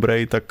být fakt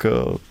dobrý, tak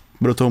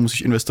do toho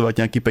musíš investovat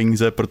nějaký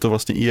peníze, proto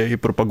vlastně EA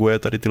propaguje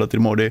tady tyhle ty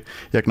mody,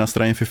 jak na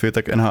straně FIFA,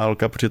 tak NHL,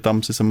 protože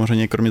tam si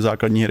samozřejmě kromě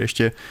základní hry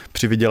ještě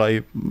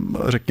přivydělají,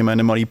 řekněme,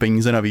 nemalý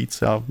peníze navíc.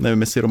 Já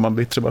nevím, jestli Roman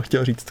by třeba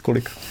chtěl říct,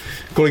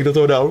 kolik do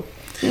toho dal.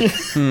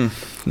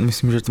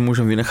 Myslím, že to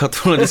můžeme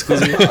vynechat tuhle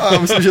diskuzi. A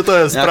myslím, že to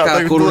je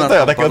správně, to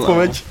je taky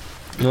odpověď.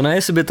 No ne,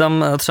 jestli by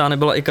tam třeba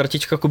nebyla i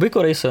kartička Kuby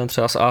Korejse,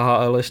 třeba z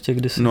AHL ještě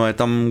kdysi. No je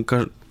tam,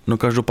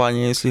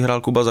 každopádně, jestli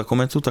hrál Kuba za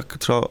Kometu, tak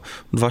třeba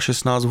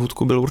 2.16 v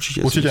Hudku byl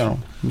určitě. Určitě ano.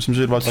 Myslím,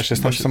 že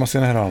 2.16 jsem asi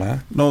nehrál,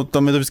 ne? No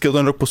tam je to vždycky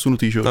ten rok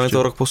posunutý, že jo? Tam je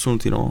to rok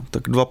posunutý, no.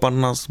 Tak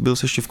 2.15 byl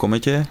se ještě v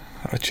Kometě.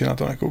 Radši na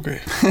to nekoukej.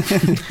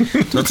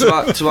 No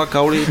třeba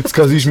Kauli.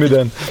 Zkazíš mi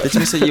den. Teď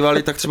jsme se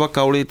dívali, tak třeba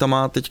Kauli tam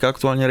má teďka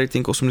aktuálně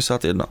rating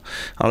 81.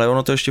 Ale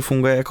ono to ještě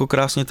funguje jako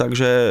krásně tak,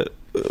 že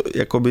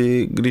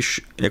jakoby,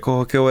 když jako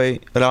hokejový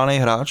reálný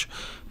hráč,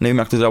 nevím,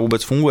 jak to teda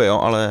vůbec funguje, jo,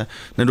 ale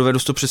nedovedu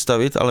si to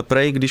představit, ale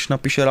prej, když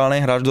napíše reálný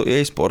hráč do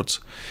EA Sports,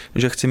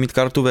 že chce mít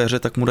kartu ve hře,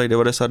 tak mu dají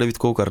 99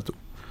 kartu.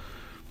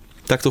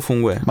 Tak to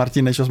funguje.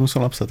 Martin Nečas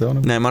musel napsat, jo?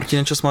 Ne, Martin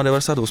Nečas má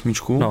 98.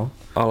 No,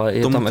 ale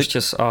je tam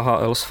ještě z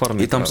AHL z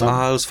farmy. Je tam z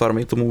AHL z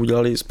farmy, tomu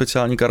udělali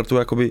speciální kartu,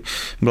 jakoby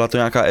byla to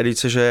nějaká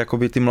edice, že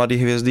jakoby ty mladé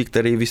hvězdy,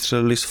 které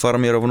vystřelili z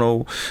farmy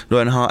rovnou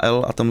do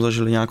NHL a tam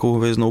zažili nějakou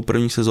hvězdnou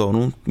první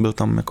sezónu. Byl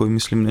tam, jako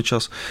myslím,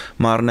 Nečas,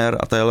 Marner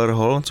a Taylor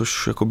Hall,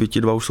 což jakoby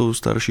ti dva už jsou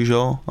starší, že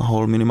jo? A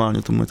Hall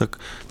minimálně tomu je tak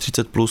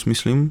 30 plus,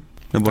 myslím.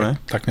 Nebo ne?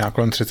 Tak nějak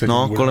kolem 30.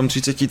 No, kolem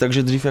 30,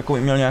 takže dřív jako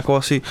měl nějakou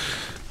asi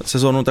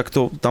sezónu, tak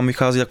to tam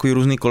vychází jako i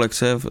různý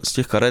kolekce z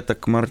těch karet,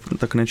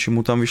 tak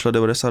Nečimu tam vyšla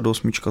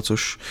 98,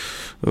 což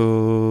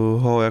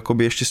ho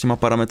jakoby ještě s těma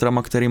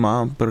parametrama, který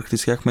má,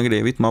 prakticky jak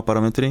McDavid má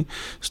parametry,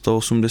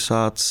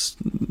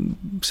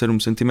 187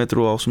 cm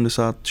a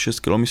 86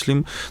 kg,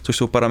 myslím, což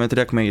jsou parametry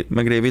jak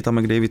McDavid a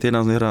McDavid je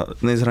jedna z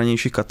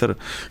nejzhranějších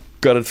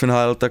karet v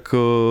NHL, tak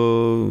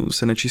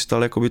se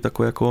nečistal jakoby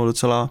takový jako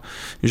docela,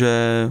 že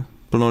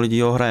plno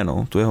lidí ho hraje,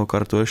 no, tu jeho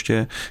kartu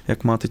ještě,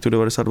 jak má teď tu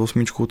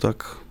 98,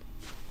 tak...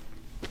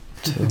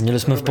 Měli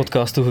jsme v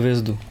podcastu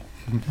hvězdu.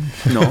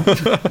 No.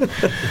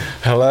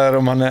 Hele,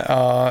 Romane,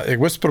 a jak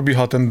vůbec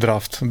probíhal ten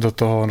draft do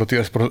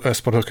té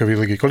e-sport hokejové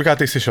ligy?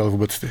 Kolikrát jsi šel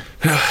vůbec ty?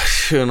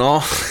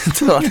 No,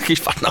 to je taky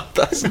špatná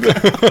otázka.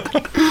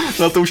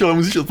 Na to už ale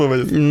musíš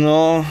odpovědět.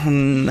 No,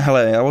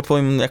 hele, já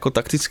odpovím jako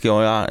takticky, jo.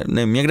 Já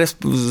nevím, někde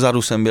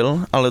vzadu jsem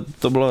byl, ale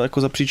to bylo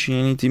jako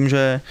zapříčiněný tím,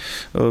 že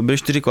byly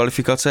 4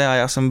 kvalifikace a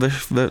já jsem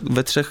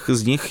ve 3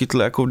 z nich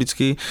chytl jako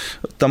vždycky,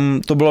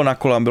 tam to bylo na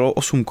kola, bylo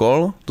 8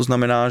 kol, to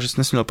znamená, že jsi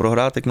nesměl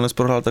prohrát, jakmile jsi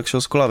prohrál, tak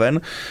šel z kola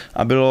ven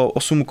a bylo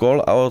 8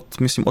 kol a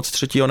myslím od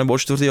 3. nebo od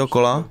 4.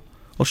 kola,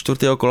 od 4.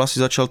 kola si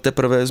začal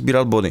teprve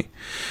sbírat body.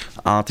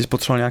 A ty jsi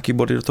potřeboval nějaký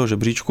body do toho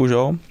žebříčku, že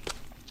jo?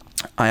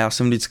 A já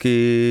jsem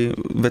vždycky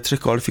ve 3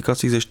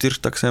 kvalifikacích ze 4,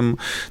 tak jsem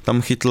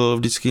tam chytl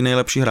vždycky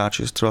nejlepší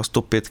hráče, třeba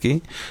 105,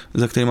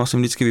 za kterýma jsem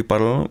vždycky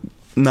vypadl.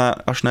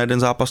 Až na jeden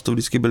zápas to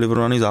vždycky byly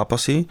vyrovnaný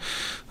zápasy.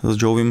 S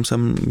Joevim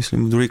jsem,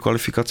 myslím, v druhé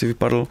kvalifikaci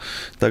vypadl,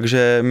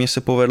 takže mě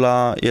se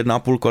povedla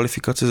 1,5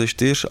 kvalifikace ze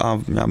 4 a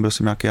já byl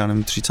jsem nějaký, já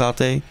nevím, 30.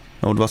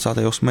 nebo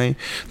 28.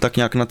 tak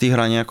nějak na té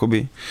hraně,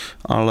 jakoby.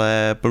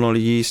 Ale plno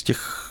lidí z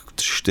těch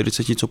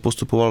 40, co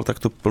postupoval, tak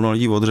to plno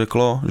lidí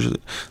odřeklo, že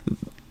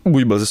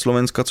buď byl ze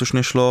Slovenska, což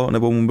nešlo,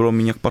 nebo mu bylo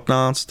méně jak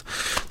 15,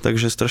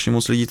 takže strašně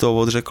moc lidí to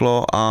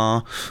odřeklo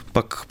a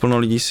pak plno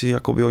lidí si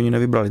jakoby oni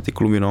nevybrali ty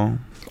kluby, no.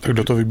 Tak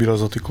kdo to vybíral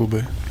za ty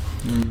kluby?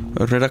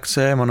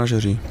 Redakce,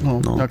 manažeři.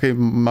 No. Nějaký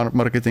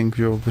marketing,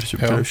 jo,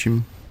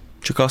 především.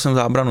 Čekal jsem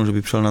zábranu, že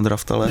by přijel na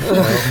draft, ale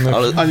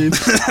ani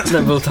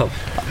nebyl tam.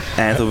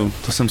 Ne,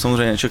 to jsem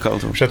samozřejmě nečekal.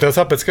 Že to je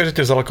docela pecka, že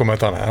tě vzala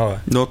Kometa, ne?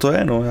 Ale... No to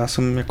je, no, já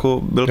jsem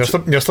jako byl...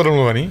 Měl jsi to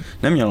domluvený?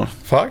 Neměl.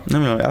 Fakt?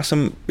 Neměl, já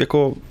jsem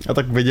jako... A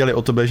tak věděli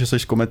o tobě, že jsi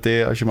z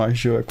Komety a že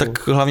máš, jo, jako...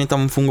 Tak hlavně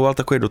tam fungoval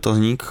takový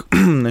dotazník,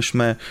 než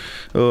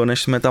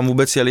jsme tam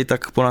vůbec jeli,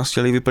 tak po nás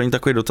chtěli vyplnit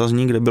takový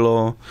dotazník,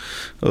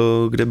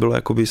 kde bylo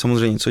jakoby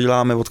samozřejmě, co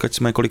děláme, odkud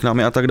jsme, kolik nám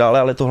je a tak dále,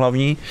 ale to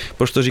hlavní,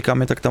 proč to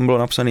říkáme, tak tam bylo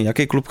napsané,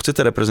 jaký klub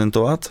chcete reprezentovat,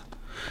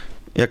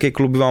 jaký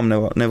klub by vám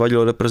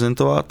nevadilo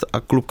reprezentovat a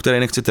klub, který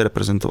nechcete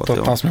reprezentovat. To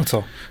tam jsme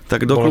co?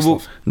 Tak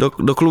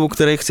do klubu,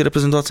 který chci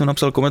reprezentovat, jsem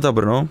napsal Kometa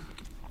Brno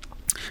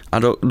a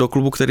do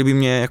klubu, který by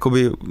mě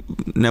jakoby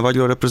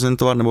nevadilo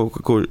reprezentovat, nebo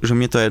jako, že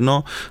mě to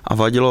jedno a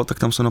vadilo, tak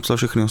tam jsem napsal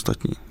všechny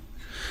ostatní.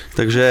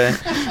 Takže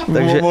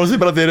mohl si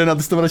brát jeden a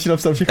ty jsi tam radši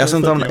napsal všechno.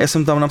 Já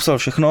jsem tam napsal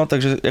všechno,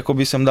 takže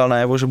jakoby jsem dal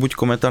najevo, že buď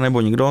Kometa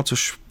nebo nikdo,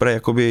 což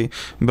jakoby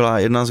byla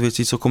jedna z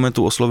věcí, co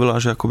Kometu oslovila,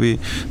 že jakoby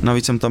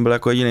navíc jsem tam byl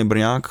jako jediný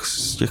Brňák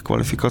z těch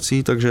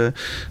kvalifikací, takže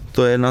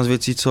to je jedna z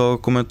věcí, co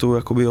Kometu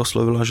jakoby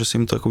oslovila, že si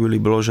jim to jakoby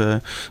líbilo,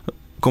 že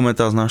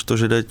Kometa, znáš to,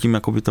 že jde tím,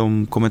 jakoby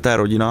tam Kometa je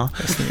rodina,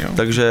 jasný,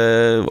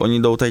 takže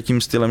oni jdou tady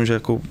tím stylem, že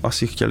jako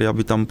asi chtěli,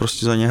 aby tam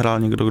prostě za ně hrál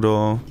někdo,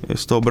 kdo je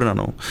z toho Brna,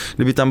 no.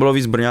 Kdyby tam bylo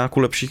víc Brňáků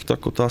lepších,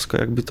 tak otázka,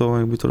 jak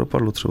by to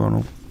dopadlo třeba,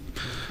 no.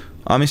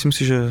 A myslím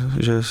si, že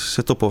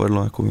se to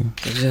povedlo. Jakoby.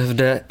 Takže v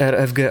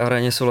DRFG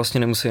aréně se vlastně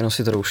nemusí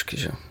nosit roušky,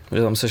 že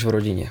tam seš v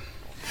rodině.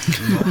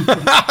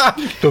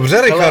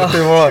 Dobře, Richard, ty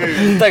vole.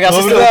 Tak já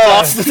si to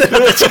oplácnu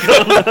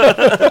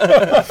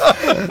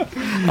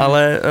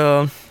Ale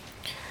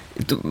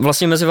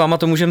vlastně mezi váma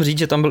to můžem říct,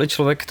 že tam byl i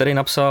člověk, který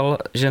napsal,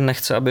 že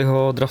nechce, aby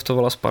ho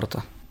draftovala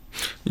Sparta.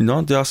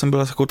 No, já jsem byl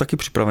jako taky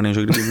připravený,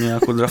 že kdyby mě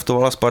jako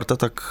draftovala Sparta,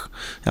 tak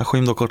já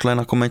chodím do kotle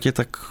na kometě,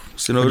 tak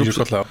si nedovedu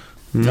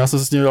Já jsem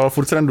se s ním dělal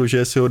furt srandu, že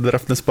jestli ho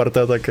draftne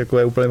Sparta, tak jako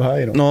je úplně v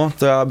háji. No,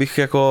 to já bych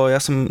jako,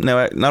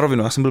 na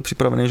rovinu, já jsem byl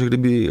připravený, že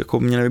kdyby jako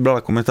mě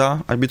nevybrala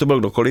Kometa, ať by to byl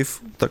kdokoliv,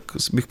 tak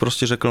bych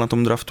prostě řekl na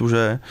tom draftu,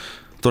 že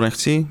to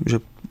nechci, že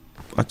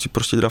ať si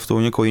prostě draftou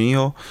někoho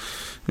jiného,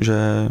 že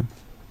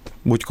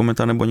buď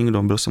Kometa nebo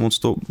nikdo. Byl jsem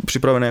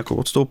připravený jako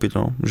odstoupit,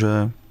 no, že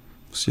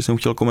prostě jsem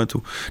chtěl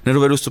Kometu.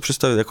 Nedovedu si to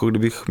představit, jako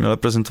kdybych měl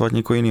reprezentovat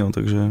někoho jiného,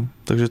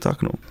 takže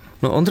tak, no.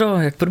 No Ondro,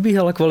 jak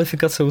probíhala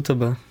kvalifikace u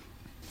tebe?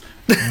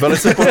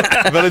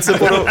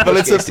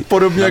 Velice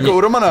podobně jako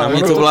u Romana. Na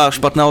mě to byla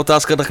špatná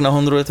otázka, tak na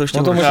Hondru je to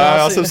ještě no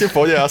já jsem si v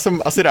pohodě, já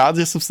jsem asi rád,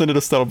 že jsem se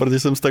nedostal, protože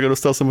jsem se takhle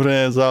dostal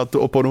samozřejmě za tu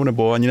oponu,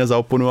 nebo ani ne za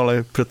oponu,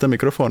 ale před ten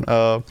mikrofon.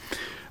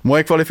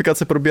 Moje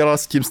kvalifikace probíhala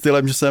s tím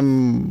stylem, že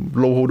jsem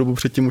dlouhou dobu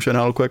předtím už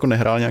NHL jako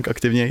nehrál nějak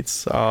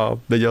aktivnějc a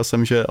věděl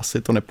jsem, že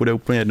asi to nepůjde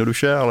úplně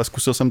jednoduše, ale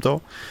zkusil jsem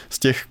to. Z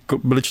těch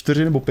byly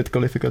 4 nebo 5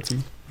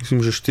 kvalifikací.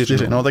 Myslím, že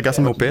 4. No, tak já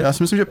si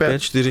myslím, že 5.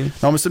 4.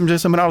 No, myslím, že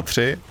jsem hrál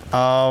 3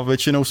 a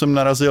většinou jsem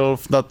narazil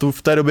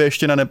v té době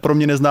ještě na pro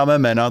mě neznámé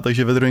jména,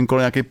 takže ve druhém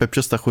kole nějaký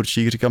Pepče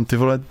Stachurčík, říkám, ty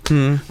vole,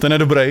 ten je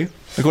dobrý.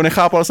 Jako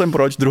nechápal jsem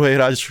proč, druhý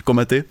hráč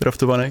Komety,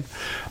 draftovaný.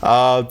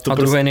 A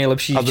druhý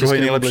nejlepší. A druhý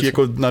nejlepší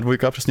jako na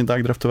dvojka, přesně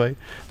tak, draftový.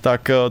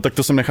 Tak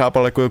to jsem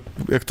nechápal, jako,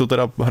 jak to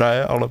teda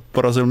hraje, ale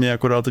porazil mě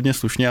jako relativně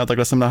slušně a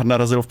takhle jsem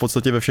narazil v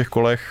podstatě ve všech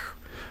kolech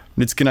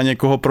vždycky na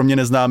někoho pro mě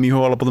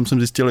neznámýho, ale potom jsem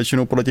zjistil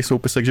většinou podle těch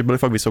soupisek, že byli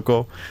fakt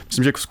vysoko.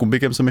 Myslím, že s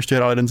Kumbikem jsem ještě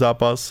hrál jeden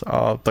zápas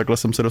a takhle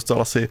jsem se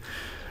dostal asi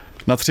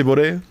na 3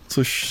 body,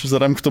 což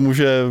vzhledem k tomu,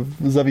 že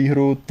za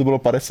výhru to bylo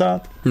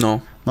 50.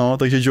 No,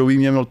 takže Joey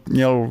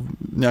měl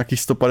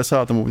nějakých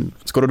 150, nebo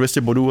skoro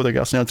 200 bodů, tak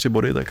já jsem měl 3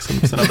 body, tak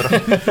jsem se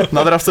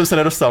na draft jsem se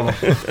nedostal.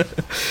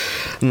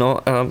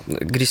 No a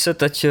když se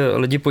teď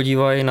lidi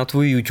podívají na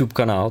tvůj YouTube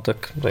kanál,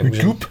 tak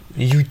YouTube?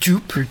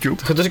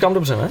 Tak to říkám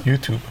dobře, ne?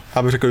 YouTube.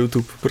 Já bych řekl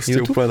YouTube, prostě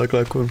YouTube? Úplně takhle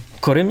jako.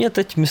 Kory mě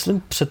teď,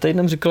 myslím, před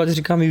týdnem říkala, že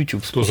říkám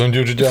YouTube. To jsem ti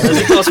určitě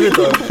říkala jsi mi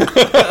to.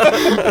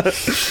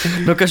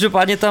 No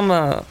každopádně tam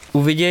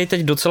uvidějí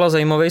teď docela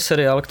zajímavý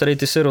seriál, který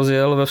ty si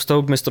rozjel ve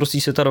vztahu k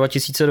mistrovství světa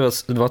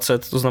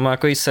 2020, to znamená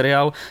jako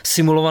seriál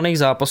simulovaných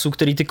zápasů,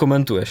 který ty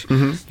komentuješ.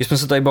 Když jsme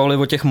se tady bavili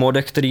o těch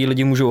modech, který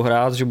lidi můžou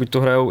hrát, že buď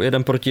to hrajou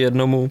 1 proti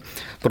 1,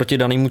 proti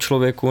danému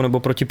člověku nebo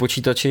proti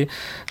počítači,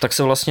 tak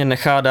se vlastně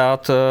nechá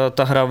dát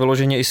ta hra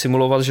vyloženě i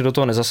simulovat, že do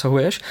toho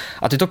nezasahuješ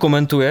a ty to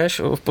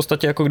komentuješ v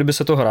podstatě jako kdyby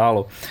se to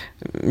hrálo.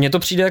 Mně to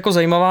přijde jako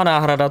zajímavá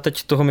náhrada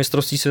teď toho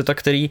mistrovství světa,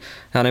 který,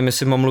 já nevím,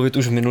 jestli mám mluvit,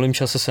 už v minulém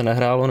čase se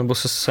nehrálo nebo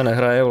se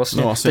nehraje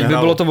vlastně. No, teď by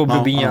bylo to v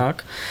období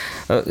nějak.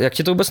 Jak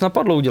ti to vůbec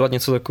napadlo udělat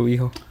něco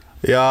takového?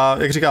 Já,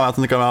 jak říkám, já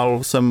ten kanál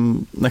jsem,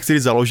 nechci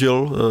říct,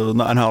 založil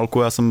na NHL,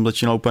 já jsem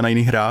začínal úplně na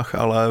jiných hrách,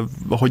 ale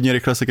hodně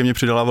rychle se ke mně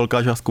přidala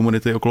velká část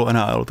komunity okolo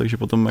NHL, takže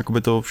potom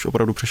jakoby to už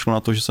opravdu přešlo na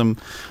to, že jsem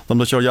tam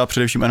začal dělat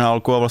především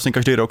NHL a vlastně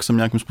každý rok jsem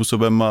nějakým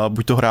způsobem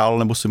buď to hrál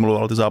nebo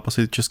simuloval ty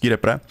zápasy český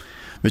repre.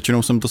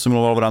 Většinou jsem to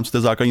simuloval v rámci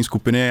té základní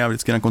skupiny a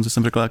vždycky na konci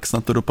jsem řekl, jak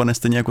snad to dopadne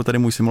stejně jako tady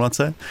můj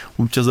simulace.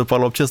 Občas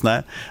dopadlo, občas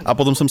ne. A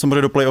potom jsem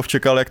samozřejmě do playoff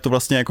čekal, jak to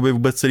vlastně jakoby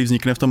vůbec celý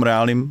vznikne v tom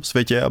reálném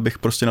světě, abych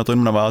prostě na to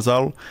jenom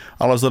navázal.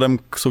 Ale vzhledem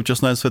k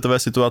současné světové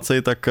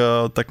situaci,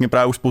 tak mě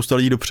právě už spousta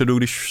lidí dopředu,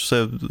 když se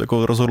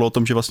jako rozhodlo o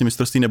tom, že vlastně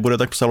mistrovství nebude,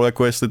 tak psalo,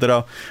 jako jestli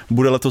teda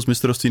bude letos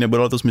mistrovství,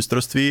 nebude letos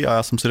mistrovství. A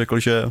já jsem si řekl,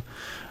 že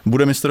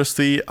bude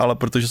mistrovství, ale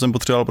protože jsem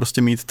potřeboval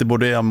prostě mít ty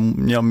body a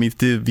měl mít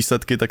ty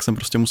výsledky, tak jsem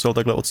prostě musel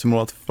takhle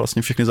odsimulovat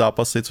vlastně všechny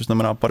zápasy, což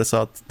znamená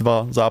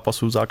 52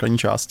 zápasů v základní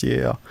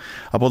části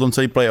a potom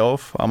celý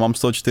playoff a mám z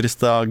toho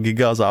 400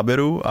 giga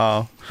záběru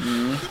a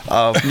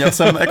měl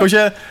jsem,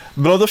 jakože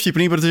bylo to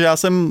vtipný, protože já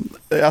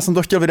jsem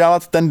to chtěl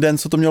vydávat ten den,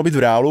 co to mělo být v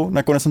reálu,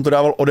 nakonec jsem to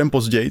dával o den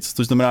později,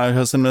 což znamená,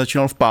 že jsem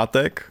nezačínal v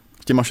pátek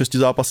těma 6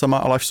 zápasama,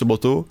 ale až v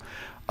sobotu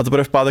a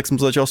teprve v pátek jsem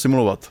to začal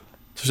simulovat.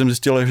 Což jsem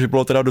zjistil, že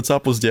bylo teda docela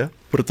pozdě,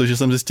 protože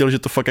jsem zjistil, že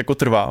to fakt jako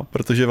trvá,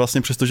 protože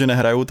vlastně přesto, že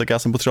nehraju, tak já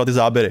jsem potřeboval ty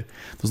záběry.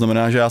 To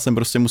znamená, že já jsem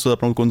prostě musel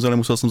zapnout konzoli,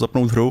 musel jsem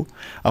zapnout hru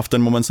a v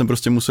ten moment jsem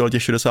prostě musel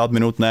těch 60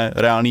 minut, ne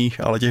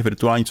reálných, ale těch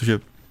virtuálních, což je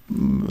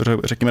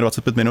řekněme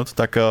 25 minut,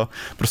 tak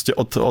prostě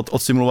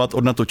odsimulovat,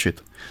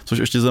 odnatočit. Což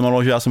ještě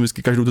znamenalo, že já jsem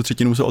vždycky každou tu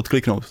třetinu musel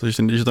odkliknout,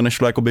 takže to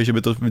nešlo jakoby, že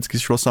by to vždycky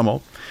šlo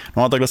samo.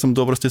 No a takhle jsem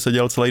to prostě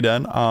seděl celý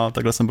den a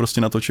takhle jsem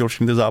prostě natočil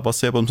všechny ty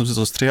zápasy a potom jsem si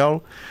to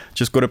střihal.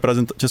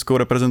 Českou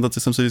reprezentaci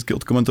jsem si vždycky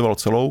odkomentoval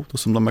celou, to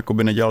jsem tam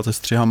jakoby nedělal se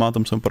střihama,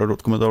 tam jsem opravdu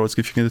odkomentoval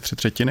vždycky všechny ty 3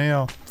 třetiny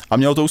A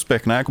mělo to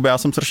úspěch, ne? Jakoby já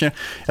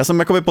jsem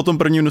jakoby po tom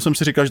prvním dnu jsem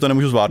si říkal, že to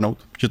nemůžu zvládnout,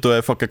 že to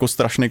je fakt jako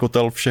strašný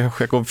kotel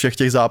všech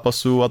těch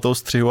zápasů a toho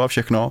střihu a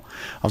všechno.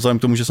 A vzhledem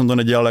k tomu, že jsem to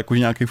nedělal jako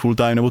nějaký full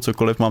time nebo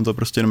cokoliv, mám to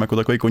prostě jenom jako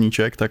takový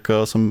koníček, tak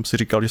jsem si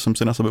říkal, že jsem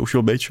si na sebe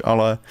ušil bič,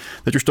 ale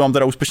teď už to mám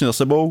teda úspěšně za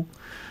sebou.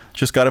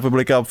 Česká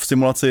republika v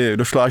simulaci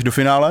došla až do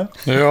finále.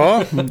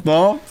 Jo?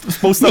 No,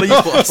 spousta lidí,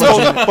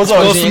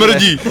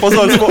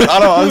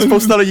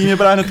 spousta lidí mě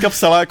právě hnedka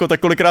psala, jako tak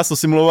kolikrát to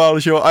simuloval,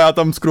 že jo, a já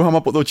tam s kruhama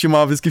pod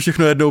očima vždycky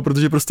všechno jednou,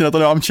 protože prostě na to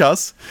nemám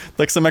čas.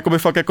 Tak jsem jakoby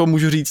fakt jako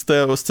můžu říct,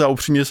 zcela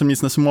upřímně, že jsem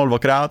nic nesimuloval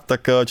dvakrát,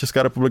 tak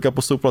Česká republika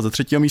postoupila ze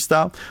 3.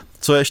 místa.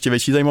 Co je ještě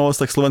větší zajímavost,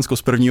 tak Slovensko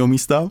z 1.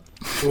 místa.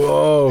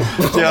 Wow.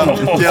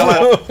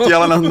 Ti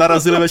ale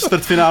narazili ve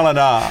čtvrtfinále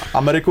na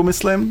Ameriku,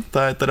 myslím,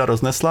 ta je teda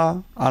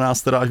roznesla a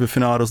nás teda až ve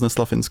finále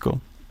roznesla Finsko.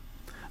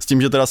 S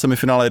tím, že teda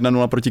semifinále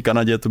 1-0 proti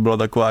Kanadě, to byla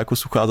taková jako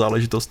suchá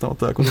záležitost, no,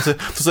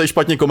 to se i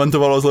špatně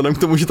komentovalo vzhledem k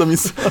tomu, že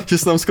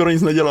se tam skoro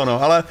nic nedělo,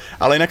 no,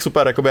 ale jinak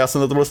super, jakoby já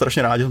jsem za to byl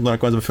strašně rád, že jsem to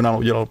nakonec ve finále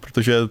udělal,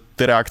 protože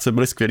ty reakce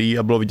byly skvělý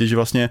a bylo vidět, že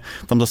vlastně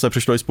tam zase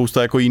přišlo i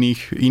spousta jako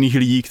jiných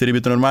lidí, kteří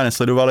by to normálně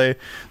nesledovali,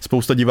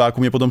 spousta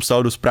diváků mě potom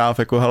psalo do zpráv,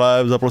 jako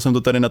hele, zapl jsem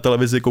to tady na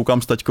televizi,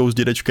 koukám s taťkou, s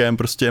dědečkem,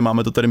 prostě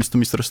máme to tady místo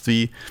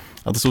mistrovství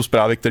a to jsou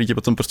zprávy, které tě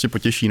potom prostě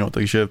potěší, no,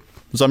 takže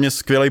za mě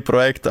skvělý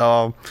projekt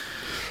a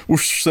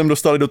už jsem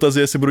dostal dotazy,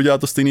 jestli budu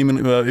dělat to stejný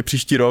i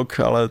příští rok,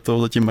 ale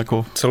to zatím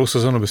jako... Celou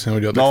sezonu bys měl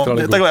dělat. No,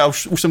 takhle, já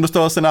už jsem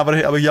dostal zase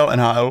návrhy, abych dělal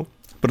NHL,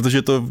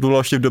 protože to bylo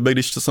ještě v době,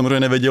 když to samozřejmě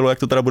nevědělo, jak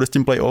to teda bude s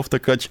tím playoff,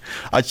 tak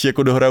ať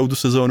jako dohraju tu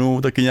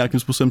sezonu taky nějakým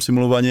způsobem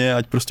simulovaně,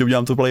 ať prostě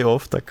udělám to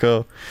playoff, tak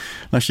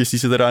naštěstí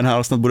se teda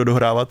NHL snad bude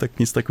dohrávat, tak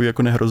nic takový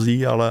jako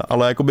nehrozí,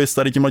 ale jakoby s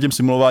tady tímhle tím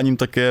simulováním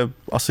tak je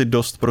asi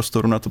dost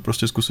prostoru na to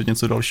prostě zkusit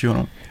něco dalšího.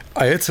 No.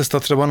 A je cesta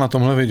třeba na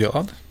tomhle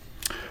vydělat?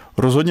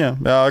 Rozhodně.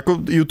 Já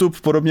jako YouTube,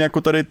 podobně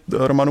jako tady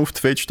Romanův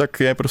Twitch, tak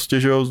je prostě,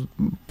 že jo,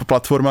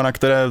 platforma, na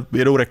které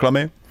jedou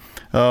reklamy.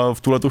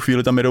 V tuhletu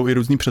chvíli tam jedou i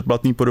různý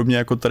předplatný, podobně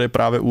jako tady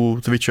právě u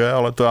Twitche,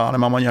 ale to já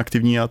nemám ani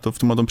aktivní a to v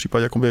tomhle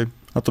případě jakoby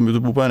na tom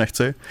YouTube úplně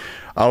nechci.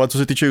 Ale co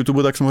se týče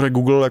YouTube, tak samozřejmě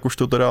Google,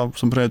 jakožto teda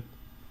samozřejmě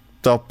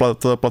ta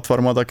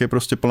platforma tak je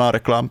prostě plná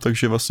reklam,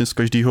 takže vlastně z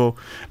každého,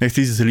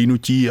 nechci říct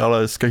zhlídnutí,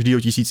 ale z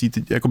každého 1000,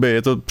 jakoby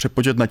je to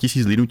přepočet na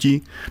 1000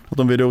 zhlídnutí na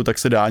tom videu, tak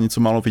se dá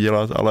něco málo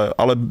vydělat,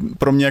 ale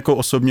pro mě jako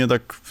osobně,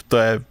 tak to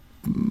je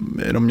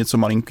jenom něco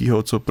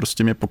malinkého, co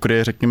prostě mě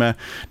pokryje, řekněme,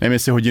 nevím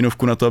jestli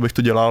hodinovku na to, abych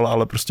to dělal,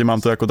 ale prostě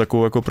mám to jako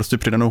takovou jako prostě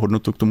přidanou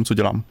hodnotu k tomu, co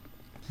dělám.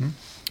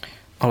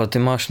 Ale ty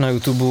máš na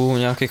YouTube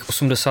nějakých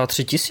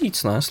 83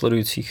 000, ne,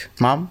 sledujících?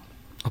 Mám.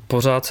 A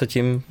pořád se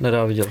tím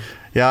nedá vydělat.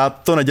 Já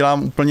to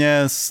nedělám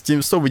úplně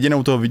s tou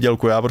viděnou toho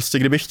výdělku. Já prostě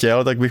kdybych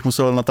chtěl, tak bych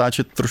musel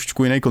natáčet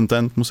trošičku jiný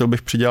content,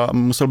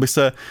 musel bych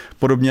se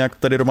podobně, jak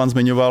tady Roman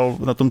zmiňoval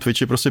na tom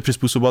Twitchi, prostě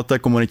přizpůsobovat té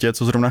komunitě,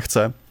 co zrovna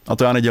chce. A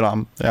to já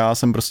nedělám. Já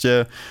jsem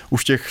prostě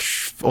už těch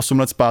 8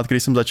 let zpátky,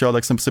 když jsem začal,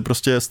 tak jsem si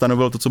prostě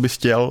stanovil to, co bych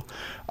chtěl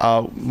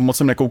a moc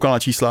jsem nekoukal na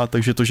čísla,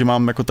 takže to, že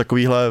mám jako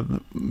takovýhle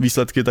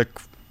výsledky, tak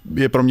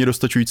je pro mě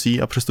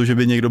dostačující a přestože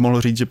by někdo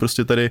mohl říct, že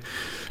prostě tady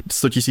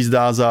 100 000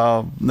 dá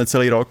za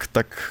necelý rok,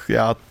 tak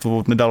já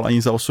to nedal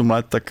ani za 8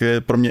 let, tak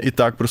je pro mě i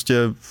tak prostě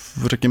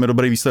řekněme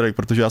dobrý výsledek,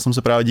 protože já jsem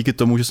se právě díky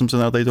tomu, že jsem se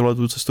na tady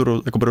tohle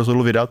cestu jako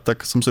rozhodl vydat,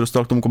 tak jsem se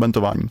dostal k tomu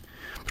komentování.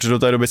 Protože do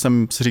té doby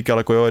jsem si říkal,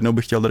 jako jo, jednou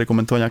bych chtěl tady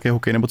komentovat nějaký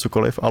hokej nebo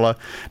cokoliv, ale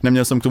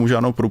neměl jsem k tomu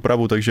žádnou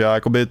průpravu, takže já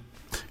jakoby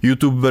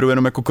YouTube beru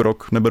jenom jako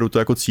krok, neberu to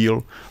jako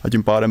cíl a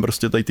tím pádem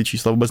prostě tady ty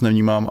čísla vůbec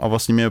nevnímám a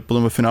vlastně mě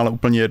potom ve finále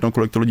úplně jedno,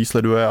 kolik to lidí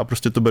sleduje a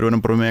prostě to beru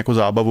jenom pro mě jako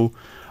zábavu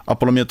a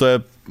podle mě to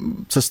je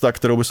cesta,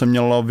 kterou by se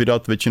měla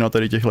vydat většina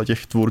tady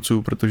těch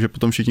tvůrců, protože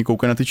potom všichni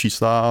koukají na ty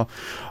čísla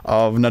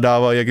a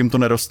nadávají, jak jim to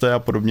neroste a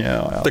podobně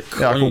a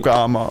já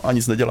koukám a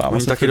nic nedělám.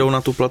 Oni taky jdou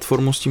na tu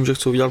platformu s tím, že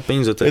chcou vydělat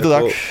peníze. Je to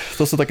jako, tak,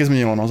 to se taky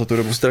změnilo, no, za tu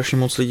dobu. Strašně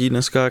moc lidí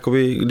dneska,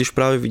 jakoby, když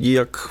právě vidí,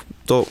 jak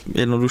to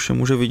jednoduše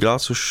může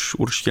vydělat, což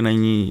určitě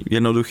není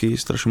jednoduchý,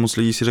 strašně moc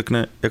lidí si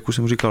řekne, jak už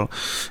jsem říkal,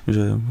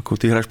 že jako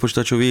ty hraješ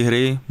počítačové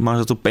hry, máš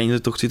za to peníze,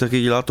 to chci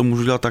taky dělat, to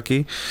můžu dělat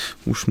taky.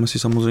 Už jsme si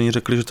samozřejmě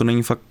řekli, že to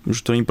není fakt,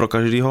 že to není pro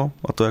každýho,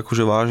 a to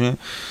jakože vážně,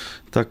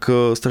 tak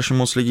strašně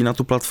moc lidí na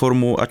tu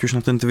platformu, ať už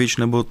na ten Twitch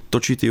nebo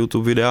točí ty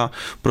YouTube videa,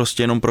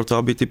 prostě jenom proto,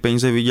 aby ty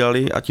peníze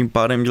vydělali a tím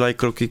pádem dělají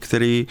kroky,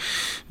 které,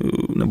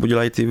 nebo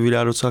dělají ty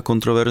videa docela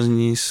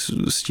kontroverzní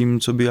s tím,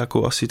 co by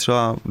jako asi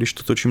třeba, když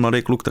to točí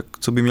mladý kluk, tak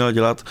co by měl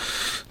dělat,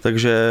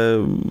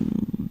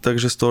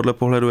 takže z tohohle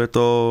pohledu je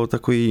to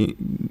takový,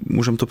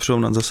 můžeme to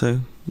přirovnat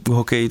zase k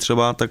hokeji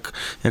třeba, tak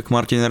jak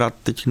Martin Rad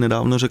teď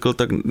nedávno řekl,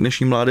 tak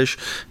dnešní mládež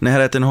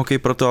nehraje ten hokej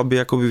proto, aby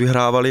jakoby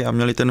vyhrávali a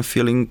měli ten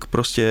feeling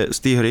prostě z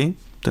té hry,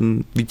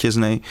 ten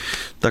vítěznej,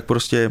 tak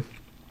prostě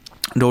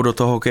jdou do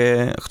toho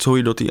hokeje, chcou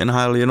jít do té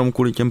NHL jenom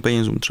kvůli těm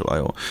penězům třeba,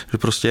 jo. Že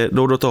prostě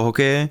jdou do toho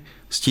hokeje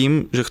s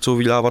tím, že chcou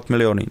vydělávat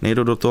miliony.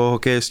 Nejdou do toho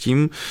hokeje s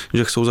tím,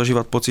 že chcou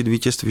zažívat pocit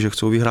vítězství, že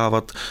chcou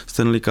vyhrávat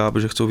Stanley Cup,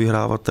 že chcou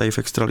vyhrávat tady v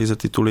extralize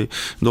tituly.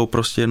 Jdou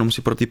prostě jenom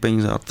si pro ty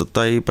peníze. A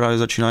tady právě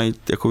začínají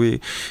jakoby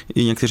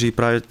i někteří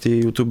právě ty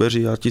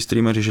youtubeři a ti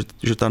streameři,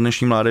 že ta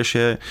dnešní mládež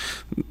je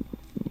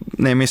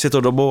nevím, jestli je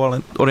to dobou, ale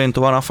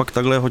orientovaná fakt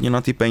takhle hodně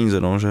na ty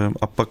peníze, no, že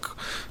a pak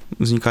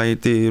vznikají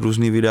ty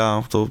různý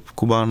videa, to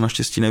Kuba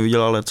naštěstí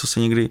neviděl, ale co se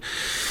někdy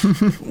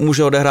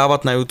může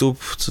odehrávat na YouTube,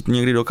 co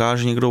někdy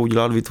dokáže někdo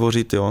udělat,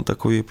 vytvořit, jo,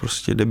 takový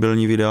prostě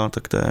debilní videa,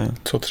 tak to je...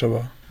 Co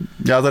třeba?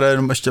 Já teda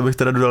jenom ještě bych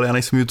teda dodal, já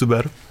nejsem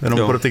YouTuber,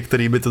 jenom pro ty,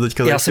 který by to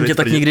teďka... Já jsem tě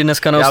tak nikdy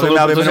dneska neoslovil,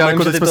 já vím, protože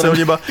jako teď jsme se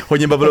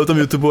hodně bavili o tom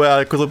YouTube, já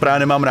jako to právě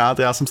nemám rád,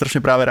 já jsem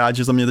strašně právě rád,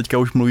 že za mě teďka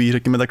už mluví,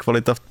 řekněme, ta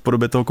kvalita v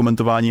podobě toho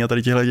komentování a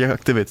tady těch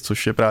aktivit,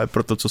 což je právě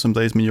proto, co jsem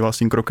tady zmiňoval s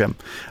tím krokem.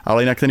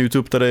 Ale jinak ten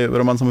YouTube, tady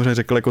Roman samozřejmě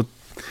řekl, jako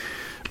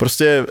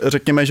prostě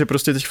řekněme, že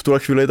prostě teď v tuhle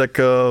chvíli, tak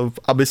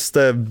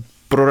abyste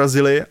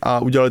prorazili a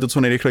udělali to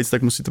co nejrychleji,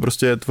 tak musíte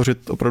prostě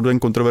tvořit opravdu ten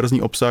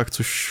kontroverzní obsah,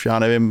 což já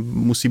nevím,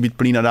 musí být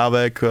plný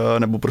nadávek,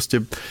 nebo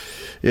prostě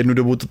jednu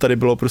dobu to tady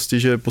bylo prostě,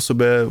 že po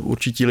sobě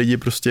určití lidi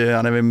prostě,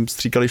 já nevím,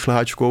 stříkali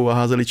šleháčkou a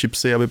házeli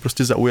chipsy, aby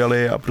prostě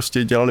zaujali a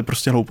prostě dělali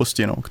prostě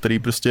hlouposti, no, který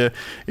prostě,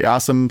 já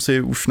jsem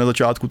si už na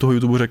začátku toho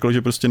YouTube řekl,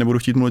 že prostě nebudu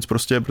chtít mluvit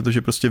prostě,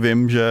 protože prostě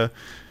vím, že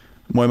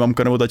moje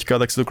mamka nebo taťka,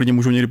 tak si to klidně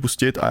můžou někdy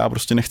pustit a já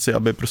prostě nechci,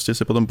 aby prostě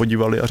se potom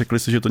podívali a řekli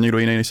si, že to někdo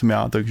jiný než jsem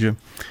já, takže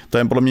to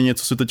je podle mě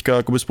něco, co teďka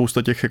jakoby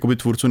spousta těch jakoby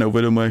tvůrců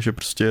neuvědomuje, že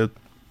prostě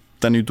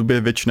ten YouTube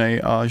je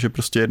věčnej a že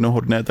prostě jednoho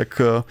dne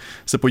tak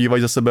se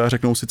podívají za sebe a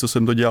řeknou si, co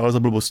jsem to dělal za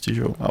blbosti,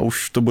 že jo? A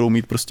už to budou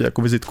mít prostě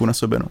jako vizitku na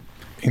sobě, no.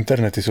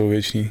 Internety jsou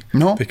věční.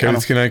 No, teďka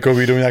vždycky na někoho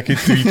vyjdou nějaký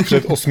tweet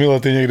před 8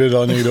 lety někde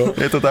dal někdo.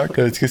 Je to tak.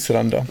 To je vždycky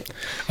sranda.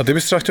 A ty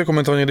bys třeba chtěl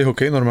komentovat někdy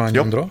hokej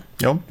normálně, Ondro?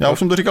 Jo, já už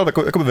jsem to říkal,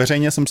 jakoby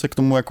veřejně jsem se k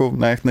tomu jako,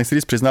 nechci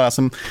říct přiznal, já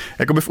jsem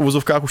jakoby v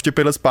uvozovkách už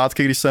 5 let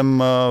zpátky, když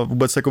jsem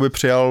vůbec jakoby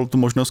přijal tu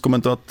možnost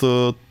komentovat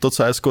to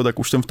CSko, tak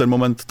už jsem v ten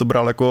moment to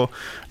bral jako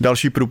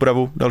další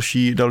průpravu,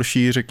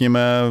 další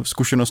řekněme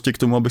zkušenosti k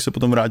tomu, abych se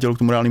potom vrátil k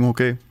tomu reálnému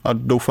hokeji a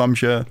doufám,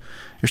 že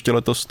ještě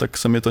letos tak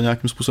se mi to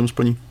nějakým způsobem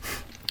splní.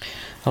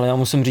 Ale já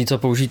musím říct a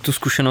použít tu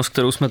zkušenost,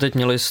 kterou jsme teď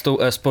měli s tou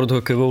e-sport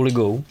hokejovou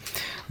ligou,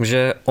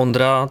 že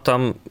Ondra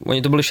tam,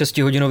 oni to byly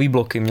 6hodinový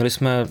bloky, měli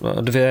jsme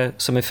 2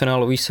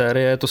 semifinálové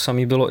série, to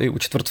samé bylo i u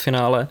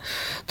čtvrtfinále,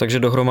 takže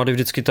dohromady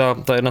vždycky ta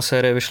jedna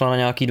série vyšla na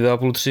nějaký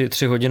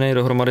 2,5-3 hodiny,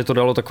 dohromady to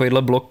dalo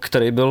takovýhle blok,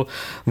 který byl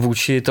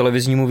vůči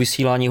televiznímu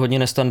vysílání hodně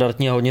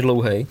nestandardní a hodně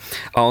dlouhý.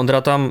 A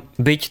Ondra tam,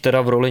 byť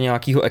teda v roli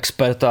nějakého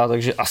experta,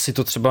 takže asi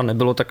to třeba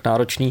nebylo tak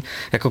náročný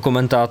jako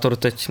komentátor,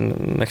 teď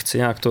nechci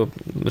nějak to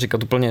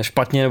říkat úplně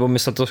špatně nebo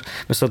myslet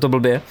to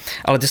blbě,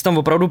 ale ty jsi tam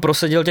opravdu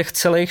proseděl těch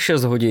celých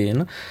 6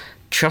 hodin,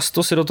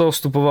 často si do toho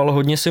vstupoval,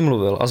 hodně si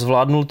mluvil a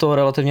zvládnul to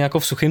relativně jako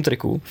v suchým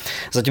triku.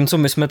 Zatímco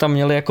my jsme tam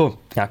měli jako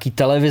nějaký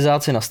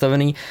televizáci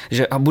nastavený,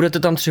 že a budete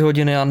tam 3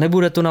 hodiny a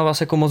nebude to na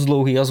vás jako moc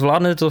dlouhý a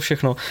zvládnete to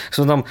všechno.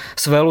 Jsme tam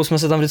s Vélou jsme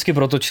se tam vždycky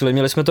protočili,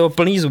 měli jsme toho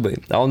plný zuby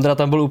a Ondra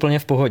tam byl úplně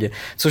v pohodě.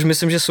 Což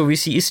myslím, že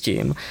souvisí i s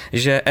tím,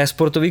 že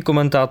e-sportoví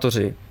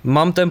komentátoři,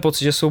 mám ten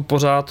pocit, že jsou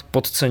pořád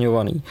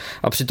podceňovaný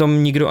a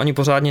přitom nikdo ani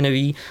pořádně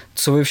neví,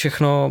 co vy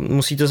všechno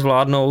musíte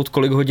zvládnout,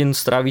 kolik hodin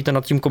strávíte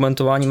nad tím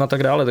komentováním a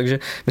tak dále. Takže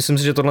myslím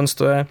si, že tohle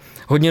je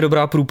hodně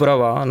dobrá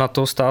průprava na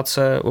to stát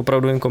se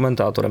opravdovým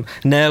komentátorem.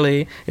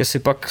 Ne-li, jestli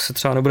pak se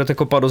třeba nebudete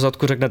kopat do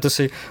zadku, řeknete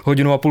si 1,5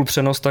 hodiny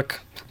přenos, tak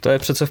to je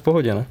přece v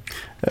pohodě, ne?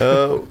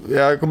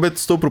 Já jakoby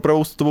s tou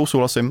průpravou s tobou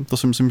souhlasím. To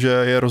si myslím, že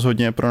je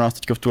rozhodně pro nás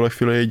teďka v tuhle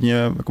chvíli jedině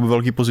jakoby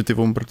velký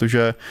pozitivum,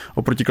 protože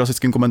oproti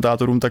klasickým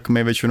komentátorům, tak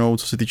my většinou,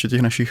 co se týče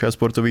těch našich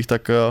sportových,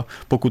 tak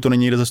pokud to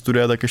není jde ze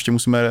studia, tak ještě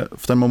musíme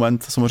v ten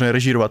moment samozřejmě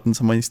režírovat ten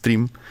samý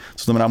stream.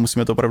 Co znamená,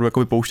 musíme to opravdu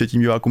jakoby pouštět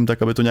tím divákům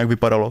tak, aby to nějak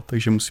vypadalo.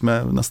 Takže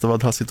musíme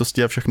nastavovat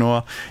hlasitosti a všechno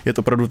a je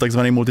to opravdu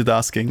takzvaný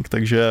multitasking.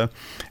 Takže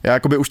já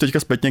jakoby už teďka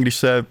zpětně, když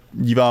se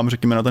dívám,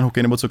 řekněme, na ten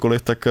hokej nebo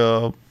cokoliv, tak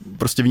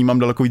prostě vnímám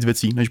daleko víc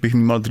věcí, než bych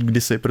vnímal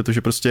kdysi,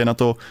 protože prostě na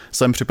to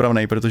jsem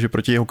připravený, protože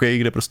proti hokeji,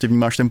 kde prostě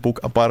vnímáš ten puk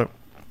a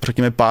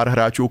pár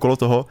hráčů okolo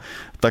toho,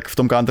 tak v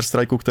tom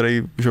Counter-Strikeu,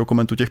 který že ho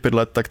komentuju těch 5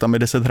 let, tak tam je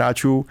 10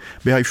 hráčů,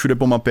 běhají všude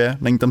po mapě,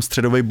 není tam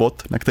středový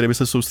bod, na který by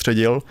se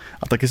soustředil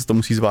a taky se to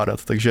musí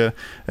zvládat. Takže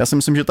já si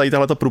myslím, že tady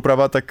tahleta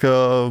průprava, tak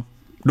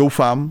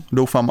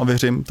doufám a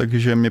věřím,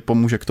 takže mě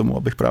pomůže k tomu,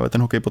 abych právě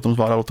ten hokej potom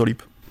zvládal to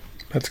líp.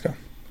 Pecka.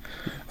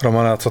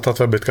 Romana, co ta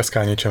tvoje bitka s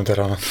Káničem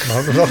teda? No,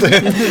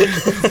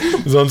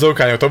 s Honzou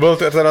Káňou. To byl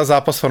teda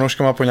zápas s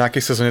fanouškama po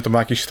nějaké sezóně, to bylo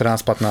nějaký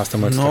 14-15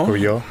 nebo něco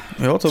takovýho.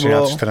 Jo, to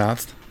 13-14.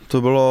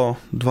 To bylo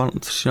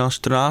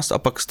 13-14 a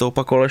pak se to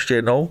opakovalo ještě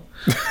jednou.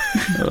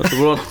 To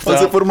bylo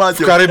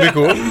v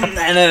Karibiku.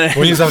 Ne.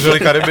 Oni zavřeli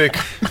Karibik.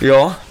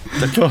 Jo.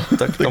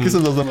 Tak taky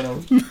jsem zaznamenal.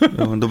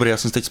 Jo, dobrý, já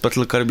jsem teď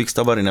spletl Karibik s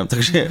Tabarinem,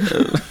 takže...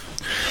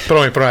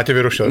 Promiň, já tě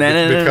vyrušil.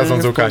 Bitka s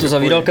Honzou Káňou. To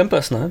zavíral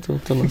Kempes, ne?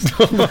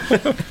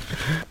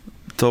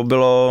 To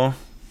bylo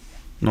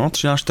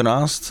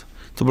 13-14.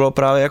 To bylo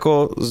právě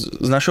jako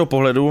z našeho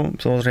pohledu,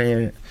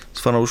 samozřejmě z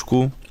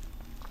fanoušků.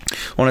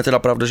 On je teda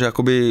pravda, že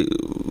jakoby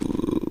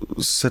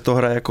se to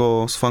hraje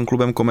jako s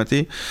fanklubem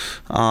Komety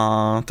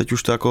a teď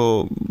už to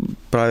jako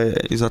právě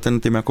i za ten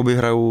tým jakoby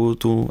hraju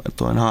tu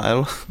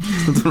NHL,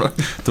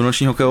 tu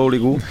noční hokejovou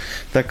ligu,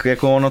 tak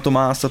jako ono to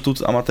má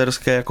statut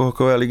amatérské jako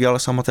hokejové ligy, ale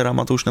s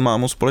amatérama to už nemá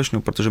moc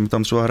společného, protože my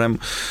tam třeba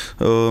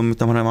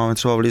máme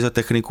třeba v lize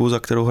techniku, za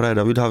kterou hraje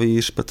David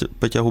Havíř,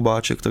 Peťa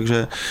Hubáček,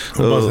 takže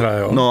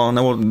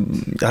nebo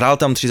hrál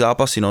tam 3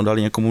 zápasy,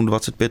 dali někomu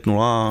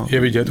 25-0. Je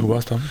vidět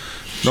Hubás tam?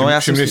 No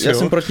já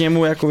jsem proti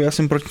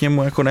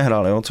němu jako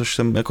nehrál, jo, což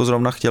jsem jako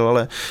zrovna chtěl,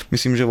 ale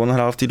myslím, že on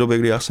hrál v té době,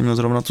 kdy já jsem měl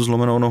zrovna tu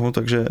zlomenou nohu,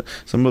 takže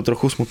jsem byl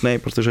trochu smutný,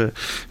 protože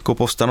jako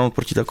povstanout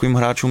proti takovým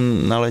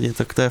hráčům na ledě,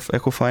 tak to je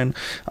jako fajn,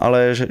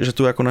 ale že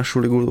tu jako našu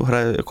ligu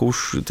hraje, jako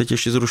už teď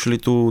ještě zrušili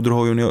tu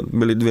druhou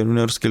byly 2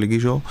 juniorské ligy,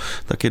 že?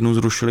 Tak jednu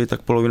zrušili,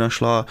 tak polovina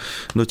šla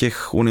do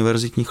těch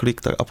univerzitních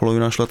lig a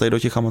polovina šla tady do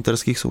těch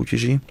amatérských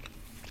soutěží.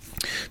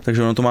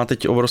 Takže ono to má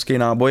teď obrovský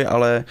náboj,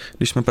 ale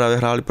když jsme právě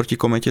hráli proti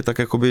Kometě, tak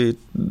jakoby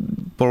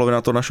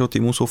polovina toho našeho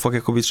týmu jsou fakt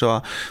jakoby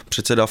třeba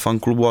předseda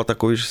fanklubu a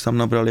takový, že se tam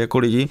nabrali jako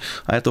lidi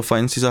a je to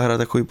fajn si zahrát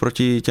jakoby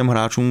proti těm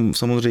hráčům.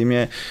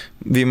 Samozřejmě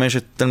víme,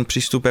 že ten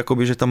přístup,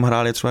 jakoby, že tam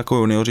hráli třeba jako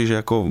junioři, že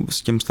jako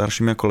s tím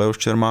starším jako Leoš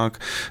Čermák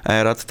a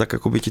Erat, tak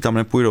jakoby ti tam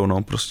nepůjdou,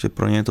 no. Prostě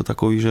pro ně je to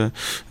takový, že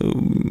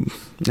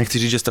nechci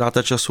říct, že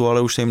ztráta času,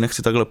 ale už se jim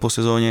nechci takhle po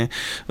sezóně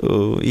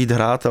jít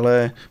hrát,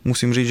 ale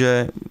musím říct,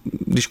 že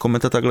když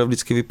Kometa takhle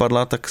vždycky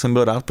vypadla, tak jsem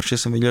byl rád, protože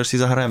jsem věděl, že si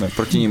zahrajeme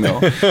proti ním,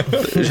 jo.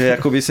 Že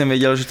jakoby jsem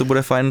věděl, že to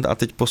bude fajn a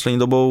teď poslední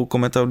dobou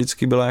Kometa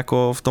vždycky byla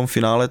jako v tom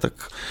finále, tak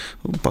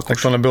pak tak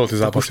už to nebylo ty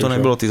zápasy. Už to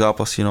nebylo ty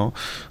zápasy, no.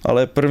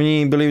 Ale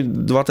první byly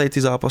 2 tady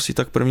ty zápasy,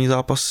 tak první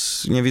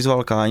zápas mě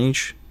vyzval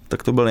Kánič,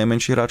 tak to byl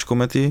nejmenší hráč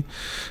Komety,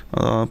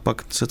 a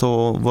pak se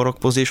to o rok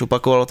později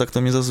opakovalo, tak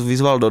to mě zase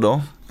vyzval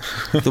Dodo,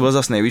 to byl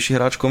zase nejvyšší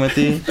hráč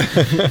Komety,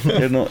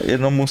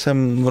 jednomu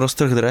jsem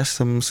roztrhl dres,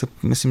 jsem se,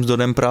 myslím, s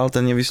Dodem prál,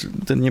 ten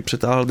mě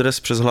přetáhl dres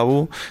přes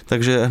hlavu,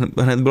 takže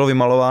hned bylo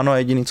vymalováno a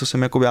jediný, co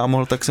jsem jakoby já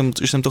mohl, tak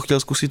jsem to chtěl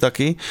zkusit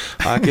taky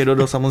a jak je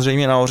Dodo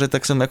samozřejmě nahoře,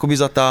 tak jsem jakoby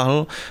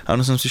zatáhl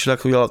a jsem si šel,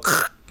 jak to dělal,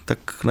 tak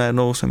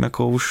najednou jsem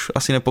jako už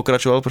asi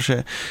nepokračoval,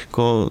 protože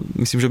jako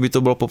myslím, že by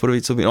to bylo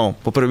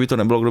poprvé by to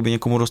nebylo, kdo by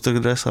někomu roztrhl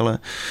dres, ale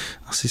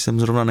asi jsem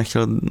zrovna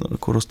nechtěl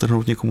jako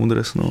roztrhnout někomu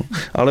dres, no.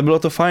 Ale bylo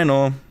to fajn,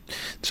 no.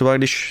 Třeba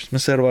když jsme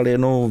se rovali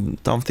jednou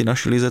tam v té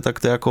naší lize, tak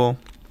to jako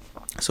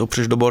se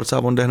opřeš do borce a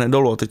on jde hned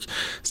dolů. A teď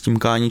s tím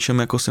Káničem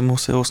jako jsem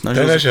se ho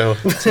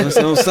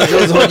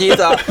snažil zhodit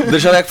a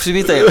držel jak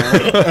přibitej.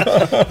 No.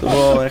 To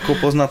bylo jako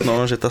poznat,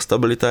 no, že ta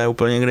stabilita je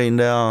úplně někde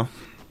jinde a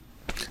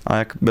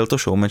jak byl to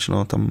showmatch,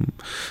 no, tam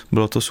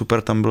bylo to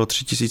super, tam bylo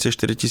 3000,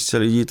 4000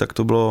 lidí, tak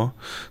to bylo,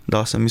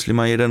 dal jsem myslím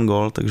i 1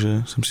 gól,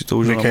 takže jsem si to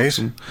užil.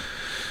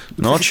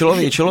 No,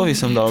 Čilovi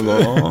jsem dal gól,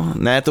 no.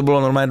 Ne, to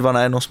bylo normálně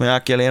 2-1, jsme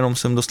nějak jeli, jenom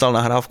jsem dostal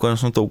nahrávku, jenom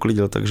jsem to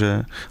uklidil,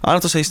 takže,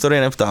 ale to se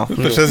historie neptá.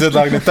 Přesně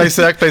tak, neptaj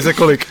se jak, ptaj se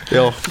kolik.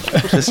 Jo,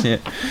 přesně,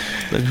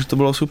 takže to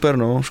bylo super,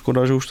 no,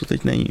 škoda, že už to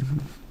teď není.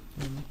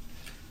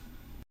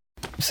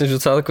 Jsi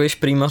docela takový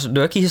šprýmař.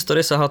 Do jaký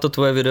historie sahá to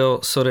tvoje video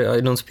Sorry,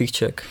 I don't speak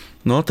Czech?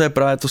 No to je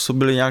právě, to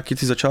byly nějaký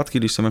ty začátky,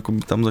 když jsem jako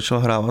tam začal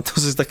hrávat,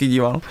 to jsi taky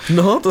díval.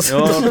 No, to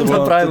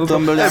bylo právě,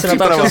 tam byl nějaký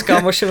natáčel s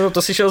kámošem,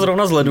 to si šel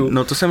zrovna z ledu.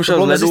 No to jsem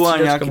šel z ledu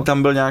a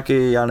tam byl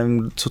nějaký, já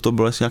nevím, co to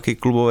bylo, nějaký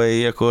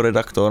klubový jako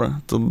redaktor,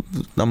 to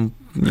tam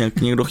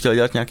někdo chtěl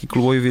dělat nějaký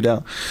klubový videa.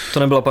 To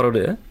nebyla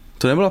parodie?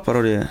 To nebyla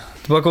parodie.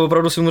 To bylo jako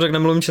opravdu si mu řekl,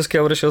 nemluvím česky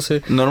a odešel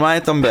si.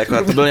 Normálně tam byl,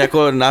 jako, to byl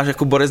jako náš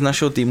jako borec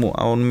našeho týmu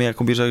a on mi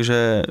jakoby řekl,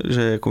 že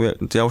jako,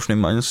 já už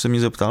nevím, ani co se mě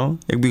zeptal,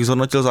 jak bych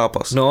zhodnotil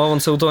zápas. No, on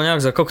se u toho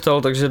nějak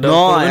zakoktal, takže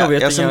dal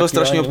já jsem byl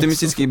strašně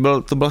optimistický,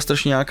 to byl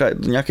strašně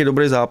nějaký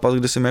dobrý zápas,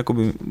 kde jsem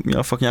jakoby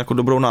měl fakt nějakou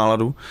dobrou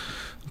náladu.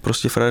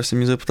 Prostě frajer se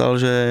mi zeptal,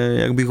 že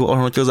jak bych ho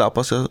ohodnotil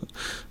zápas,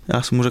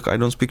 já jsem mu řekl I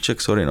don't speak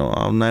Czech, sorry, no.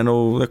 A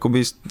najednou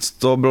jakoby z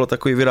toho bylo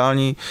takový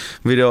virální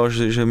video,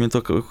 že mi to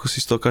jako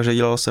si z toho každý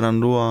dělal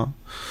srandu a...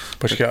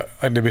 Počkej,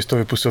 a kdybys to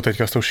vypustil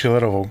teďka s tou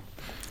Schillerovou?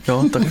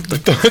 Jo, tak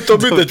to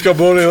by teďka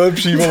bylo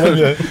nejlepší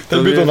moment,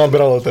 ten by to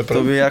nabralo teprve.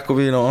 To by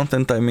jakoby, no,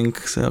 ten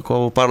timing se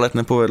jako o pár let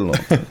nepovedlo.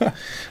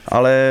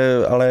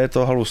 ale je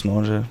to halus,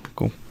 no, že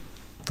jako...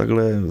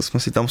 Takhle jsme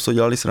si tam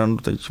dělali srandu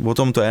teď. O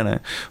tom to je, ne?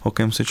 O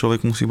kom se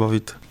člověk musí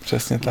bavit.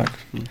 Přesně tak.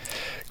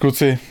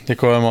 Kluci,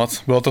 děkujeme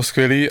moc. Bylo to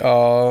skvělý a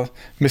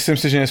myslím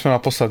si, že nejsme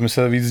naposled. My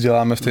se víc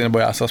děláme, nebo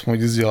já se aspoň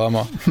víc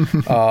dělám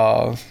a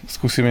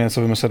zkusíme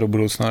něco vymyslet do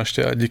budoucna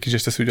ještě a díky, že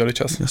jste si udělali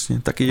čas. Jasně,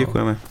 taky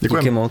děkujeme.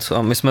 Díky moc.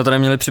 A my jsme tady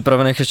měli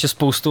připravených ještě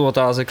spoustu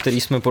otázek, které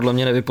jsme podle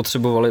mě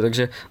nevypotřebovali,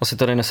 takže asi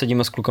tady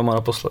nesedíme s klukama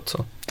naposled, co?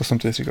 To jsem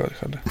ti říkal,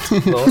 Richarde.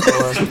 No,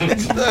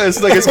 ale...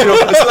 Jestli tak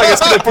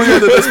hezky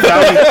neplňujete, to je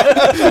správně.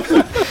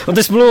 No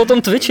ty jsi mluvil o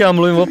tom Twitchi, já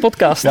mluvím o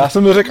podcastu. Já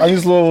jsem neřekl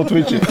ani slovo o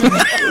Twitchi.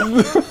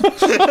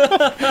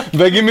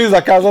 Vegi mi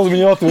zakázal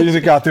zmiňovat Twitch,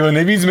 říká, ty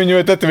nejvíc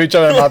zmiňujete Twitch,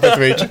 ale nemáte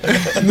Twitch.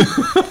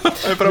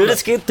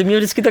 Ty mě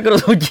vždycky tak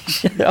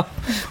rozhodíš, já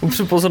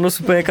upřu pozornost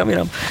úplně někam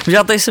jinam.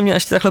 Já tady jsem měl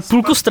ještě takhle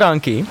půlku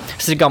stránky,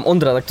 si říkám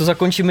Ondra, tak to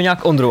zakončíme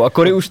nějak Ondrou a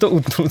Kory už to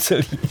utnul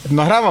celý.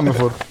 Nahráváme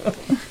furt.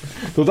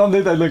 To tam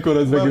dej tadyhle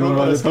konec, Vegi,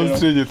 normálně v tom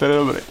středí, to je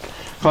dobrý.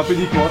 Chlapi,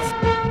 dík moc.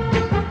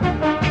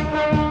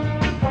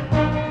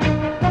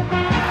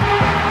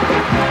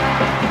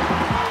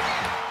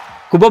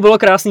 Kubo, bylo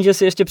krásný, že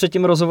si ještě před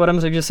tím rozhovorem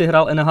řekl, že si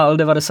hrál NHL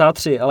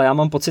 93, ale já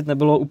mám pocit,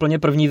 nebylo úplně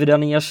první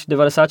vydaný až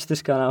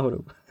 94 náhodou.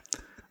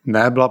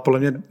 Ne,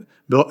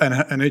 bylo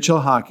NHL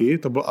hockey,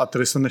 to bylo, a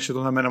tady se ještě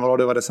to nejmenovalo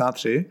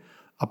 93,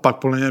 a pak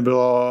podle mě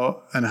bylo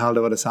NHL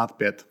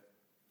 95.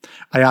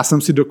 A já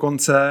jsem si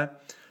dokonce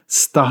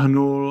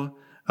stahnul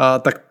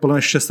tak podle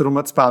mě 6-7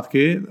 let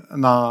zpátky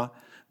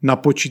na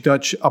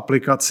počítač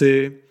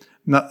aplikaci,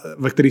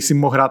 ve kterých si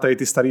mohl hrát tady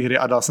ty staré hry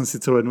a dal jsem si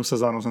celou jednu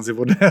sezónu, jsem si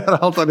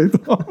odehrál tady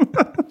to.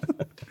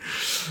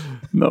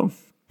 No.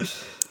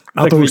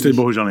 A to už teď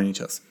bohužel není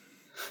čas.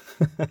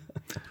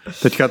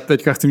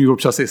 Teďka chci mít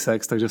občas i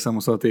sex, takže jsem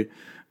musel ty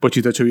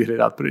počítačové hry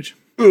dát pryč.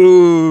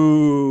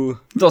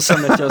 To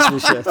jsem nechtěl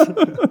slyšet.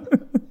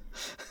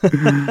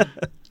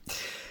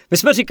 My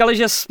jsme říkali,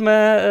 že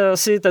jsme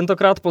si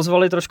tentokrát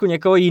pozvali trošku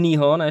někoho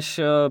jiného než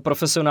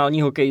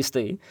profesionální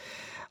hokejisty.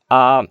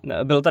 A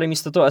byl tady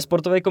místo toho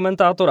esportový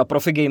komentátor a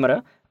profi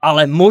gamer,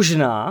 ale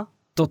možná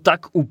to tak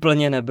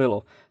úplně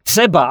nebylo.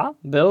 Třeba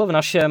byl v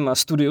našem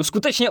studiu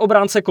skutečně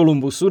obránce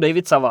Columbusu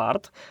David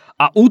Savard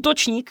a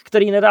útočník,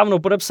 který nedávno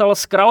podepsal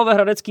s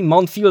královéhradeckým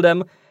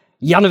Mountfieldem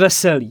Jan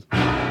Veselý.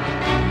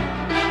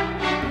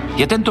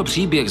 Je tento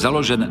příběh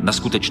založen na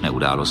skutečné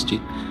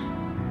události?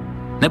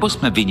 Nebo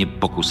jsme vinni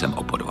pokusem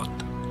o podvod?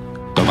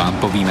 To vám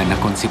povíme na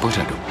konci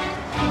pořadu.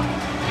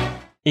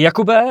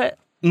 Jakube,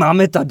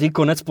 máme tady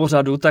konec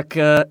pořadu, tak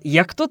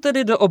jak to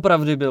tedy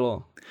doopravdy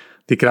bylo?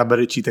 Ty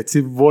kraberičí, teď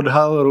si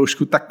odhal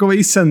Roušku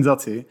takovej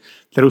senzaci,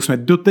 kterou jsme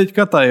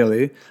doteďka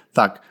tajili,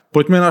 tak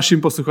pojďme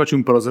našim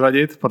posluchačům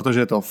prozradit, protože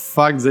je to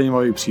fakt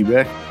zajímavý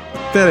příběh,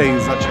 který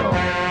začal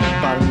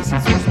pár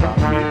měsíců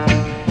zpátky.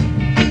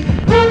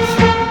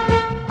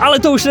 Ale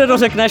to už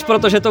nedořekneš,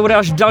 protože to bude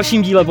až v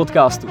dalším díle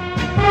podcastu.